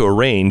time to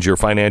arrange your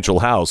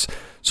financial house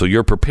so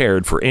you're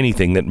prepared for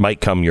anything that might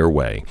come your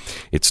way.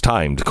 It's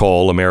time to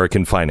call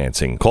American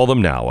Financing. Call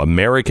them now,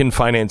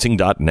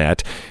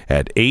 AmericanFinancing.net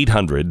at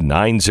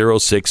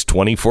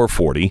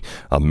 800-906-2440,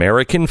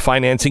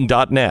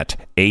 AmericanFinancing.net,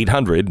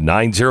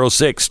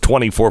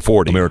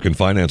 800-906-2440. American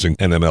Financing,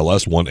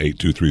 NMLS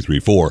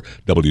 182334,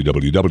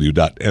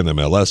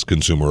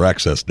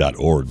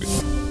 www.nmlsconsumeraccess.org.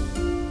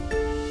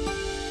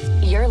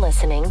 You're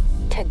listening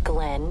to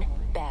Glenn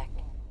Beck.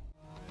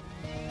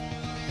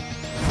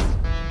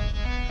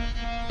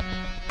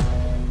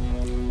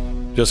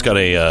 Just got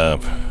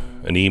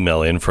an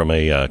email in from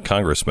a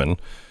congressman.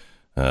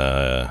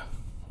 I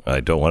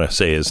don't want to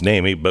say his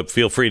name, but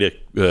feel free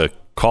to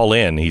call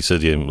in. He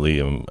said,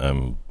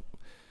 I'm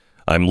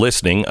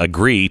listening.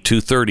 Agree,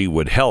 230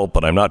 would help,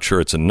 but I'm not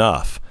sure it's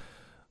enough.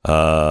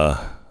 A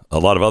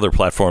lot of other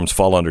platforms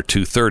fall under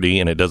 230,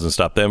 and it doesn't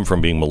stop them from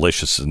being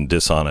malicious and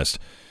dishonest.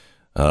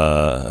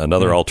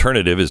 Another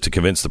alternative is to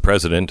convince the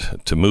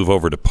president to move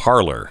over to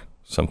Parler,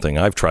 something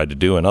I've tried to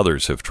do and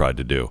others have tried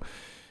to do.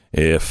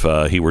 If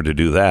he were to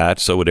do that,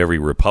 so would every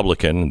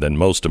Republican, then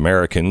most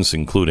Americans,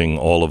 including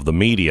all of the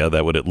media,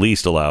 that would at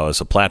least allow us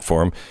a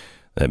platform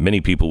that many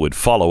people would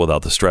follow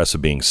without the stress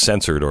of being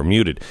censored or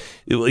muted.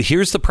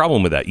 Here's the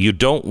problem with that. You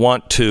don't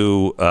want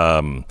to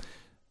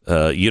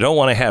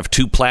have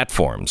two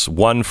platforms,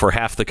 one for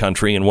half the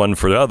country and one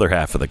for the other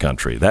half of the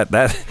country.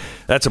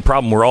 That's a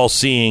problem we're all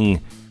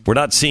seeing. We're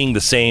not seeing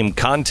the same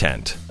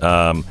content.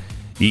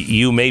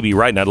 You may be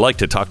right, and I'd like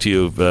to talk to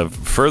you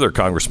further,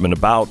 Congressman,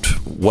 about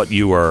what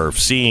you are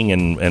seeing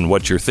and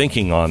what you're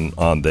thinking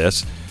on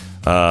this.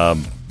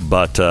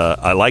 But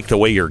I like the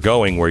way you're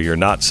going, where you're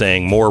not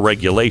saying more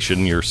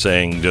regulation. You're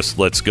saying just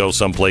let's go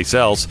someplace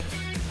else.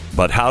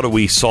 But how do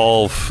we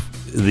solve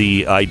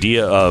the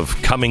idea of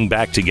coming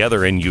back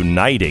together and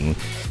uniting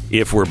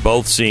if we're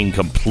both seeing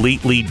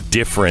completely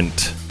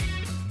different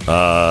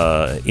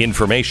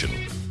information?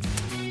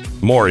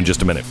 More in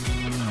just a minute.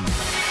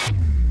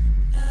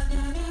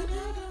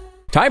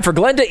 Time for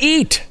Glenn to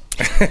eat.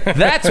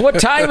 That's what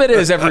time it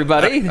is,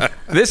 everybody.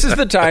 This is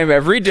the time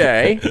every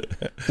day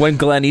when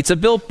Glenn eats a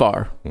Built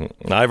Bar.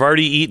 I've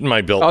already eaten my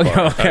Built Bar.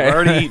 Okay. I've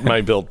already eaten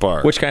my Built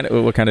Bar. What kind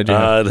of do you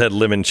have? That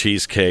lemon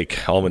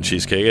cheesecake, almond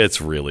cheesecake.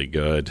 It's really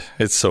good.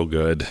 It's so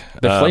good.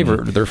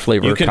 Their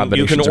flavor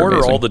combinations You can order are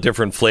amazing. all the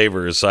different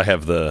flavors. I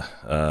have the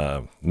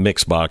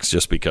mix box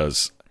just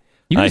because.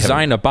 You can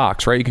design a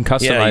box, right? You can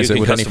customize it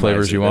with any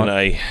flavors you want.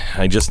 And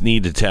I just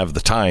needed to have the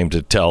time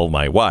to tell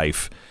my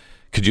wife,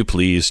 could you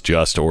please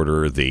just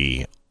order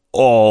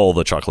all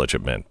the chocolate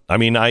chip mint? I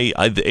mean, I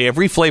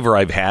every flavor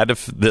I've had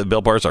of the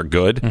Built Bars are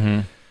good.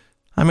 Mm-hmm.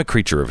 I'm a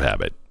creature of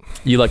habit.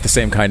 You like the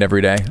same kind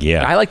every day?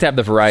 Yeah. I like to have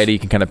the variety. You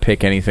can kind of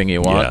pick anything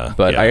you want,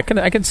 but I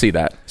can see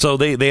that. So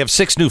they have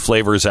 6 new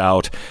flavors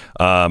out,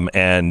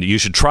 and you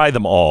should try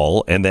them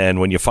all. And then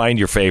when you find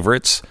your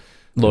favorites,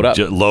 load up.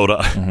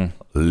 Mm-hmm.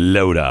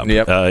 Load up.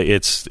 Yep.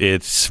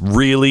 It's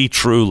really,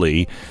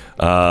 truly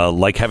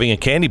like having a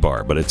candy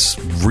bar, but it's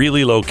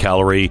really low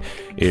calorie.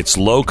 It's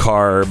low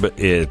carb.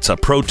 It's a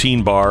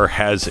protein bar,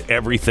 has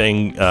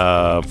everything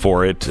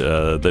for it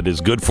that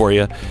is good for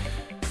you.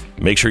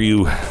 Make sure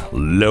you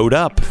load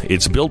up.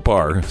 It's Built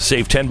Bar.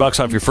 Save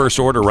 $10 off your first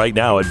order right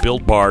now at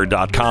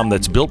BuiltBar.com.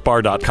 That's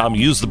BuiltBar.com.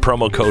 Use the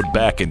promo code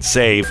BECK and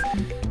save.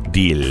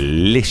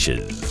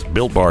 Delicious.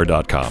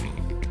 BuiltBar.com.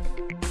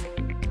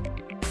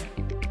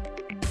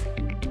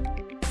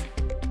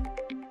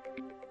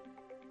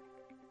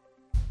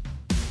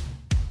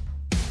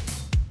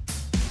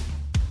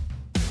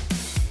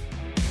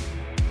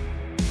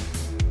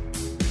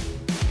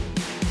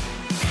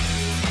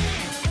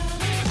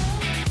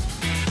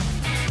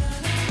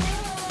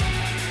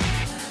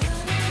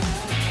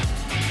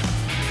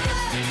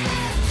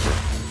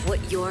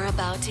 You're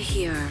about to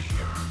hear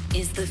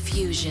is the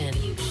fusion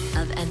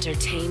of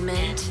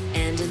entertainment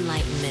and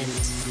enlightenment.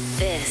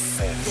 This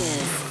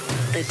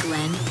is the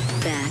Glenn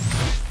Beck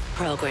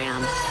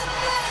Program.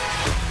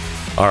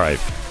 All right.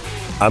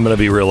 I'm going to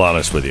be real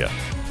honest with you.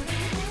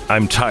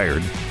 I'm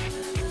tired.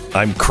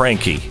 I'm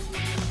cranky.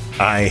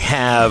 I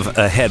have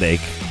a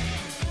headache.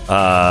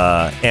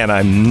 And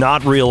I'm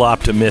not real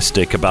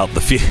optimistic about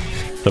the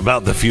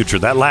future.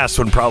 That last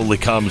one probably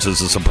comes as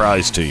a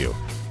surprise to you.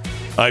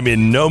 I'm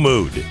in no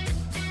mood.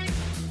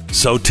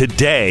 So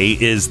today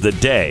is the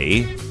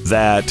day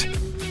that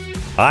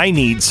I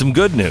need some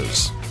good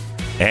news.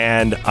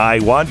 And I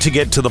want to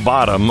get to the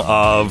bottom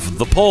of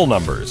the poll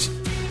numbers.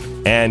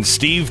 And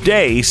Steve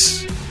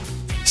Dace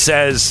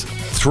says,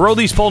 throw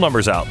these poll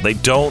numbers out.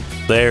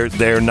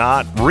 They're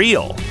not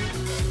real.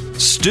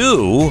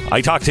 Stu,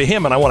 I talked to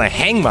him and I want to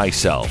hang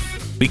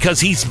myself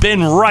because he's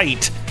been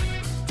right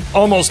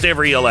almost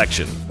every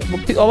election.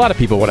 A lot of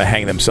people want to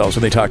hang themselves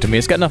when they talk to me.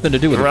 It's got nothing to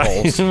do with the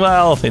polls.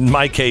 Well, in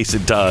my case,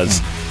 it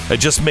does. It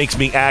just makes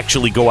me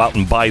actually go out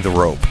and buy the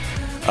rope.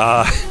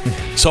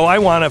 So I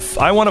want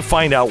to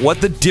find out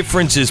what the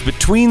difference is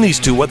between these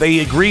two, what they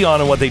agree on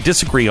and what they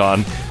disagree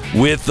on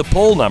with the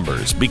poll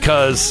numbers,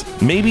 because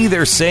maybe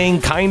they're saying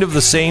kind of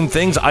the same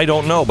things. I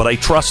don't know, but I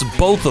trust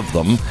both of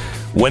them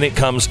when it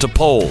comes to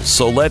polls.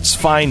 So let's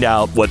find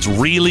out what's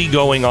really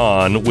going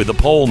on with the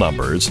poll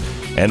numbers,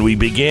 and we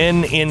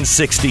begin in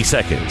 60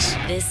 seconds.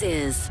 This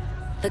is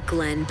the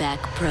Glenn Beck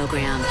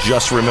Program.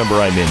 Just remember,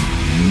 I'm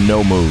in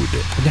no mood.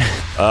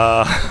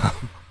 I'm,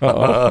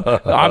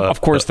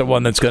 of course, the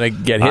one that's going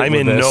to get hit I'm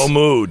with in this. no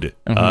mood.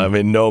 Mm-hmm. I'm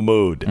in no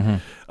mood.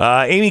 Mm-hmm.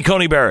 Amy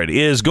Coney Barrett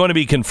is going to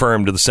be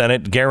confirmed to the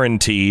Senate,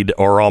 guaranteed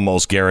or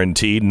almost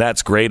guaranteed, and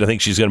that's great. I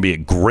think she's going to be a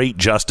great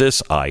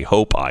justice. I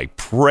hope, I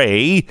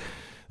pray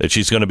that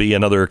she's going to be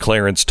another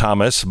Clarence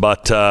Thomas.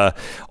 But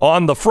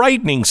on the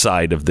frightening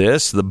side of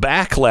this, the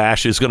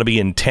backlash is going to be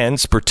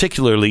intense,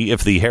 particularly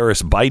if the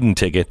Harris-Biden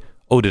ticket...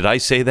 Oh, did I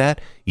say that?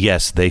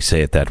 Yes, they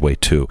say it that way,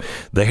 too.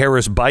 The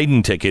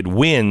Harris-Biden ticket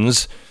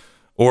wins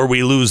or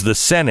we lose the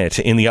Senate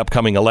in the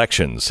upcoming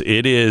elections.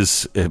 It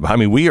is, I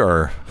mean, we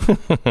are...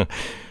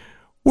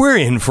 We're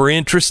in for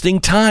interesting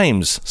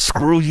times.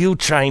 Screw you,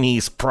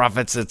 Chinese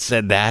prophets that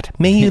said that.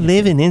 May you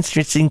live in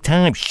interesting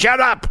times. Shut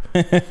up!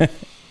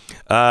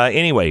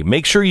 Anyway,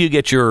 make sure you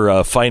get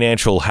your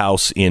financial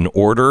house in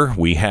order.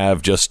 We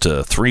have just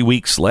 3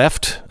 weeks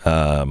left.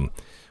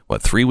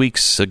 3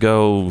 weeks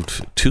ago,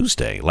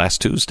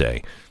 last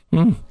Tuesday.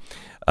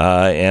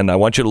 And I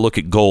want you to look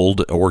at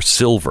gold or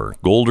silver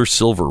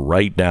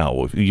right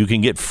now. You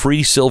can get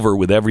free silver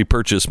with every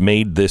purchase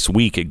made this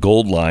week at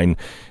Goldline.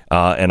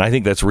 And I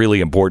think that's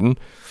really important.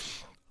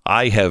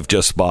 I have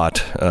just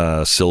bought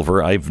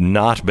silver. I've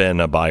not been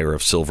a buyer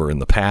of silver in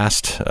the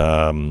past.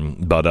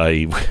 But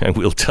I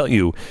will tell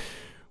you,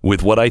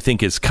 with what I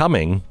think is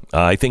coming,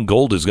 I think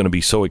gold is going to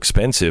be so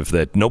expensive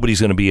that nobody's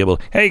going to be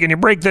able, hey, can you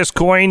break this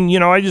coin? You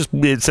know, it's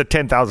a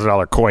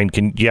 $10,000 coin.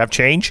 Do you have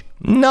change?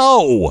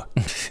 No.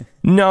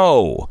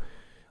 No.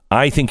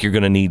 I think you're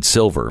going to need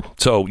silver.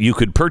 So you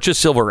could purchase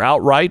silver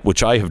outright,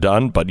 which I have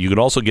done, but you can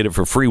also get it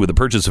for free with the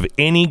purchase of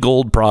any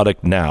gold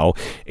product now.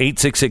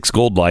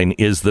 866-GOLDLINE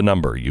is the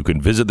number. You can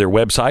visit their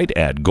website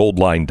at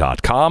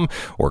goldline.com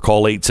or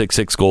call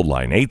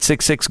 866-GOLDLINE.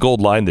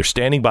 866-GOLDLINE. They're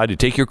standing by to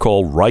take your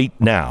call right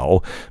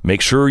now. Make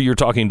sure you're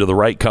talking to the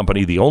right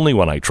company. The only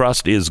one I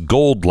trust is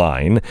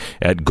Goldline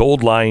at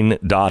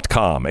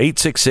goldline.com.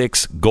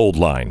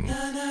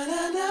 866-GOLDLINE.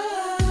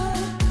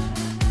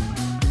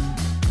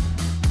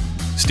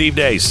 Steve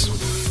Dace,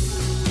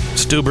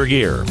 Stu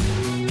Bergier,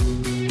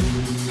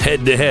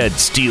 head-to-head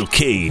steel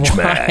cage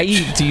match.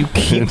 Why do you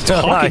keep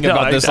talking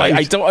about this?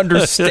 I don't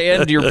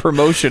understand your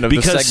promotion of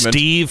the segment. Because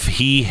Steve,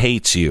 he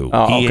hates you.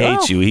 He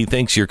hates you. He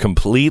thinks you're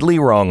completely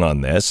wrong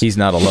on this. He's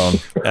not alone.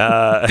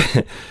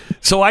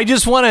 So I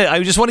just want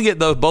to get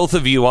both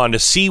of you on to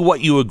see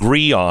what you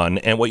agree on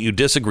and what you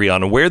disagree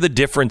on and where the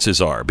differences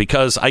are,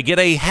 because I get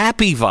a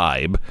happy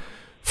vibe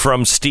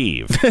from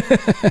Steve.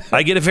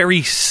 I get a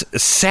very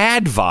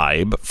sad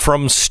vibe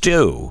from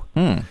Stu.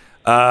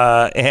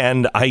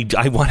 And I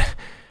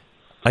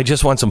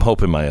just want some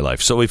hope in my life.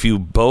 So if you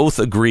both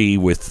agree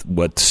with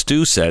what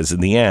Stu says in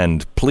the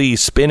end, please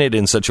spin it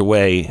in such a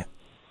way,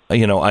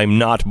 I'm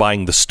not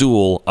buying the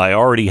stool. I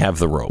already have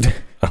the rope.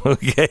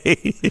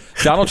 Okay.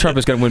 Donald Trump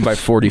is going to win by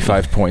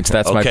 45 points.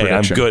 That's my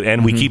prediction. I'm good.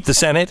 And we keep the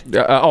Senate?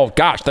 Oh,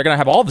 gosh. They're going to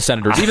have all the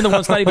senators, even the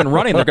ones not even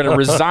running. They're going to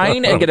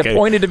resign and get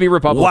appointed to be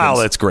Republicans. Wow,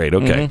 that's great.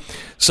 Okay.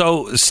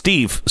 So,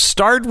 Steve, let's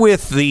start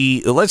with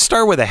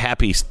a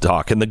happy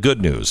talk and the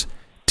good news.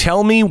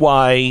 Tell me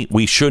why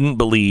we shouldn't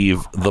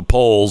believe the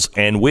polls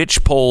and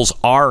which polls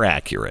are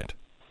accurate.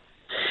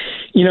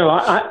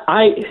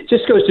 I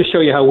just goes to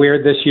show you how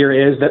weird this year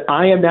is that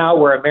I am now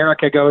where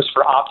America goes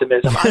for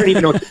optimism. I don't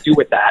even know what to do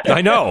with that.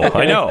 I know.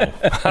 I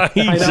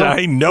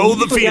know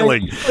the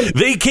feeling.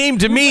 They came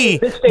to me.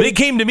 They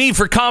came to me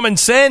for common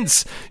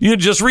sense. You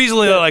just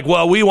recently they're like,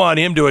 well, we want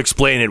him to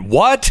explain it.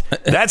 What?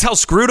 That's how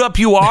screwed up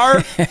you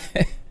are?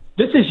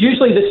 This is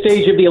usually the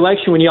stage of the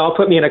election when you all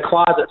put me in a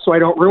closet so I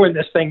don't ruin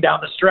this thing down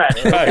the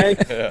stretch.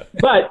 Okay?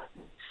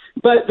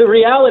 But the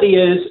reality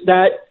is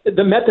that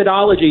the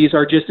methodologies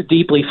are just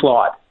deeply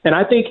flawed. And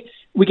I think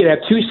we could have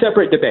two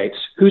separate debates.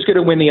 Who's going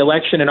to win the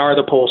election and are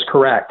the polls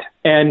correct?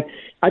 And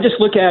I just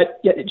look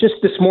at just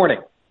this morning,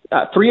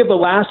 3 of the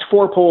last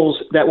 4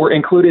 polls that were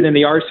included in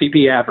the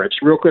RCP average,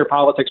 Real Clear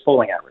Politics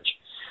polling average,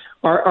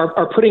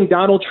 are putting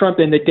Donald Trump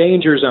in the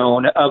danger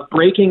zone of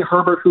breaking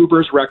Herbert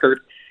Hoover's record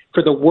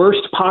for the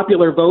worst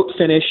popular vote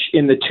finish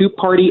in the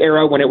two-party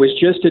era when it was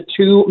just a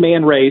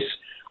 2-man race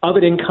of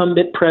an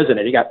incumbent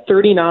president. He got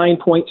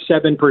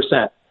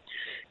 39.7%.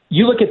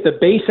 You look at the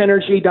base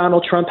energy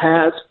Donald Trump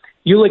has.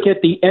 You look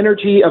at the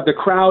energy of the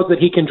crowds that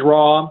he can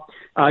draw.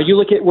 You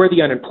look at where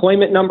the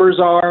unemployment numbers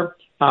are.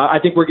 I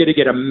think we're going to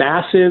get a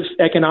massive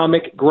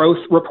economic growth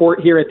report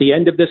here at the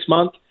end of this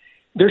month.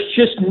 There's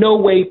just no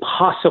way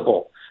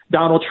possible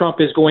Donald Trump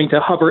is going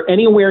to hover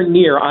anywhere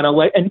near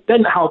and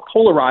then how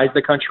polarized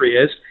the country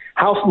is,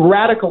 how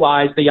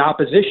radicalized the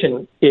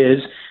opposition is.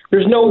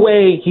 There's no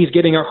way he's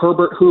getting a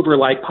Herbert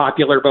Hoover-like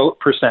popular vote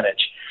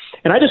percentage.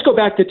 And I just go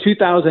back to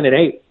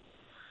 2008.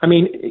 I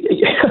mean,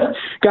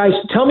 guys,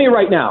 tell me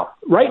right now,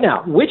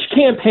 which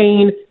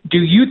campaign do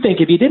you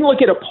think, if you didn't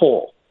look at a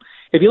poll,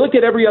 if you looked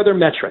at every other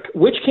metric,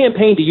 which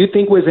campaign do you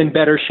think was in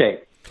better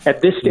shape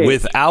at this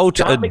stage?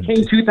 John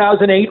McCain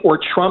 2008 or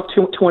Trump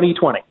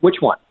 2020?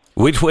 Which one?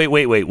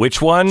 Wait, which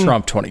one?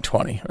 Trump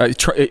 2020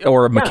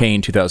 or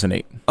McCain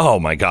 2008. Oh,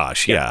 my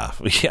gosh. Yeah,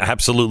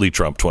 absolutely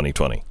Trump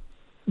 2020.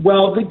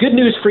 Well, the good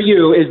news for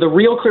you is the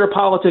Real Clear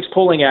Politics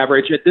polling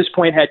average at this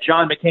point had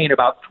John McCain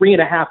about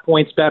 3.5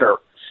 points better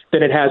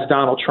than it has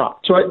Donald Trump.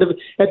 So in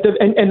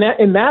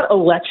that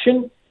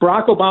election,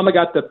 Barack Obama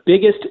got the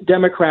biggest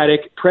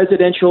Democratic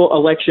presidential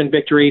election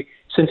victory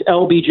since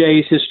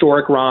LBJ's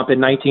historic romp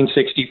in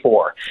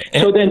 1964.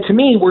 So then to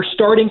me, we're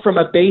starting from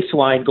a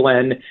baseline,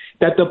 Glenn,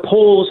 that the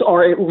polls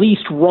are at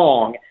least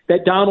wrong,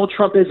 that Donald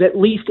Trump is at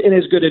least in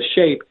as good a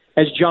shape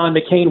as John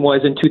McCain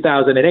was in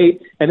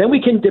 2008, and then we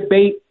can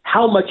debate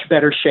how much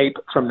better shape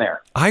from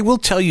there. I will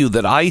tell you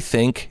that I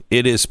think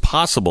it is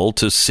possible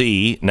to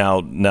see,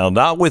 now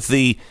not with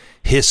the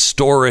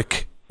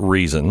historic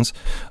reasons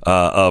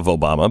of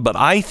Obama, but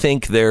I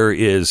think there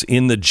is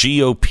in the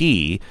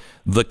GOP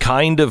the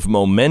kind of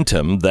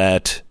momentum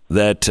that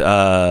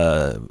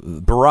Barack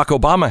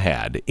Obama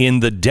had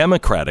in the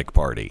Democratic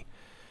Party.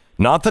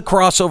 Not the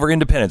crossover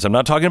independents. I'm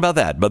not talking about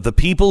that, but the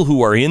people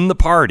who are in the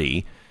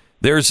party.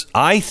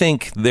 I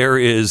think there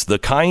is the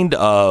kind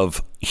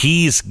of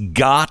he's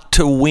got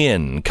to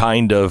win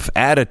kind of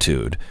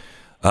attitude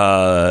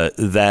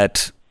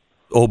that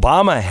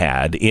Obama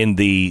had in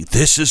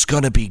this is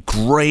going to be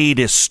great,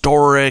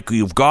 historic.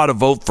 You've got to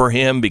vote for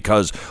him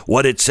because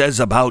what it says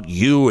about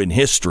you in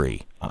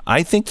history.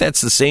 I think that's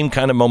the same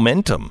kind of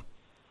momentum.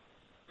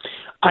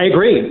 I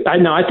agree.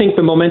 I think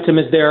the momentum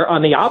is there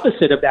on the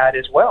opposite of that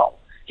as well.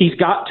 He's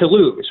got to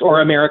lose or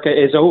America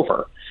is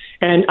over.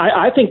 And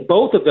I think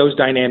both of those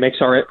dynamics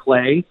are at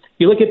play.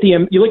 You look at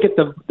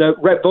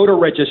the voter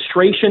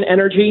registration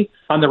energy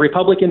on the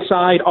Republican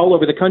side all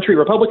over the country.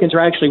 Republicans are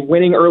actually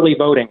winning early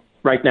voting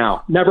right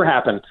now. Never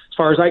happened as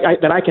far as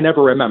that I can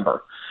ever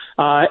remember.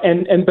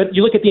 But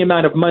you look at the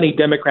amount of money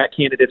Democrat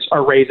candidates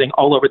are raising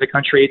all over the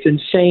country. It's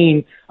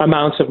insane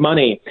amounts of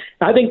money.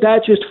 I think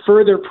that just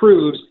further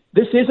proves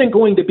this isn't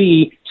going to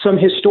be some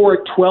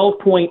historic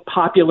 12-point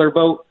popular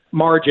vote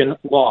margin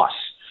loss.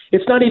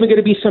 It's not even going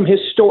to be some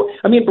historic.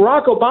 I mean,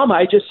 Barack Obama,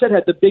 I just said,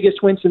 had the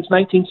biggest win since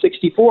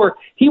 1964.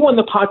 He won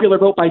the popular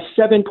vote by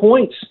 7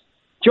 points.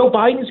 Joe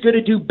Biden's going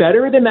to do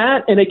better than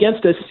that, and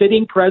against a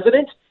sitting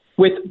president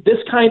with this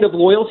kind of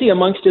loyalty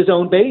amongst his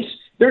own base,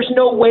 there's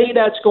no way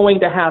that's going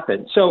to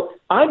happen. So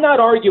I'm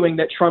not arguing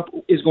that Trump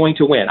is going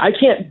to win. I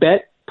can't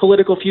bet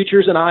political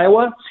futures in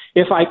Iowa.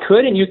 If I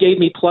could, and you gave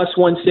me plus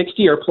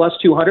 160 or plus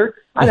 200,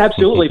 I'd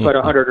absolutely put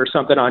 100 or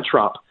something on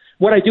Trump.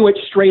 Would I do it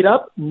straight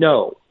up?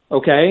 No.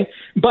 Okay.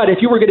 But if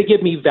you were going to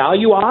give me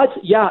value odds,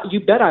 yeah,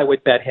 you bet I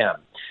would bet him.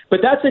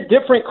 But that's a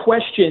different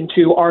question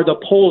to are the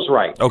polls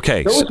right?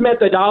 Okay. Those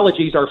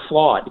methodologies are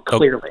flawed,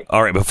 clearly.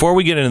 All right. Before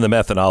we get into the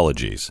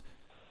methodologies,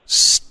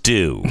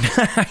 Stu.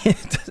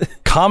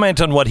 Comment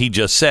on what he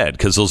just said,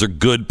 because those are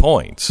good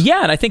points.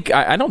 Yeah, and I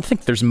don't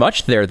think there's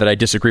much there that I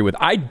disagree with.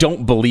 I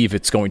don't believe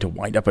it's going to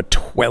wind up a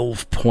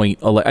 12-point.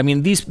 I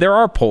mean, there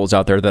are polls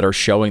out there that are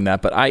showing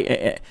that, but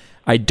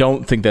I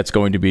don't think that's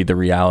going to be the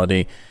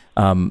reality.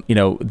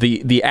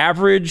 The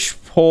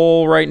average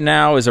poll right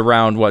now is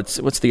around what's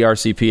the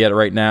RCP at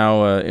right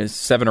now? Is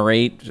 7 or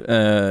 8.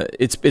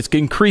 It's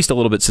increased a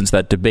little bit since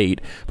that debate,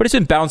 but it's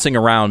been bouncing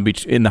around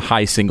in the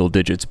high single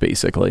digits,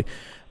 basically.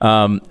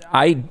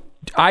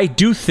 I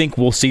do think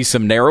we'll see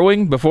some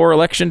narrowing before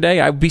Election Day.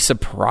 I'd be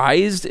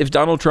surprised if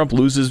Donald Trump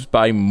loses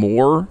by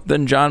more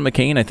than John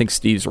McCain. I think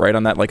Steve's right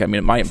on that.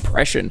 My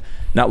impression,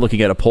 not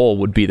looking at a poll,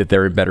 would be that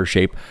they're in better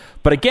shape.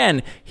 But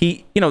again,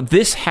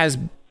 this has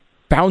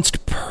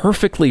bounced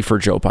perfectly for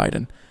Joe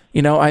Biden.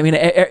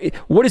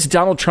 What is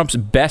Donald Trump's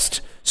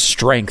best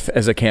strength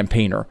as a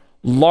campaigner?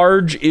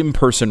 Large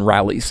in-person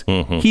rallies.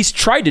 Mm-hmm. He's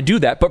tried to do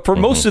that, but for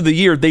most of the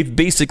year, they've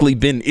basically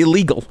been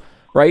illegal.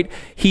 Right?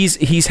 He's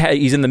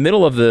in the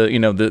middle of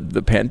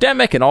the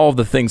pandemic and all of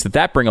the things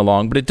that bring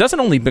along, but it doesn't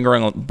only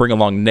bring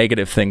along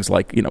negative things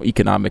like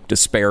economic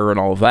despair and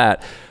all of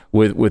that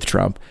with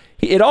Trump.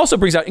 It also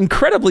brings out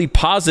incredibly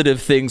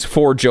positive things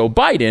for Joe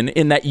Biden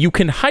in that you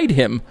can hide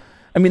him.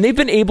 I mean, they've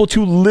been able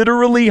to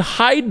literally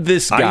hide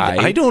this guy.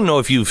 I don't know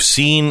if you've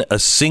seen a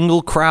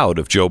single crowd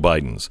of Joe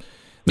Biden's.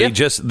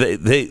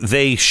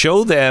 They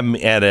show them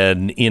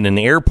in an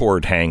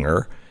airport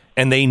hangar,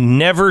 and they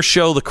never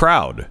show the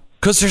crowd.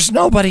 Because there's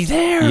nobody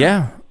there.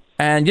 Yeah.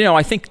 And,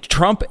 I think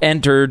Trump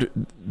entered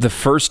the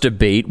first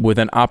debate with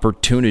an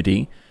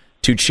opportunity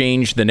to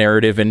change the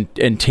narrative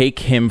and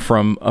take him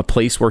from a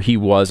place where he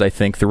was, I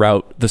think,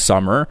 throughout the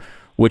summer,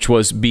 which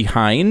was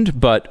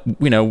behind, but,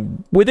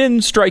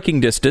 within striking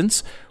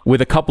distance with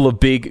a couple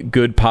of big,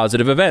 good,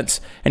 positive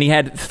events. And he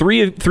had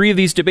three of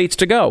these debates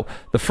to go.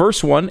 The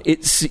first one,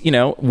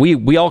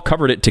 we all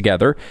covered it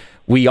together.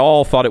 We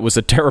all thought it was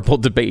a terrible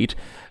debate.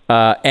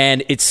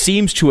 And it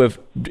seems to have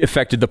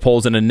affected the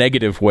polls in a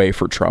negative way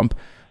for Trump.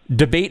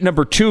 Debate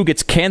number 2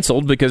 gets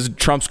canceled because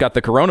Trump's got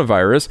the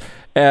coronavirus.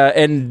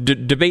 And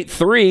debate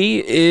 3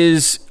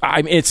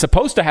 it's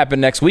supposed to happen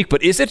next week,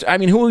 but is it? I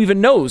mean, who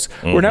even knows?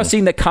 Mm-hmm. We're now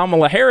seeing that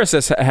Kamala Harris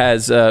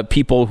has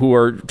people who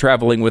are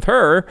traveling with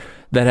her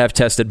that have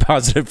tested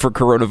positive for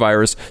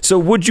coronavirus. So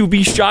would you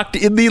be shocked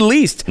in the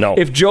least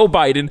if Joe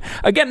Biden,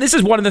 again, this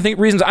is one of the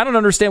reasons I don't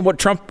understand what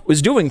Trump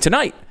was doing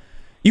tonight.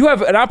 You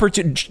have an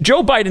opportunity.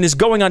 Joe Biden is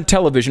going on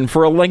television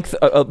for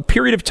a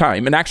period of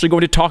time and actually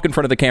going to talk in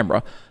front of the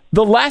camera.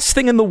 The last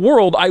thing in the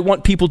world I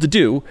want people to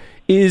do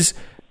is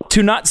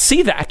to not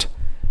see that.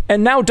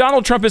 And now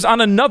Donald Trump is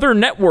on another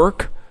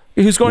network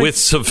who's going with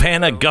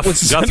Savannah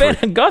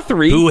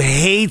Guthrie, who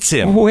hates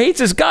him, who hates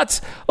his guts.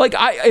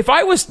 If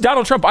I was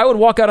Donald Trump, I would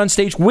walk out on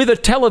stage with a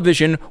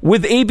television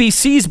with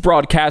ABC's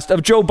broadcast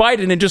of Joe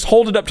Biden and just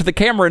hold it up to the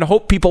camera and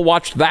hope people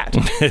watched that.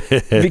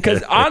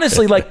 Because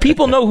honestly,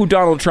 people know who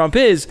Donald Trump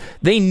is.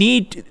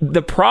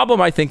 The problem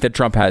I think that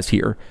Trump has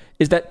here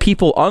is that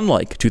people,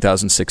 unlike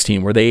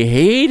 2016, where they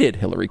hated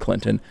Hillary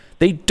Clinton,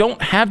 they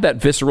don't have that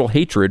visceral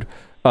hatred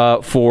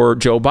for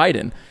Joe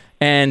Biden.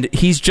 And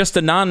he's just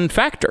a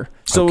non-factor.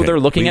 So they're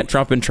looking at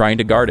Trump and trying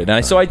to guard it.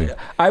 And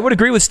I would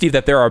agree with Steve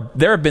that there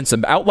have been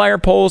some outlier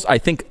polls. I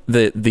think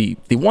the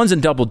ones in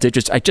double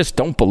digits, I just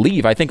don't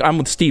believe. I think I'm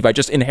with Steve. I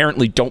just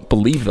inherently don't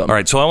believe them. All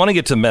right, so I want to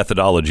get to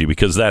methodology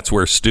because that's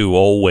where Stu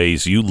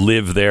you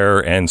live there,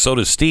 and so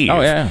does Steve.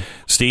 Oh, yeah.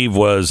 Steve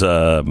was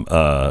a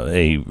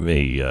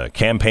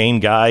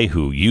campaign guy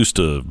who used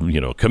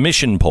to,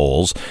 commission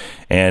polls,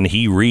 and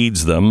he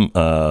reads them,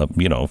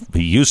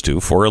 he used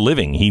to for a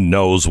living. He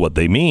knows what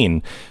they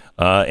mean.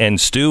 And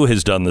Stu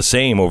has done the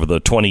same over the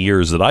 20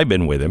 years that I've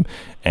been with him.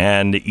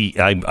 And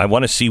I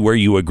want to see where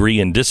you agree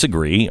and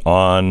disagree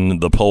on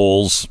the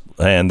polls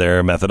and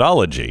their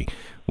methodology.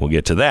 We'll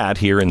get to that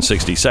here in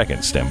 60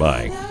 seconds. Stand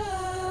by.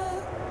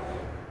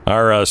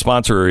 Our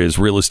sponsor is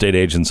Real Estate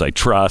Agents I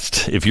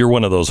Trust. If you're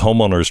one of those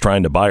homeowners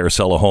trying to buy or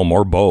sell a home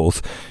or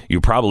both, you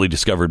probably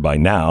discovered by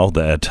now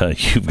that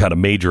you've got a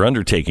major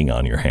undertaking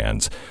on your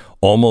hands.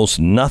 Almost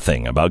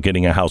nothing about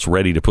getting a house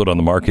ready to put on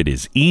the market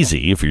is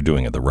easy if you're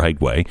doing it the right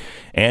way.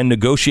 And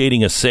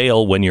negotiating a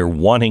sale when you're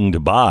wanting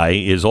to buy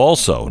is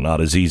also not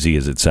as easy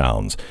as it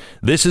sounds.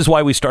 This is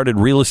why we started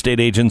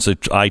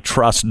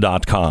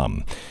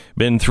realestateagentsitrust.com.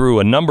 Been through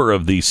a number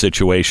of these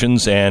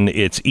situations, and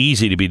it's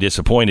easy to be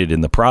disappointed in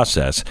the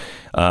process.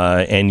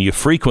 And you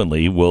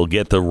frequently will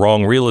get the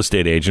wrong real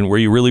estate agent where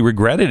you really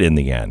regret it in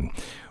the end.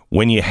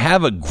 When you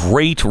have a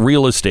great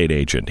real estate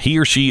agent, he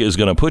or she is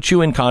going to put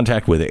you in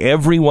contact with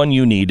everyone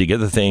you need to get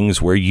the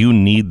things where you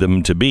need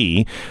them to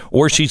be,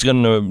 or she's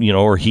going to,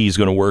 or he's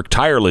going to work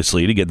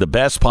tirelessly to get the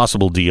best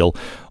possible deal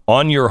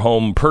on your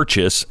home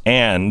purchase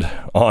and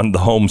on the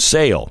home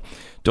sale.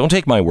 Don't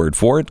take my word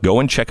for it. Go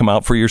and check them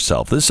out for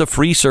yourself. This is a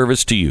free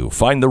service to you.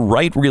 Find the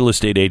right real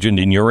estate agent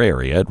in your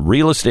area at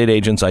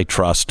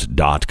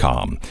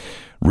realestateagentsitrust.com.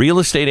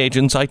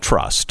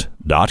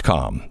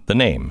 Realestateagentsitrust.com. The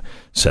name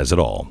says it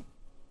all.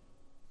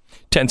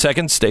 10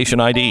 seconds, station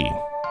ID.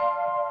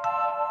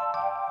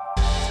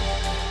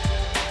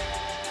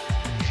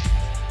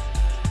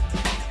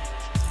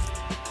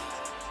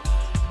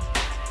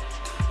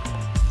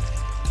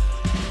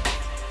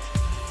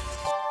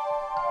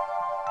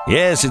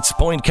 Yes, it's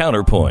point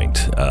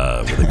counterpoint.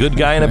 With a good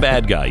guy and a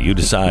bad guy. You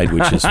decide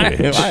which is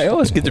which. I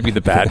always get to be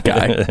the bad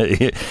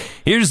guy.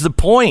 Here's the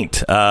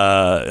point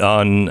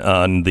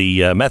on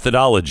the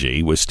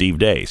methodology with Steve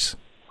Deace.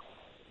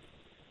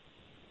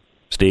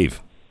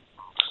 Steve.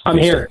 I'm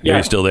here. Are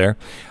you still there?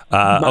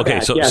 Okay,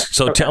 bad. so Yes.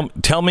 so Okay.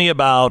 tell me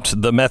about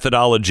the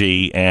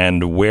methodology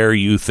and where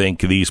you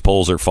think these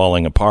polls are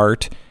falling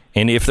apart,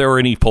 and if there are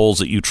any polls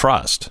that you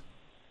trust.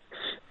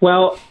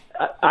 Well,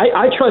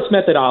 I trust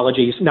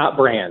methodologies, not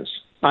brands.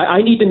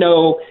 I need to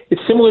know.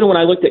 It's similar to when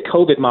I looked at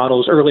COVID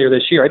models earlier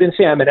this year. I didn't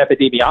say I'm an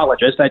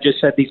epidemiologist. I just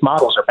said these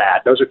models are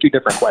bad. Those are two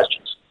different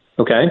questions.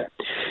 Okay?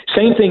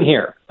 Same thing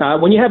here.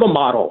 When you have a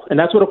model, and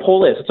that's what a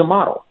poll is, it's a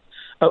model.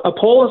 A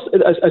poll's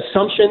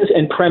assumptions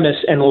and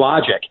premise and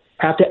logic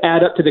have to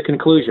add up to the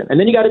conclusion. And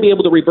then you got to be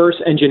able to reverse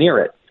engineer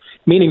it,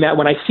 meaning that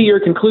when I see your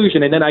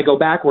conclusion and then I go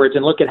backwards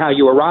and look at how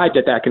you arrived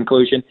at that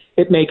conclusion,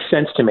 it makes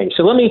sense to me.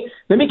 So let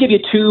me give you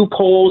two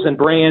polls and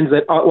brands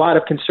that a lot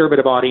of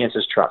conservative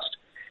audiences trust.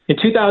 In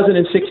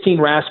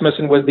 2016,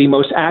 Rasmussen was the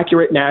most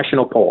accurate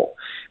national poll.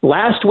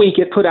 Last week,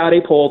 it put out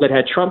a poll that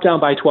had Trump down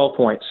by 12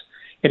 points,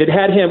 and it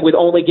had him with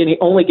only getting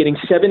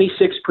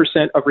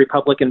 76% of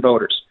Republican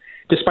voters,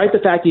 despite the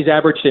fact he's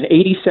averaged an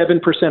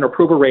 87%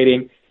 approval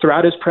rating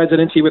throughout his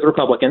presidency with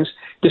Republicans,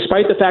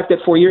 despite the fact that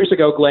 4 years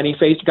ago, Glenn, he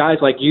faced guys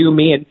like you,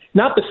 me, and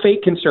not the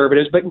fake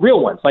conservatives, but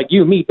real ones like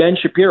you, me, Ben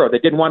Shapiro,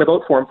 that didn't want to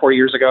vote for him 4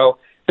 years ago,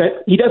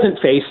 that he doesn't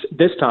face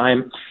this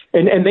time.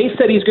 And they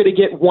said he's going to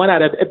get one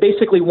out of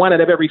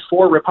every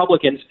four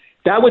Republicans.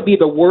 That would be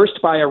the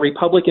worst by a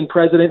Republican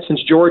president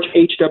since George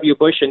H.W.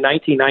 Bush in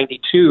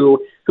 1992,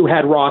 who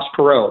had Ross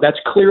Perot. That's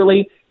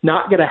clearly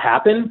not going to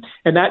happen.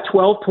 And that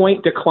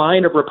 12-point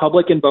decline of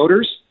Republican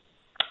voters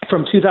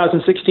from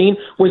 2016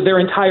 was their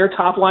entire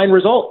top-line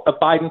result of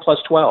Biden plus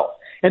 12.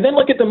 And then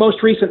look at the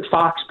most recent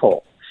Fox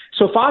poll.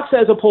 So Fox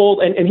has a poll,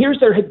 and here's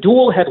their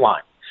dual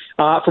headline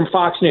from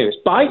Fox News.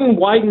 Biden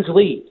widens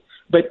lead,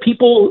 but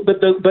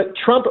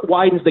Trump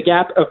widens the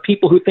gap of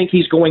people who think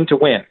he's going to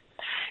win.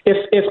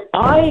 If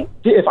I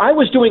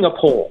was doing a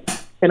poll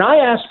and I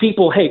asked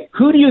people, hey,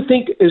 who do you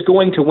think is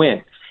going to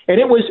win? And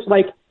it was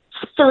like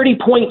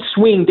 30-point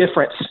swing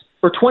difference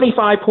or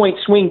 25-point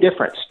swing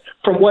difference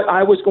from what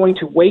I was going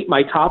to weight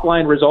my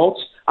top-line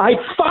results, I'd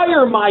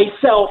fire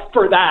myself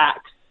for that.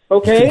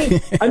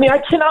 Okay? I mean, I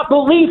cannot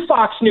believe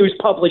Fox News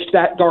published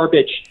that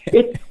garbage.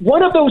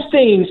 One of those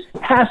things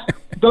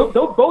both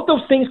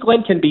those things,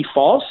 Glenn, can be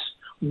false.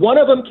 One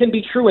of them can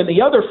be true and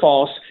the other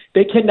false.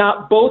 They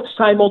cannot both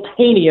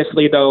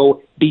simultaneously,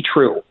 though, be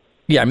true.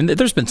 Yeah, I mean,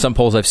 there's been some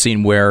polls I've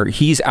seen where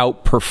he's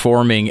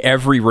outperforming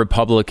every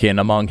Republican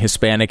among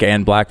Hispanic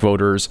and black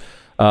voters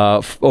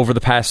over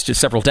the past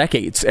several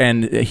decades,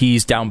 and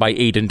he's down by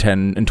 8 and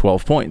 10 and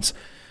 12 points.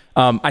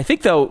 I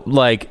think, though,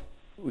 like,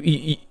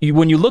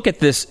 when you look at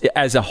this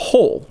as a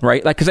whole,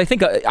 right? Like, because I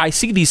think I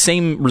see these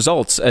same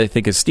results, I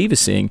think, as Steve is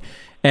seeing,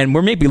 and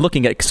we're maybe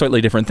looking at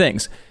slightly different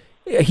things.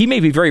 He may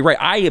be very right.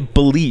 I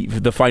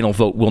believe the final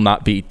vote will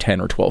not be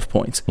 10 or 12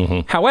 points.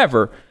 Mm-hmm.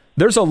 However,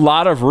 there's a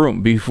lot of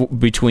room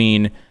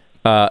between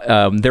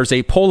there's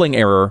a polling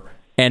error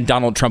and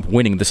Donald Trump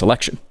winning this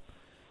election.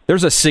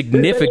 There's a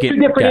significant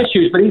two different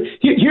issues, but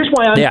here's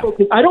why I'm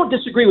focused. I don't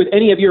disagree with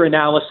any of your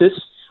analysis.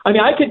 I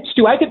mean, I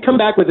could come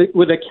back with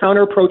a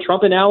counter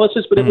pro-Trump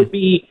analysis, but it would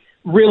be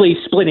really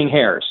splitting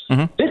hairs.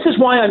 Mm-hmm. This is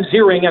why I'm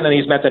zeroing in on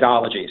these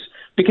methodologies,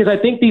 because I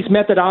think these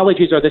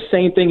methodologies are the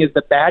same thing as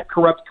the bad,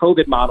 corrupt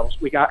COVID models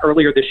we got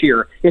earlier this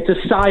year. It's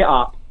a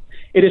psyop.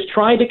 It is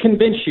trying to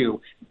convince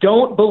you,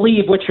 don't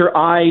believe what your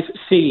eyes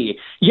see.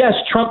 Yes,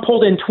 Trump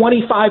pulled in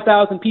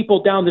 25,000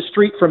 people down the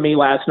street from me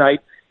last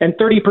night, and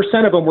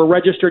 30% of them were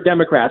registered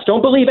Democrats.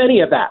 Don't believe any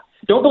of that.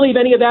 Don't believe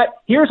any of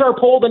that. Here's our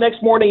poll the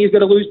next morning. He's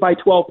going to lose by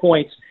 12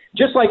 points.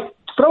 Just like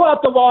throw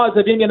out the laws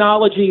of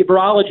immunology,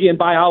 virology, and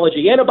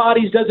biology.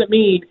 Antibodies doesn't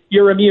mean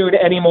you're immune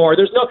anymore.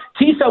 There's no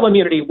T-cell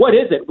immunity. What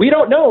is it? We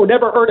don't know.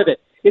 Never heard of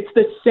it. It's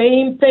the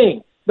same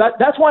thing.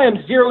 That's why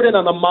I'm zeroed in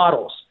on the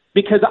models,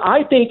 because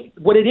I think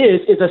what it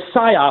is a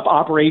psyop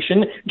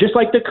operation, just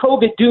like the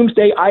COVID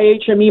doomsday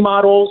IHME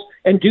models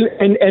and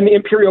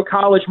Imperial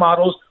College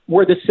models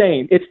were the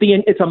same.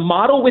 It's a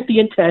model with the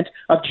intent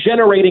of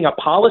generating a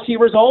policy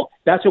result.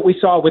 That's what we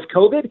saw with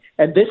COVID.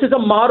 And this is a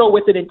model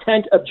with an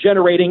intent of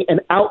generating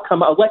an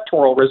outcome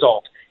electoral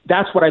result.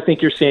 That's what I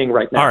think you're seeing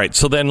right now. All right.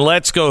 So then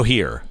let's go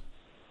here.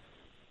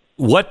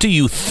 What do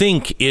you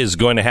think is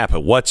going to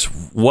happen? What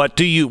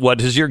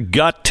does your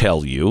gut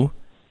tell you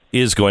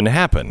is going to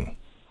happen?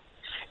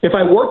 If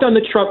I worked on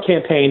the Trump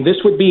campaign, this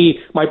would be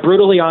my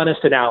brutally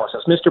honest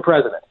analysis. Mr.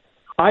 President,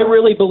 I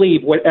really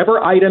believe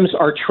whatever items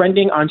are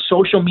trending on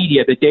social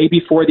media the day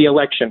before the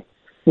election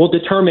will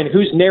determine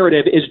whose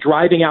narrative is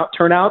driving out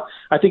turnout.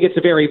 I think it's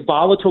a very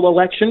volatile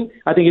election.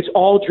 I think it's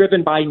all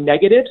driven by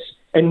negatives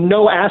and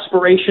no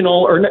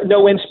aspirational or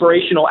no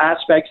inspirational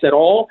aspects at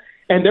all.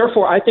 And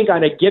therefore, I think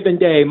on a given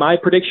day, my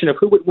prediction of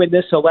who would win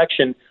this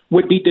election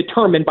would be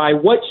determined by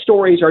what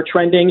stories are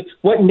trending,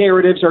 what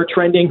narratives are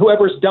trending,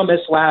 whoever's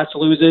dumbest last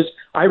loses.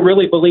 I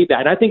really believe that.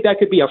 And I think that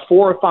could be a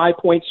 4 or 5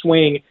 point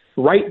swing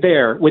right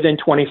there within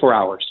 24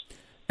 hours.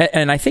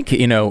 And I think,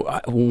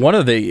 one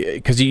of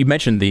because you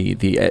mentioned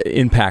the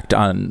impact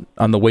on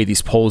the way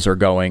these polls are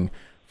going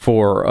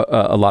for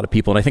a lot of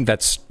people. And I think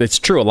it's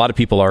true. A lot of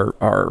people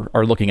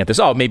are looking at this.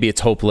 Oh, maybe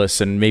it's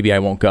hopeless and maybe I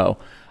won't go.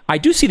 I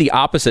do see the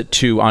opposite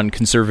too on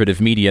conservative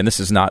media, and this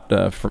is not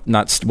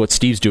what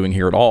Steve's doing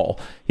here at all.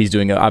 He's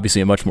doing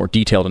obviously a much more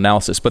detailed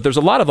analysis. But there's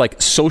a lot of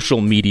like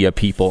social media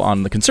people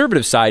on the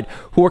conservative side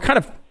who are kind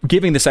of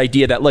giving this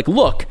idea that like,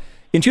 look,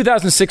 in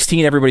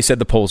 2016 everybody said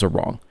the polls are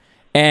wrong,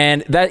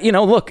 and that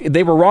look,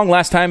 they were wrong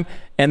last time,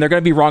 and they're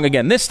going to be wrong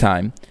again this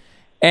time.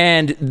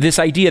 And this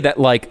idea that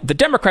like the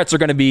Democrats are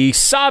going to be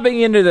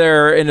sobbing into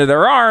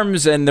their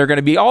arms, and they're going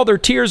to be all their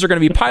tears are going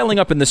to be piling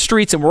up in the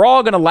streets, and we're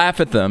all going to laugh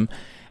at them.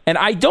 And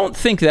I don't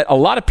think that a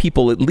lot of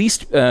people, at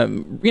least,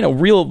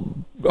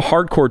 real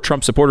hardcore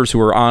Trump supporters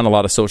who are on a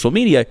lot of social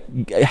media,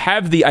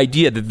 have the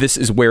idea that this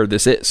is where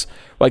this is.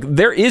 Like,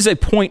 there is a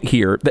point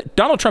here that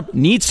Donald Trump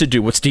needs to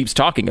do what Steve's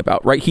talking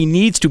about, right? He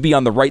needs to be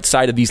on the right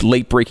side of these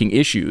late-breaking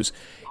issues.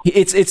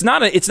 It's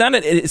not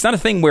a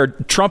thing where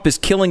Trump is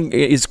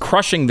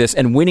crushing this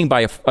and winning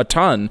by a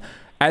ton,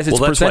 as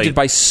it's presented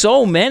by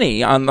so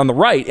many on the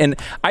right. And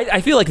I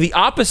feel like the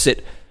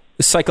opposite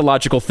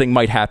psychological thing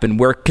might happen,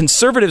 where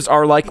conservatives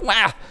are like,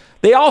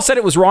 they all said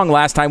it was wrong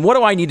last time. What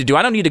do I need to do?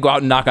 I don't need to go out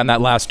and knock on that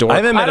last door.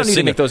 I don't need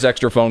to make those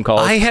extra phone calls.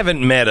 I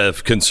haven't met a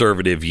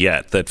conservative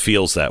yet that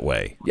feels that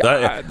way.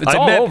 It's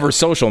all over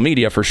social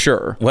media for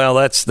sure. Well,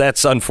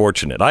 that's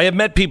unfortunate. I have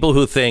met people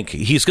who think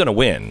he's going to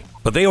win,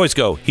 but they always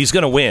go, he's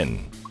going to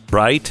win,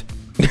 right?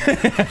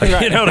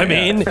 You know what I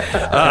mean?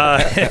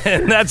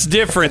 And that's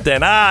different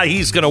than,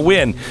 he's going to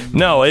win.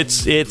 No,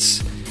 it's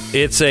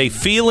a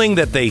feeling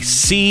that they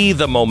see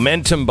the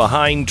momentum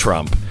behind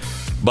Trump,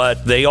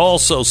 but they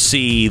also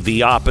see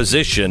the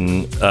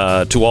opposition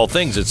to all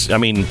things.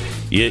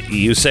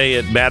 You say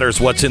it matters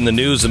what's in the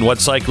news and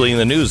what's cycling in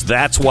the news.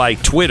 That's why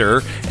Twitter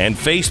and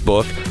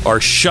Facebook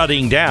are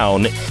shutting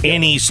down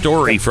any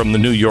story from the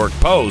New York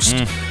Post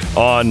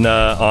on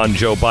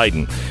Joe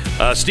Biden.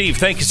 Steve,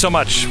 thank you so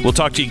much. We'll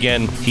talk to you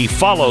again. He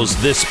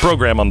follows this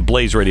program on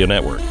Blaze Radio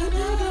Network.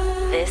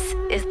 This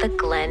is the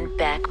Glenn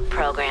Beck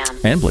Program.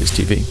 And Blaze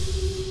TV.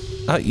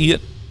 You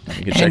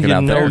can check it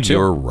out there, too.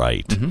 You're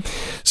right. Mm-hmm.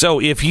 So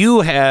if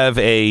you have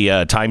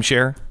a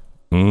timeshare,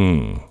 do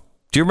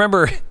you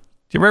remember,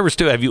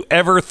 Stu, have you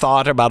ever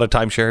thought about a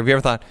timeshare? Have you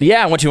ever thought?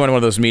 Yeah, I went to one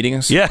of those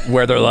meetings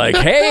where they're like,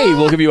 hey,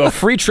 we'll give you a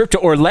free trip to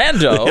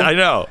Orlando. I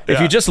know.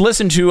 If you just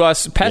listen to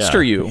us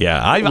pester you.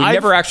 Yeah. I've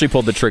never actually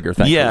pulled the trigger,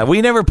 thankfully. Yeah,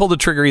 we never pulled the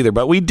trigger either,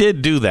 but we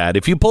did do that.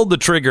 If you pulled the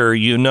trigger,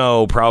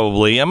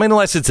 probably,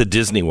 unless it's a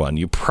Disney one,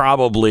 you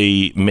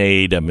probably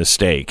made a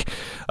mistake.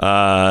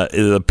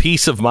 The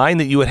peace of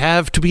mind that you would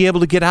have to be able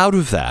to get out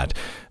of that,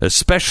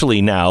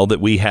 especially now that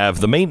we have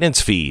the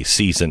maintenance fee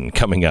season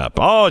coming up.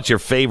 Oh, it's your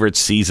favorite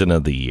season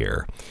of the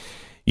year.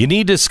 You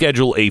need to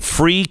schedule a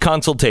free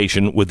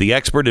consultation with the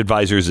expert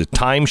advisors at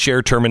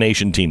Timeshare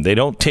Termination Team. They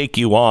don't take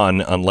you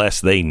on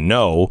unless they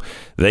know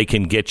they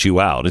can get you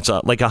out. It's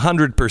like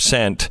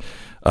 100%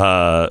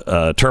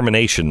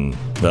 termination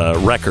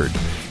record.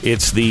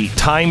 It's the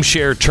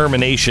Timeshare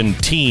Termination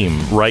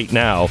Team right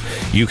now.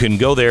 You can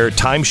go there,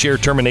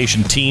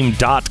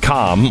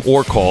 timeshareterminationteam.com,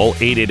 or call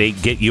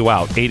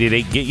 888-GET-YOU-OUT,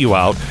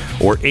 888-GET-YOU-OUT,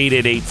 or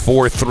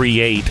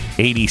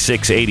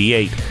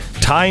 888-438-8688.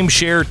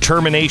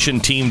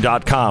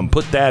 timeshareterminationteam.com.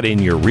 Put that in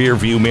your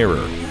rearview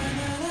mirror.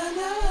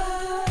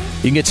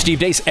 You can get Steve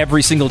Deace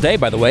every single day,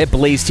 by the way, at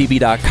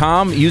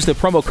blazetv.com. Use the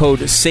promo code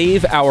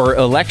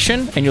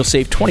SAVEOURELECTION, and you'll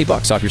save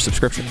 $20 off your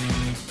subscription.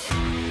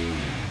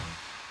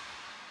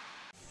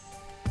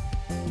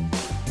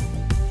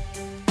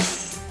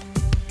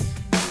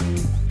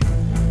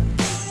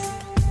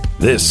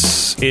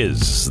 This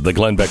is the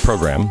Glenn Beck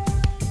Program.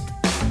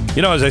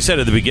 As I said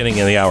at the beginning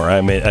of the hour,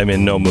 I'm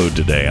in no mood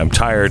today. I'm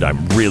tired.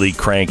 I'm really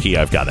cranky.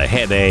 I've got a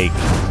headache.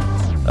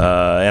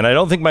 And I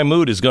don't think my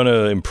mood is going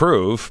to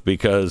improve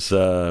because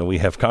we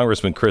have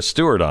Congressman Chris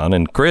Stewart on.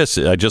 And Chris,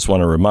 I just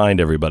want to remind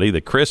everybody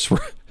that Chris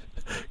wrote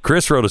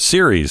a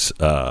series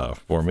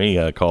for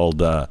me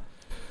called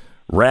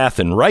Wrath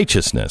and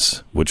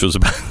Righteousness, which is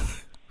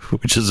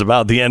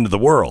about the end of the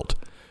world.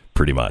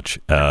 Pretty much.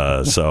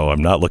 So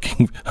I'm not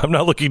looking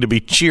to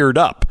be cheered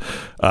up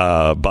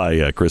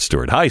by Chris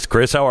Stewart. Hi,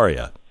 Chris. How are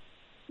you?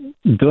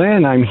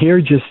 Glenn, I'm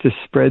here just to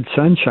spread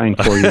sunshine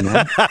for you,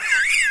 man.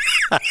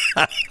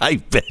 I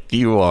bet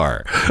you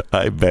are.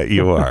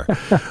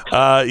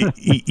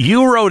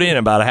 You wrote in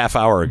about a half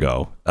hour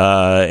ago,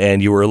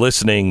 and you were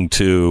listening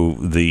to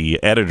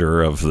the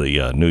editor of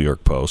the New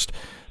York Post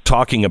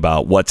talking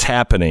about what's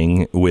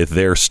happening with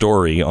their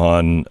story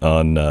on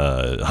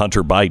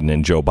Hunter Biden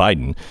and Joe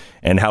Biden,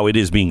 and how it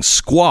is being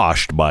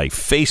squashed by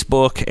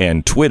Facebook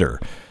and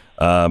Twitter.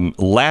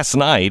 Last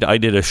night, I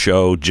did a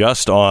show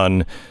just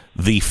on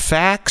the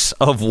facts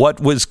of what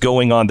was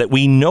going on that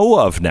we know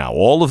of now.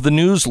 All of the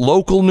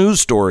local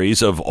news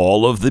stories of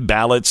all of the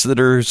ballots that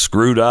are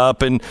screwed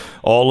up and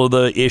all of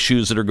the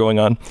issues that are going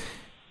on.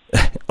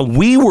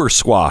 We were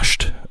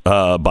squashed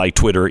by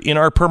Twitter in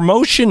our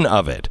promotion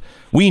of it.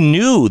 We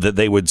knew that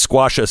they would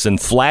squash us and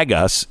flag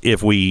us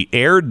if we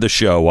aired the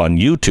show on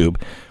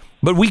YouTube,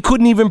 but we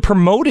couldn't even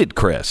promote it,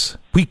 Chris.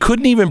 We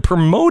couldn't even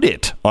promote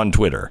it on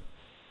Twitter.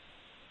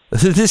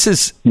 This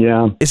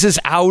is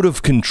out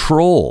of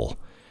control,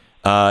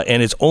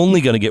 and it's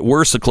only going to get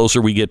worse the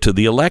closer we get to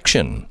the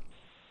election.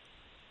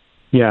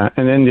 Yeah,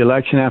 and then the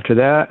election after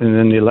that, and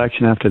then the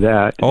election after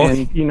that. Oh,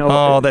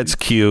 and, that's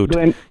cute.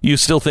 Glenn, you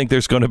still think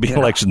there's going to be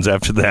elections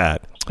after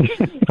that?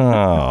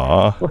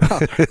 Oh.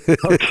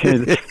 Well,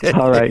 okay.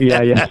 All right.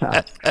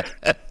 Yeah.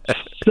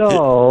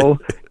 So,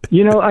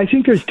 I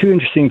think there's two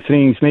interesting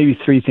things, maybe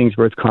three things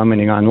worth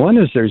commenting on. One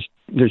is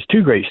there's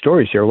two great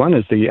stories here. One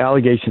is the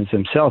allegations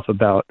themselves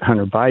about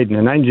Hunter Biden,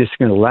 and I'm just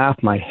going to laugh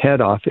my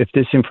head off if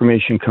this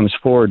information comes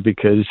forward,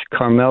 because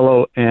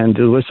Carmelo and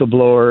the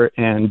whistleblower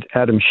and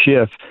Adam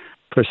Schiff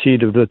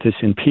proceeded with this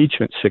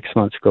impeachment 6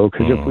 months ago,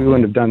 because if we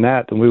wouldn't have done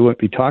that, then we wouldn't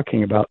be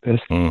talking about this.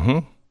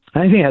 Mm-hmm.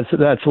 I think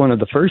that's one of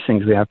the first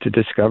things we have to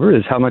discover,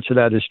 is how much of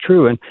that is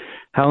true and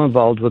how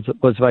involved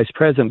was Vice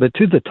President. But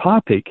to the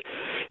topic,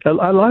 a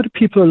lot of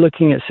people are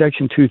looking at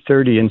Section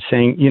 230 and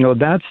saying,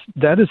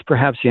 that is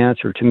perhaps the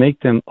answer,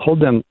 to hold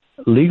them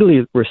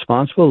legally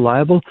responsible,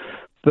 liable.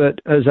 But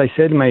as I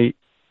said in my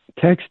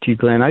text to you,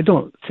 Glenn, I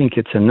don't think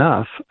it's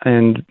enough.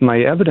 And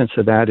my evidence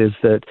of that is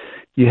that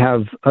you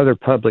have other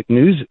public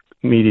news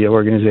media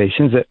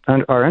organizations that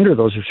are under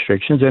those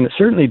restrictions, and it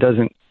certainly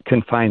doesn't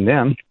confine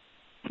them.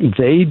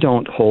 They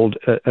don't hold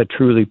a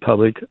truly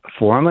public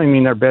forum. I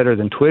mean, they're better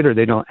than Twitter.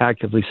 They don't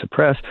actively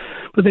suppress,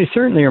 but they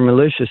certainly are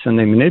malicious and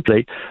they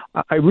manipulate.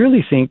 I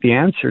really think the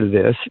answer to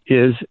this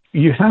is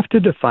you have to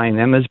define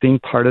them as being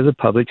part of the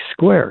public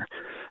square.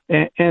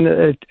 And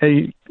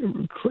a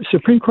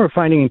Supreme Court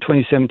finding in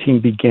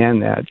 2017 began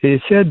that.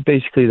 It said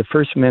basically the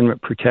First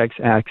Amendment protects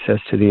access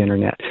to the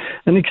Internet.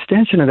 An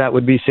extension of that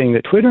would be saying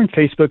that Twitter and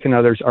Facebook and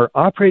others are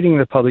operating in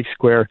the public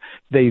square.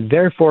 They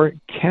therefore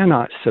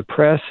cannot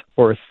suppress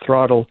or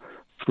throttle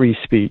free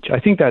speech.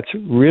 I think that's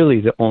really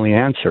the only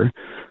answer.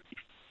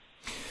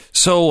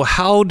 So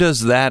how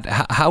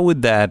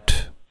would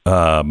that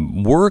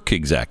work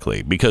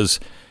exactly? Because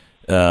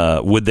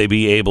would they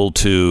be able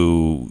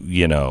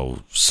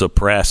to,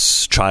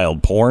 suppress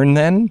child porn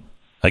then?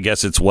 I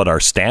guess it's what our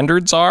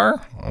standards are.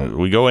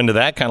 We go into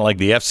that kind of like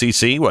the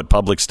FCC, what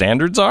public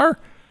standards are.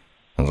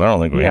 I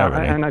don't think we have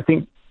any. And I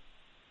think,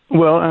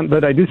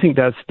 but I do think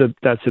that's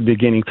the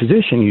beginning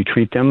position. You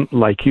treat them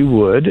like you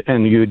would,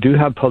 and you do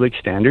have public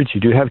standards.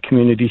 You do have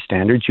community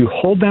standards. You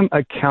hold them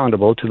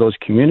accountable to those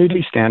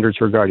community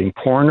standards regarding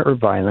porn or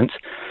violence.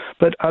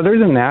 But other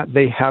than that,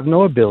 they have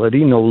no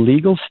ability, no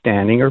legal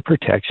standing or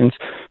protections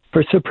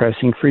for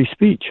suppressing free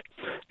speech.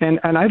 And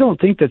I don't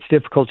think that's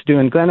difficult to do.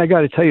 And Glenn, I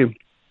got to tell you,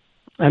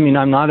 I mean,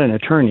 I'm not an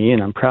attorney,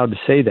 and I'm proud to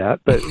say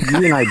that, but you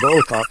and I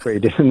both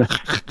operate in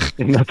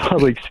the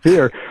public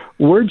sphere.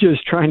 We're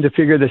just trying to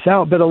figure this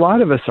out, but a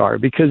lot of us are,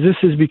 because this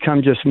has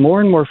become just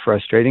more and more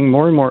frustrating,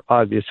 more and more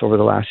obvious over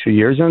the last few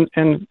years.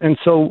 And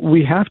so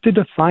we have to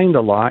define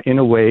the law in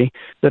a way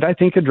that I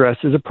think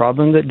addresses a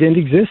problem that didn't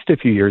exist a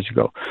few years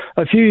ago.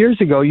 A few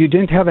years ago, you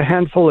didn't have a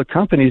handful of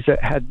companies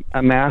that had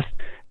amassed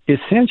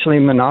essentially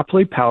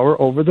monopoly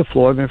power over the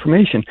flow of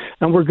information.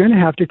 And we're going to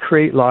have to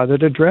create law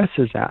that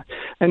addresses that.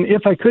 And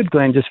if I could,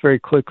 Glenn, just very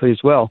quickly as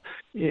well,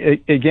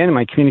 again, in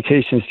my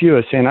communications to you, I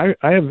was saying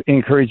I have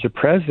encouraged the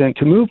president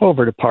to move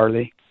over to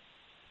Parler,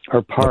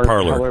 or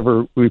Parler,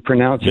 however we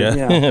pronounce it.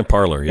 Yeah.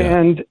 Parler, yeah.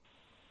 And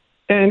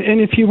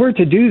if you were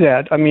to do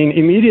that, I mean,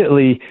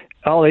 immediately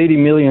all 80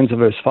 million of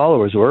his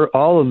followers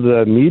all of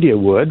the media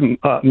would,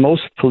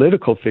 most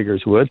political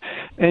figures would,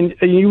 and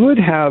you would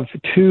have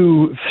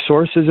two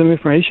sources of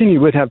information. You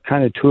would have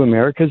kind of two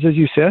Americas, as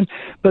you said,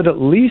 but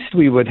at least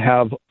we would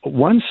have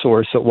one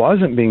source that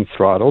wasn't being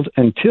throttled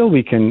until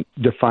we can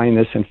define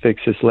this and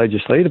fix this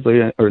legislatively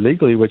or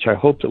legally, which I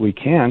hope that we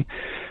can.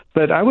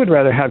 But I would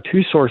rather have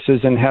two sources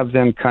and have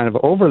them kind of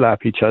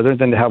overlap each other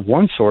than to have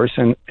one source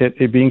and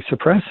it being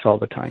suppressed all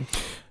the time.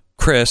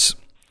 Chris,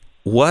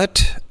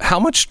 how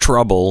much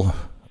trouble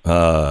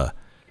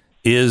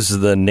is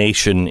the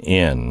nation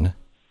in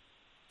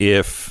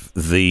if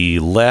the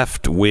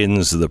left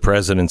wins the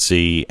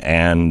presidency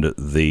and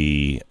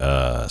the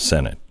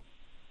Senate?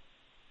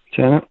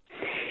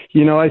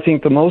 I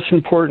think the most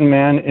important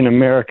man in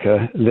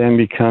America then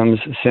becomes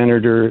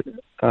Senator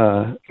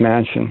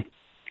Manchin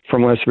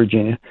from West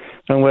Virginia,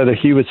 and whether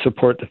he would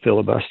support the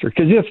filibuster.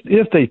 Because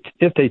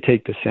if they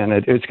take the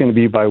Senate, it's going to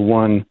be by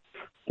one.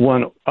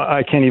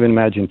 I can't even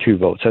imagine two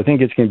votes. I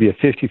think it's going to be a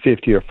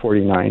 50-50 or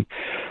 49.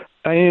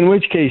 In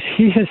which case,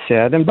 he has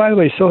said, and by the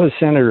way, so has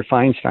Senator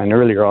Feinstein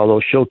earlier,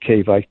 although she'll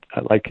cave like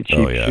a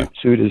cheap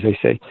suit, as they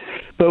say.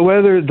 But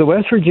whether the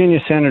West Virginia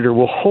senator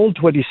will hold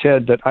to what he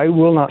said, that I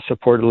will not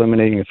support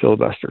eliminating the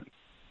filibuster.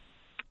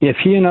 If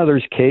he and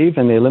others cave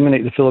and they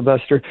eliminate the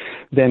filibuster,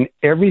 then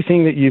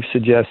everything that you've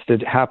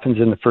suggested happens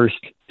in the first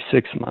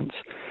 6 months.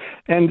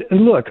 And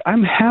look,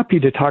 I'm happy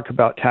to talk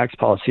about tax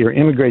policy or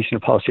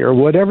immigration policy or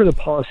whatever the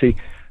policy,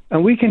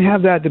 and we can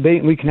have that debate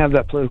and we can have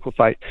that political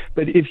fight.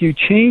 But if you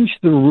change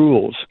the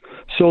rules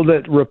so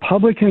that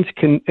Republicans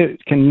can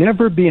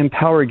never be in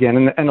power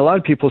again. And a lot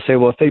of people say,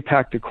 well, if they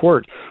pack the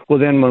court, well,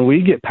 then when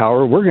we get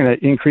power, we're going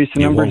to increase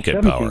the number of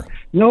 17. Power.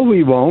 No,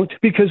 we won't,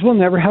 because we'll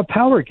never have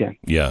power again.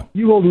 Yeah.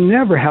 You will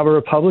never have a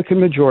Republican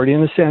majority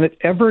in the Senate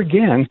ever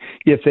again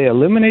if they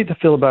eliminate the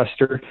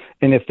filibuster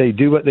and if they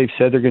do what they've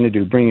said they're going to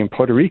do, bring in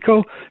Puerto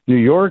Rico, New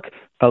York,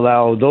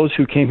 allow those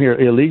who came here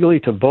illegally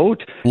to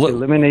vote,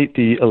 eliminate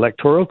the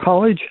Electoral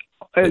College.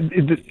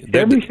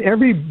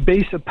 Every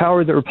base of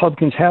power that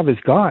Republicans have is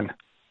gone.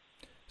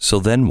 So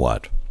then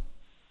what?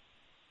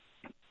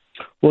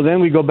 Well,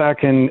 then we go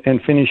back and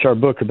finish our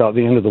book about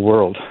the end of the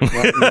world.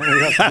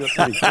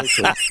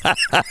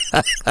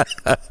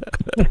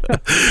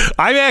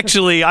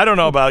 I don't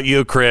know about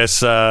you,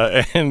 Chris,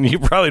 and you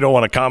probably don't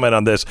want to comment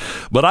on this,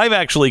 but I've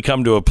actually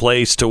come to a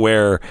place to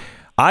where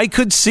I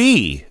could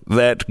see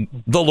that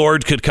the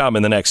Lord could come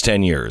in the next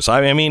 10 years.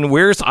 I mean,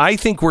 I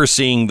think we're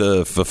seeing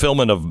the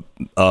fulfillment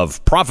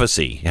of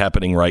prophecy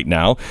happening right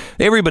now.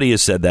 Everybody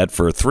has said that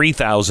for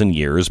 3,000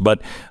 years,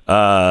 but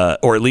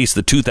or at least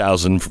the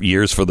 2,000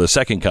 years for the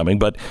second coming.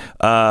 But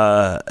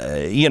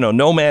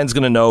no man's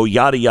going to know,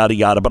 yada yada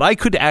yada. But I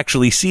could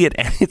actually see it,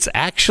 and it's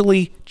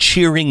actually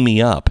cheering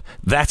me up.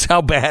 That's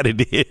how bad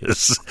it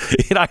is.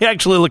 And I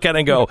actually look at it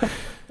and go,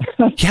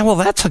 yeah, well,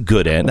 that's a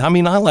good end. I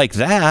mean, I like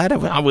that.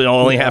 I would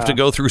only have to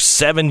go through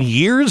 7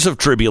 years of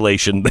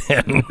tribulation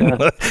then.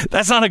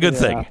 That's not a good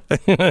thing.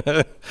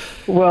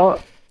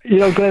 Well,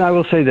 Glenn, I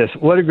will say this.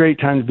 What a great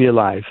time to be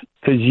alive,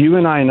 because you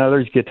and I and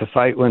others get to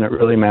fight when it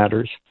really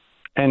matters,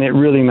 and it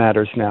really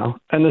matters now.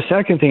 And the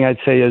second thing I'd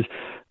say is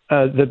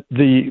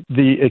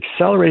the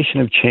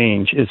acceleration of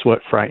change is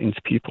what frightens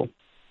people.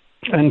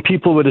 And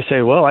people would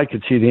say, well, I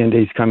could see the end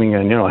days coming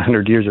in,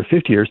 100 years or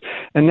 50 years.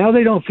 And now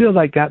they don't feel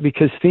like that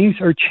because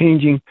things are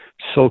changing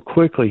so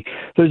quickly.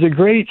 There's a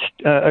great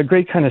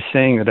kind of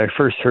saying that I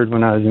first heard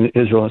when I was in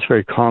Israel. It's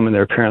very common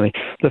there, apparently.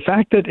 The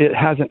fact that it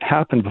hasn't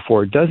happened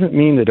before doesn't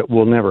mean that it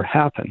will never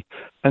happen.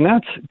 And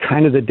that's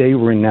kind of the day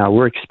we're in now.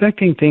 We're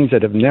expecting things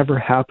that have never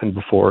happened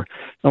before.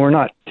 And we're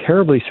not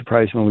terribly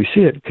surprised when we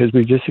see it because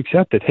we just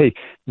accepted, hey,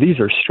 these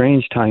are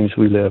strange times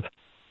we live.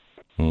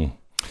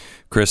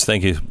 Chris,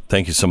 thank you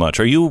so much.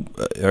 Do you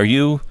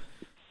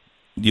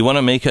want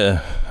to make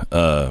a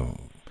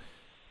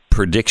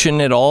prediction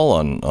at all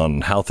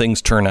on how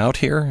things turn out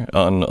here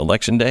on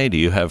Election Day? Do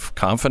you have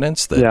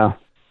confidence that? Yeah,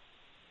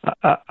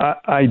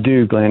 I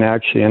do, Glenn,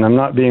 actually, and I'm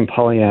not being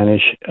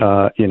Pollyannish.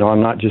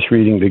 I'm not just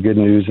reading the good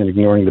news and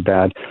ignoring the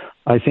bad.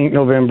 I think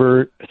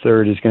November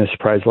 3rd is going to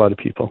surprise a lot of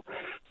people.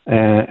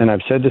 And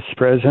I've said this to the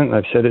president,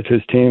 I've said it to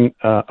his team.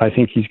 I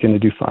think he's going to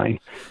do fine.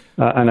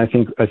 And I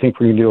think we're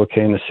going to do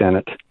okay in the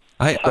Senate.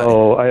 I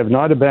have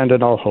not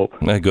abandoned all hope.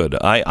 Good.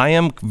 I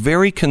am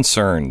very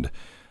concerned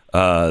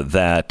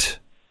that,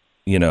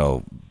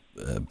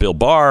 Bill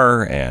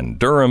Barr and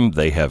Durham,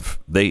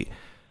 the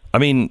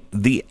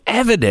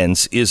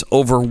evidence is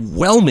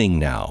overwhelming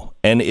now.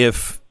 And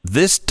if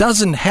this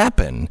doesn't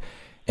happen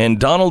and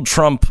Donald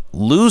Trump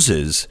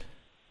loses,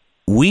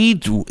 we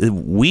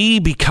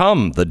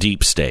become the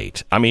deep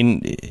state. I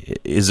mean,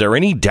 is there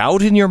any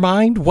doubt in your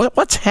mind?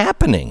 What's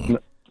happening?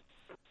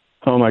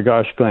 Oh, my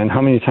gosh, Glenn, how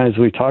many times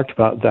have we talked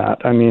about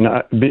that? I mean,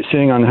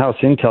 sitting on the House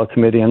Intel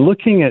Committee and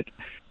looking at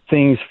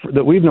things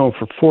that we've known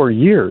for 4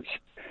 years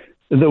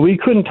that we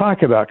couldn't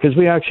talk about because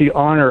we actually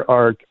honor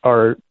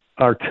our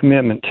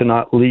commitment to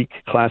not leak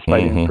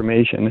classified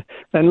information.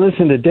 And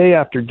listen to day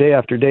after day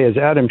after day as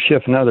Adam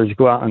Schiff and others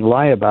go out and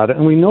lie about it.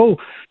 And we know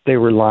they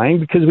were lying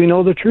because we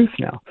know the truth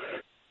now.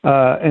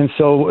 And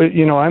so,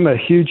 I'm a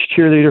huge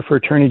cheerleader for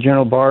Attorney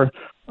General Barr.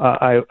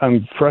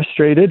 I'm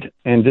frustrated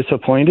and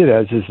disappointed,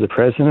 as is the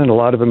president, a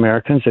lot of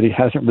Americans, that he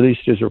hasn't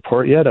released his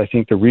report yet. I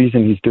think the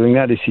reason he's doing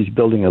that is he's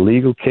building a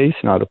legal case,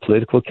 not a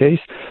political case.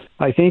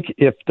 I think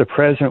if the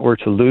president were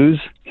to lose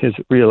his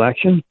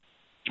reelection,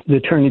 the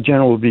attorney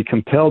general would be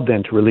compelled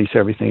then to release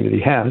everything that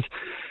he has,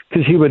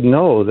 because he would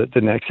know that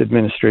the next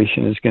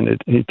administration is going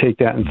to take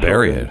that and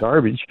throw it in the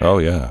garbage. Oh,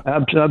 yeah.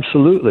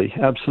 Absolutely.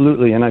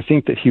 And I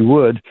think that he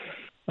would.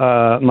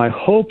 My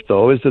hope,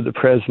 though, is that the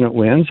president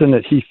wins and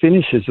that he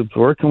finishes his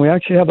work and we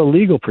actually have a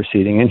legal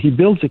proceeding and he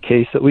builds a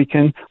case that we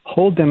can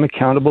hold them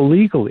accountable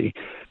legally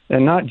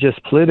and not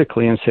just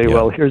politically and say,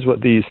 well, here's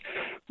what these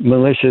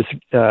malicious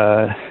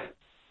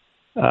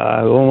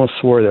I almost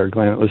swore there,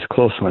 Glenn. It was a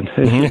close one.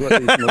 This is what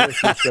these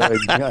malicious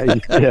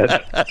guys did,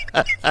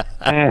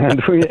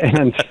 and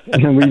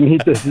we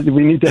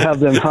need to have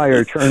them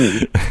hire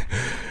attorneys.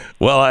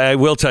 Well, I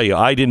will tell you,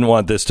 I didn't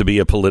want this to be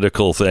a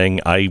political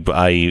thing. I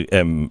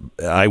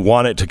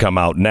want it to come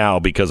out now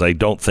because I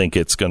don't think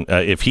it's going.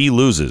 If he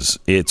loses,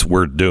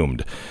 we're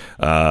doomed.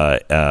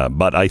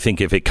 But I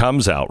think if it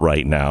comes out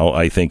right now,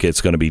 I think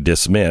it's going to be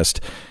dismissed.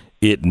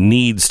 It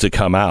needs to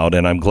come out,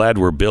 and I'm glad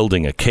we're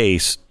building a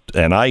case.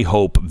 And I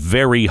hope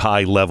very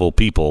high level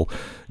people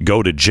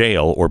go to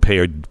jail or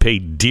pay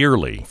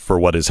dearly for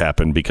what has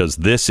happened, because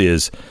this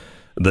is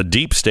the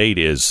deep state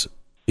is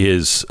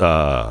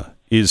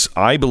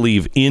I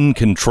believe in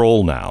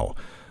control now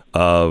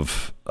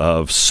of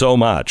of so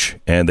much,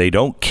 and they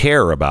don't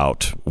care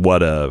about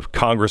what a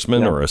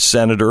congressman or a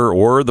senator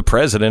or the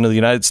president of the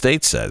United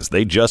States says.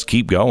 They just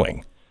keep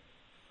going.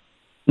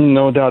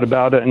 No doubt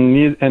about it. And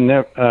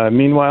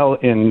meanwhile,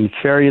 in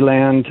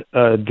Fairyland,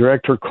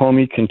 Director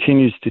Comey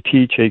continues to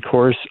teach a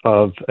course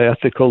of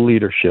ethical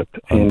leadership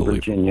in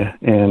Virginia.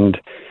 And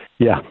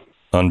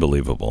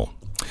unbelievable.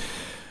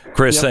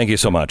 Chris, thank you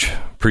so much.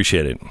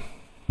 Appreciate it.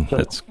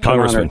 That's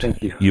Congressman.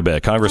 Thank you. You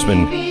bet.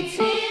 Congressman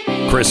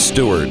Chris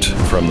Stewart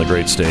from the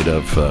great state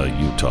of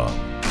Utah.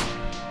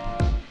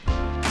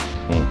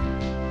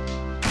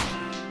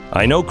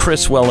 I know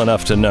Chris well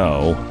enough to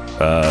know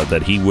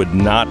that he would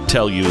not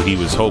tell you he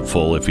was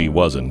hopeful if he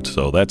wasn't.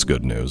 So that's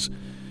good news.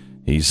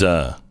 He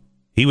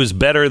was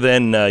better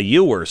than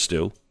you were,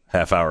 Stu,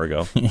 half hour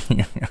ago.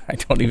 I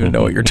don't even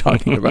know what you're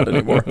talking about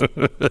anymore.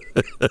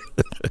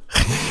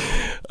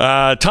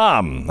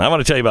 Tom, I want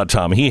to tell you about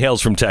Tom. He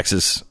hails from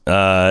Texas.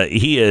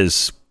 He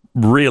is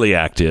really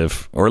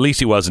active, or at least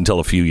he was until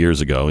a few years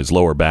ago. His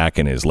lower back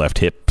and his left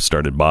hip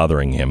started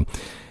bothering him.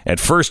 At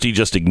first, he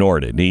just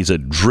ignored it. He's a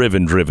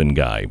driven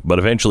guy, but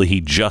eventually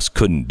he just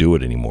couldn't do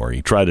it anymore.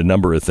 He tried a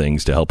number of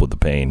things to help with the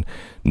pain.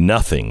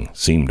 Nothing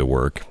seemed to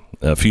work.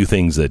 A few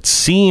things that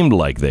seemed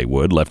like they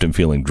would left him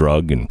feeling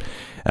drugged and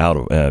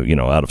out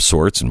of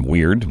sorts and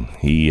weird.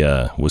 He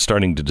was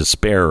starting to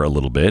despair a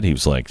little bit. He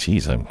was like,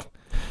 geez, I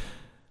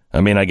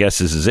guess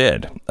this is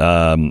it.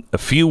 A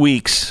few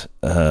weeks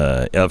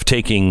of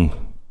taking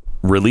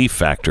Relief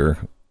Factor,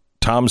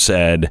 Tom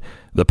said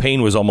the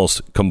pain was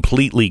almost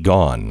completely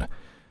gone.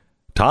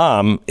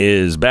 Tom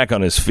is back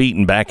on his feet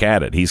and back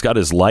at it. He's got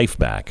his life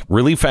back.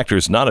 Relief Factor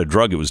is not a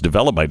drug. It was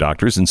developed by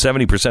doctors, and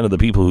 70% of the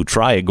people who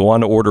try it go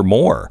on to order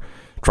more.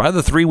 Try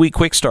the 3-week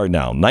quick start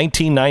now,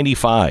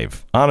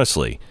 $19.95.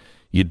 Honestly,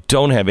 you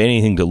don't have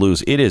anything to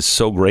lose. It is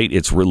so great.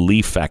 It's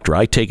Relief Factor.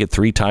 I take it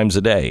 3 times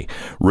a day.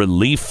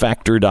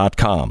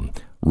 ReliefFactor.com.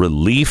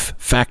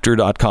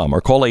 ReliefFactor.com.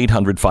 Or call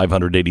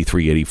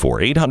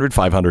 800-500-8384.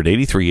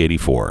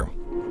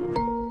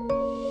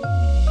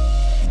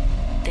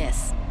 800-500-8384.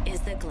 This is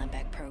the Glenn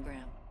Beck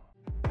Program.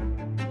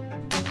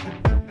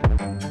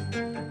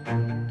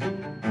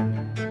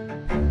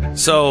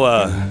 So,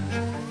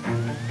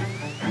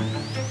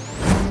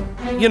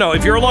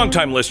 if you're a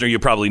longtime listener, you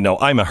probably know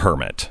I'm a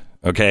hermit.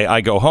 Okay,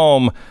 I go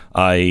home,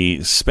 I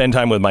spend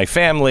time with my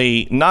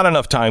family, not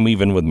enough time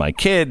even with my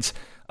kids,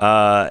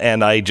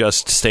 and I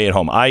just stay at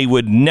home. I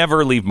would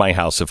never leave my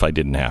house if I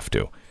didn't have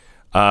to.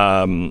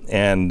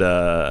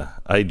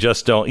 I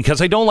just don't,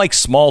 because I don't like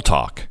small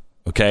talk.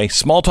 Okay,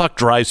 small talk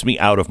drives me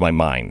out of my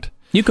mind.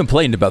 You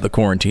complained about the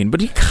quarantine,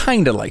 but you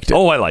kind of liked it.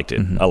 Oh, I liked it.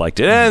 Mm-hmm. I liked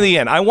it. And in the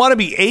end, I want to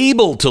be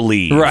able to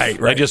leave. Right.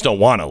 I just don't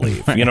want to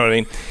leave. You know what I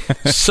mean?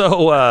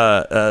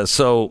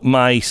 So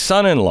my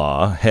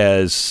son-in-law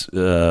has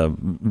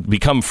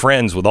become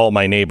friends with all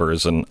my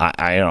neighbors, and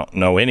I don't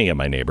know any of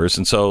my neighbors.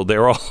 And so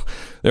they're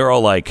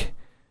all like,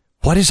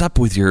 "What is up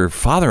with your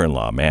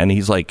father-in-law, man?"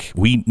 He's like,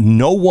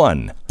 no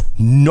one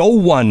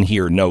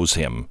here knows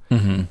him.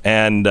 Mm-hmm.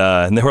 And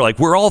they were like,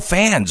 "We're all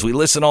fans. We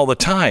listen all the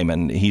time."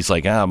 And he's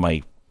like,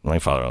 my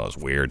father-in-law is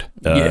weird.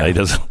 He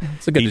just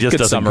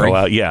doesn't go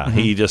out. Yeah, mm-hmm.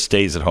 He just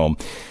stays at home.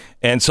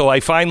 And so I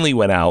finally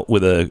went out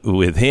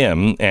with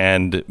him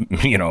and,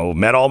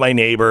 met all my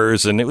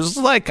neighbors. And it was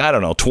like,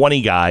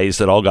 20 guys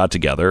that all got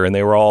together. And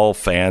they were all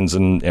fans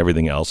and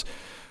everything else.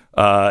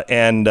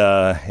 And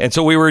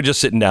so we were just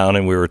sitting down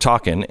and we were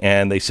talking.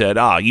 And they said,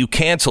 you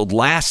canceled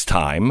last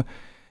time.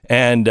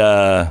 And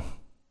I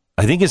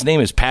think his name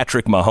is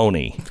Patrick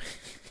Mahoney.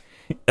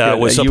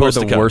 Was you were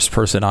supposed the worst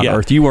person on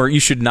earth. You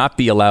should not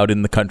be allowed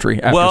in the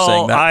country after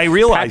saying that. I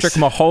realized Patrick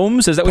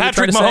Mahomes. Is that what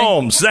Patrick you're trying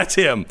Mahomes? To say? That's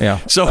him. Yeah.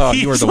 So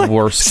you are the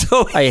worst.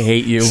 I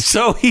hate you.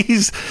 So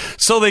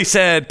they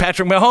said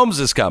Patrick Mahomes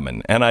is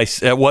coming, and I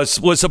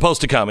was supposed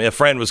to come. A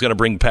friend was going to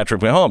bring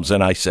Patrick Mahomes,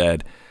 and I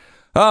said,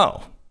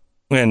 "Oh."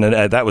 And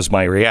that was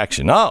my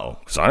reaction. Oh,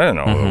 so I didn't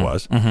know who it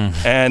was.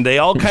 Mm-hmm. And they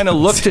all kind of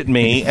looked at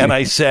me, and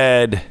I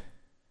said,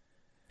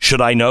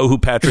 "Should I know who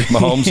Patrick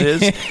Mahomes is?"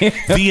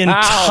 The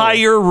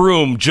entire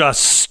room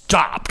just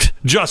stopped.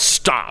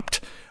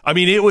 I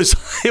mean, it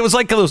was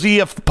like those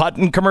E.F.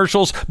 Putton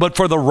commercials, but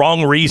for the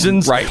wrong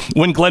reasons. Right.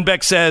 When Glenn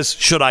Beck says,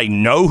 "Should I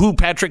know who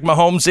Patrick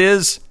Mahomes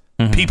is?"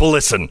 Mm-hmm. People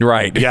listen.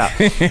 Right. Yeah.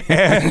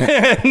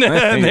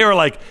 and they were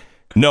like,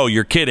 "No,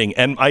 you're kidding."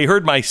 And I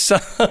heard my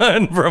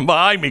son from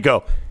behind me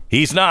go,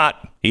 "He's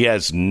not. He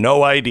has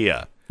no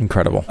idea."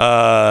 Incredible.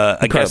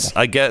 I guess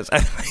I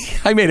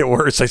made it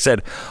worse. I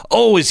said,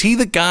 "Oh, is he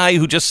the guy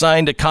who just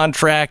signed a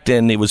contract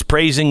and it was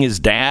praising his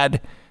dad?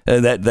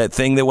 That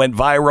thing that went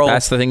viral."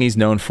 That's the thing he's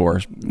known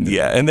for.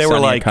 Yeah, and they were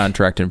like, a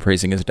contract and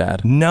praising his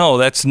dad. "No,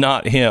 that's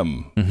not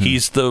him. Mm-hmm.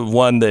 He's the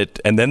one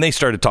that." And then they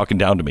started talking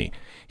down to me.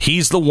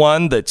 He's the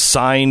one that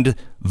signed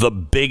the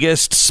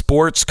biggest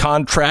sports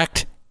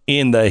contract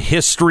in the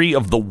history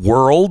of the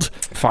world.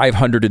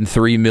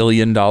 $503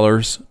 million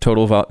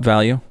total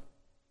value.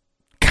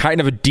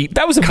 Kind of a deep.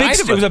 That was a big.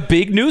 It was a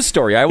big news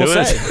story. I will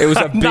say it was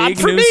a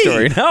big news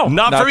story. No,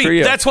 not for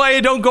me. That's why I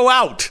don't go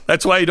out.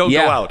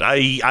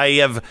 I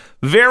have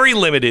very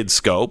limited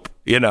scope.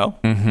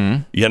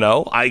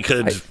 I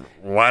could.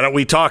 Why don't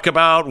we talk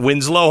about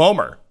Winslow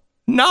Homer?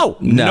 No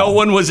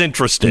one was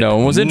interested. No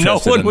one was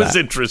interested. No one was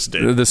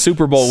interested. The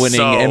Super Bowl winning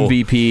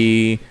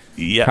MVP.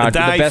 Yeah, the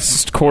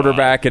best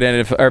quarterback at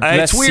NFL, or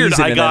best weird.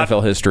 season I in got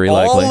NFL history.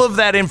 All of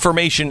that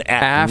information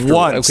after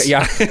once. Okay,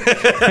 yeah.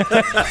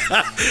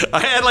 I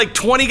had like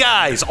 20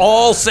 guys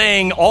all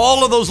saying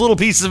all of those little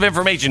pieces of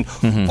information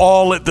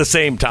all at the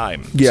same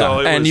time. Yeah,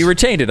 so and you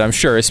retained it, I'm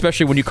sure,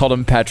 especially when you called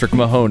him Patrick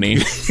Mahoney.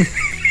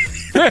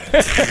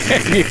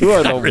 You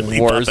are the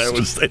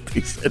worst.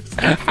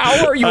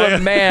 How are you a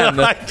man?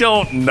 I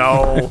don't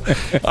know.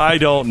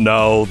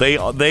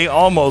 They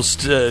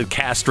almost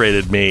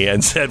castrated me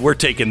and said, we're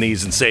taking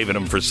these and saving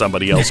them for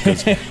somebody else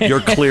because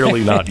you're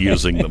clearly not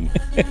using them.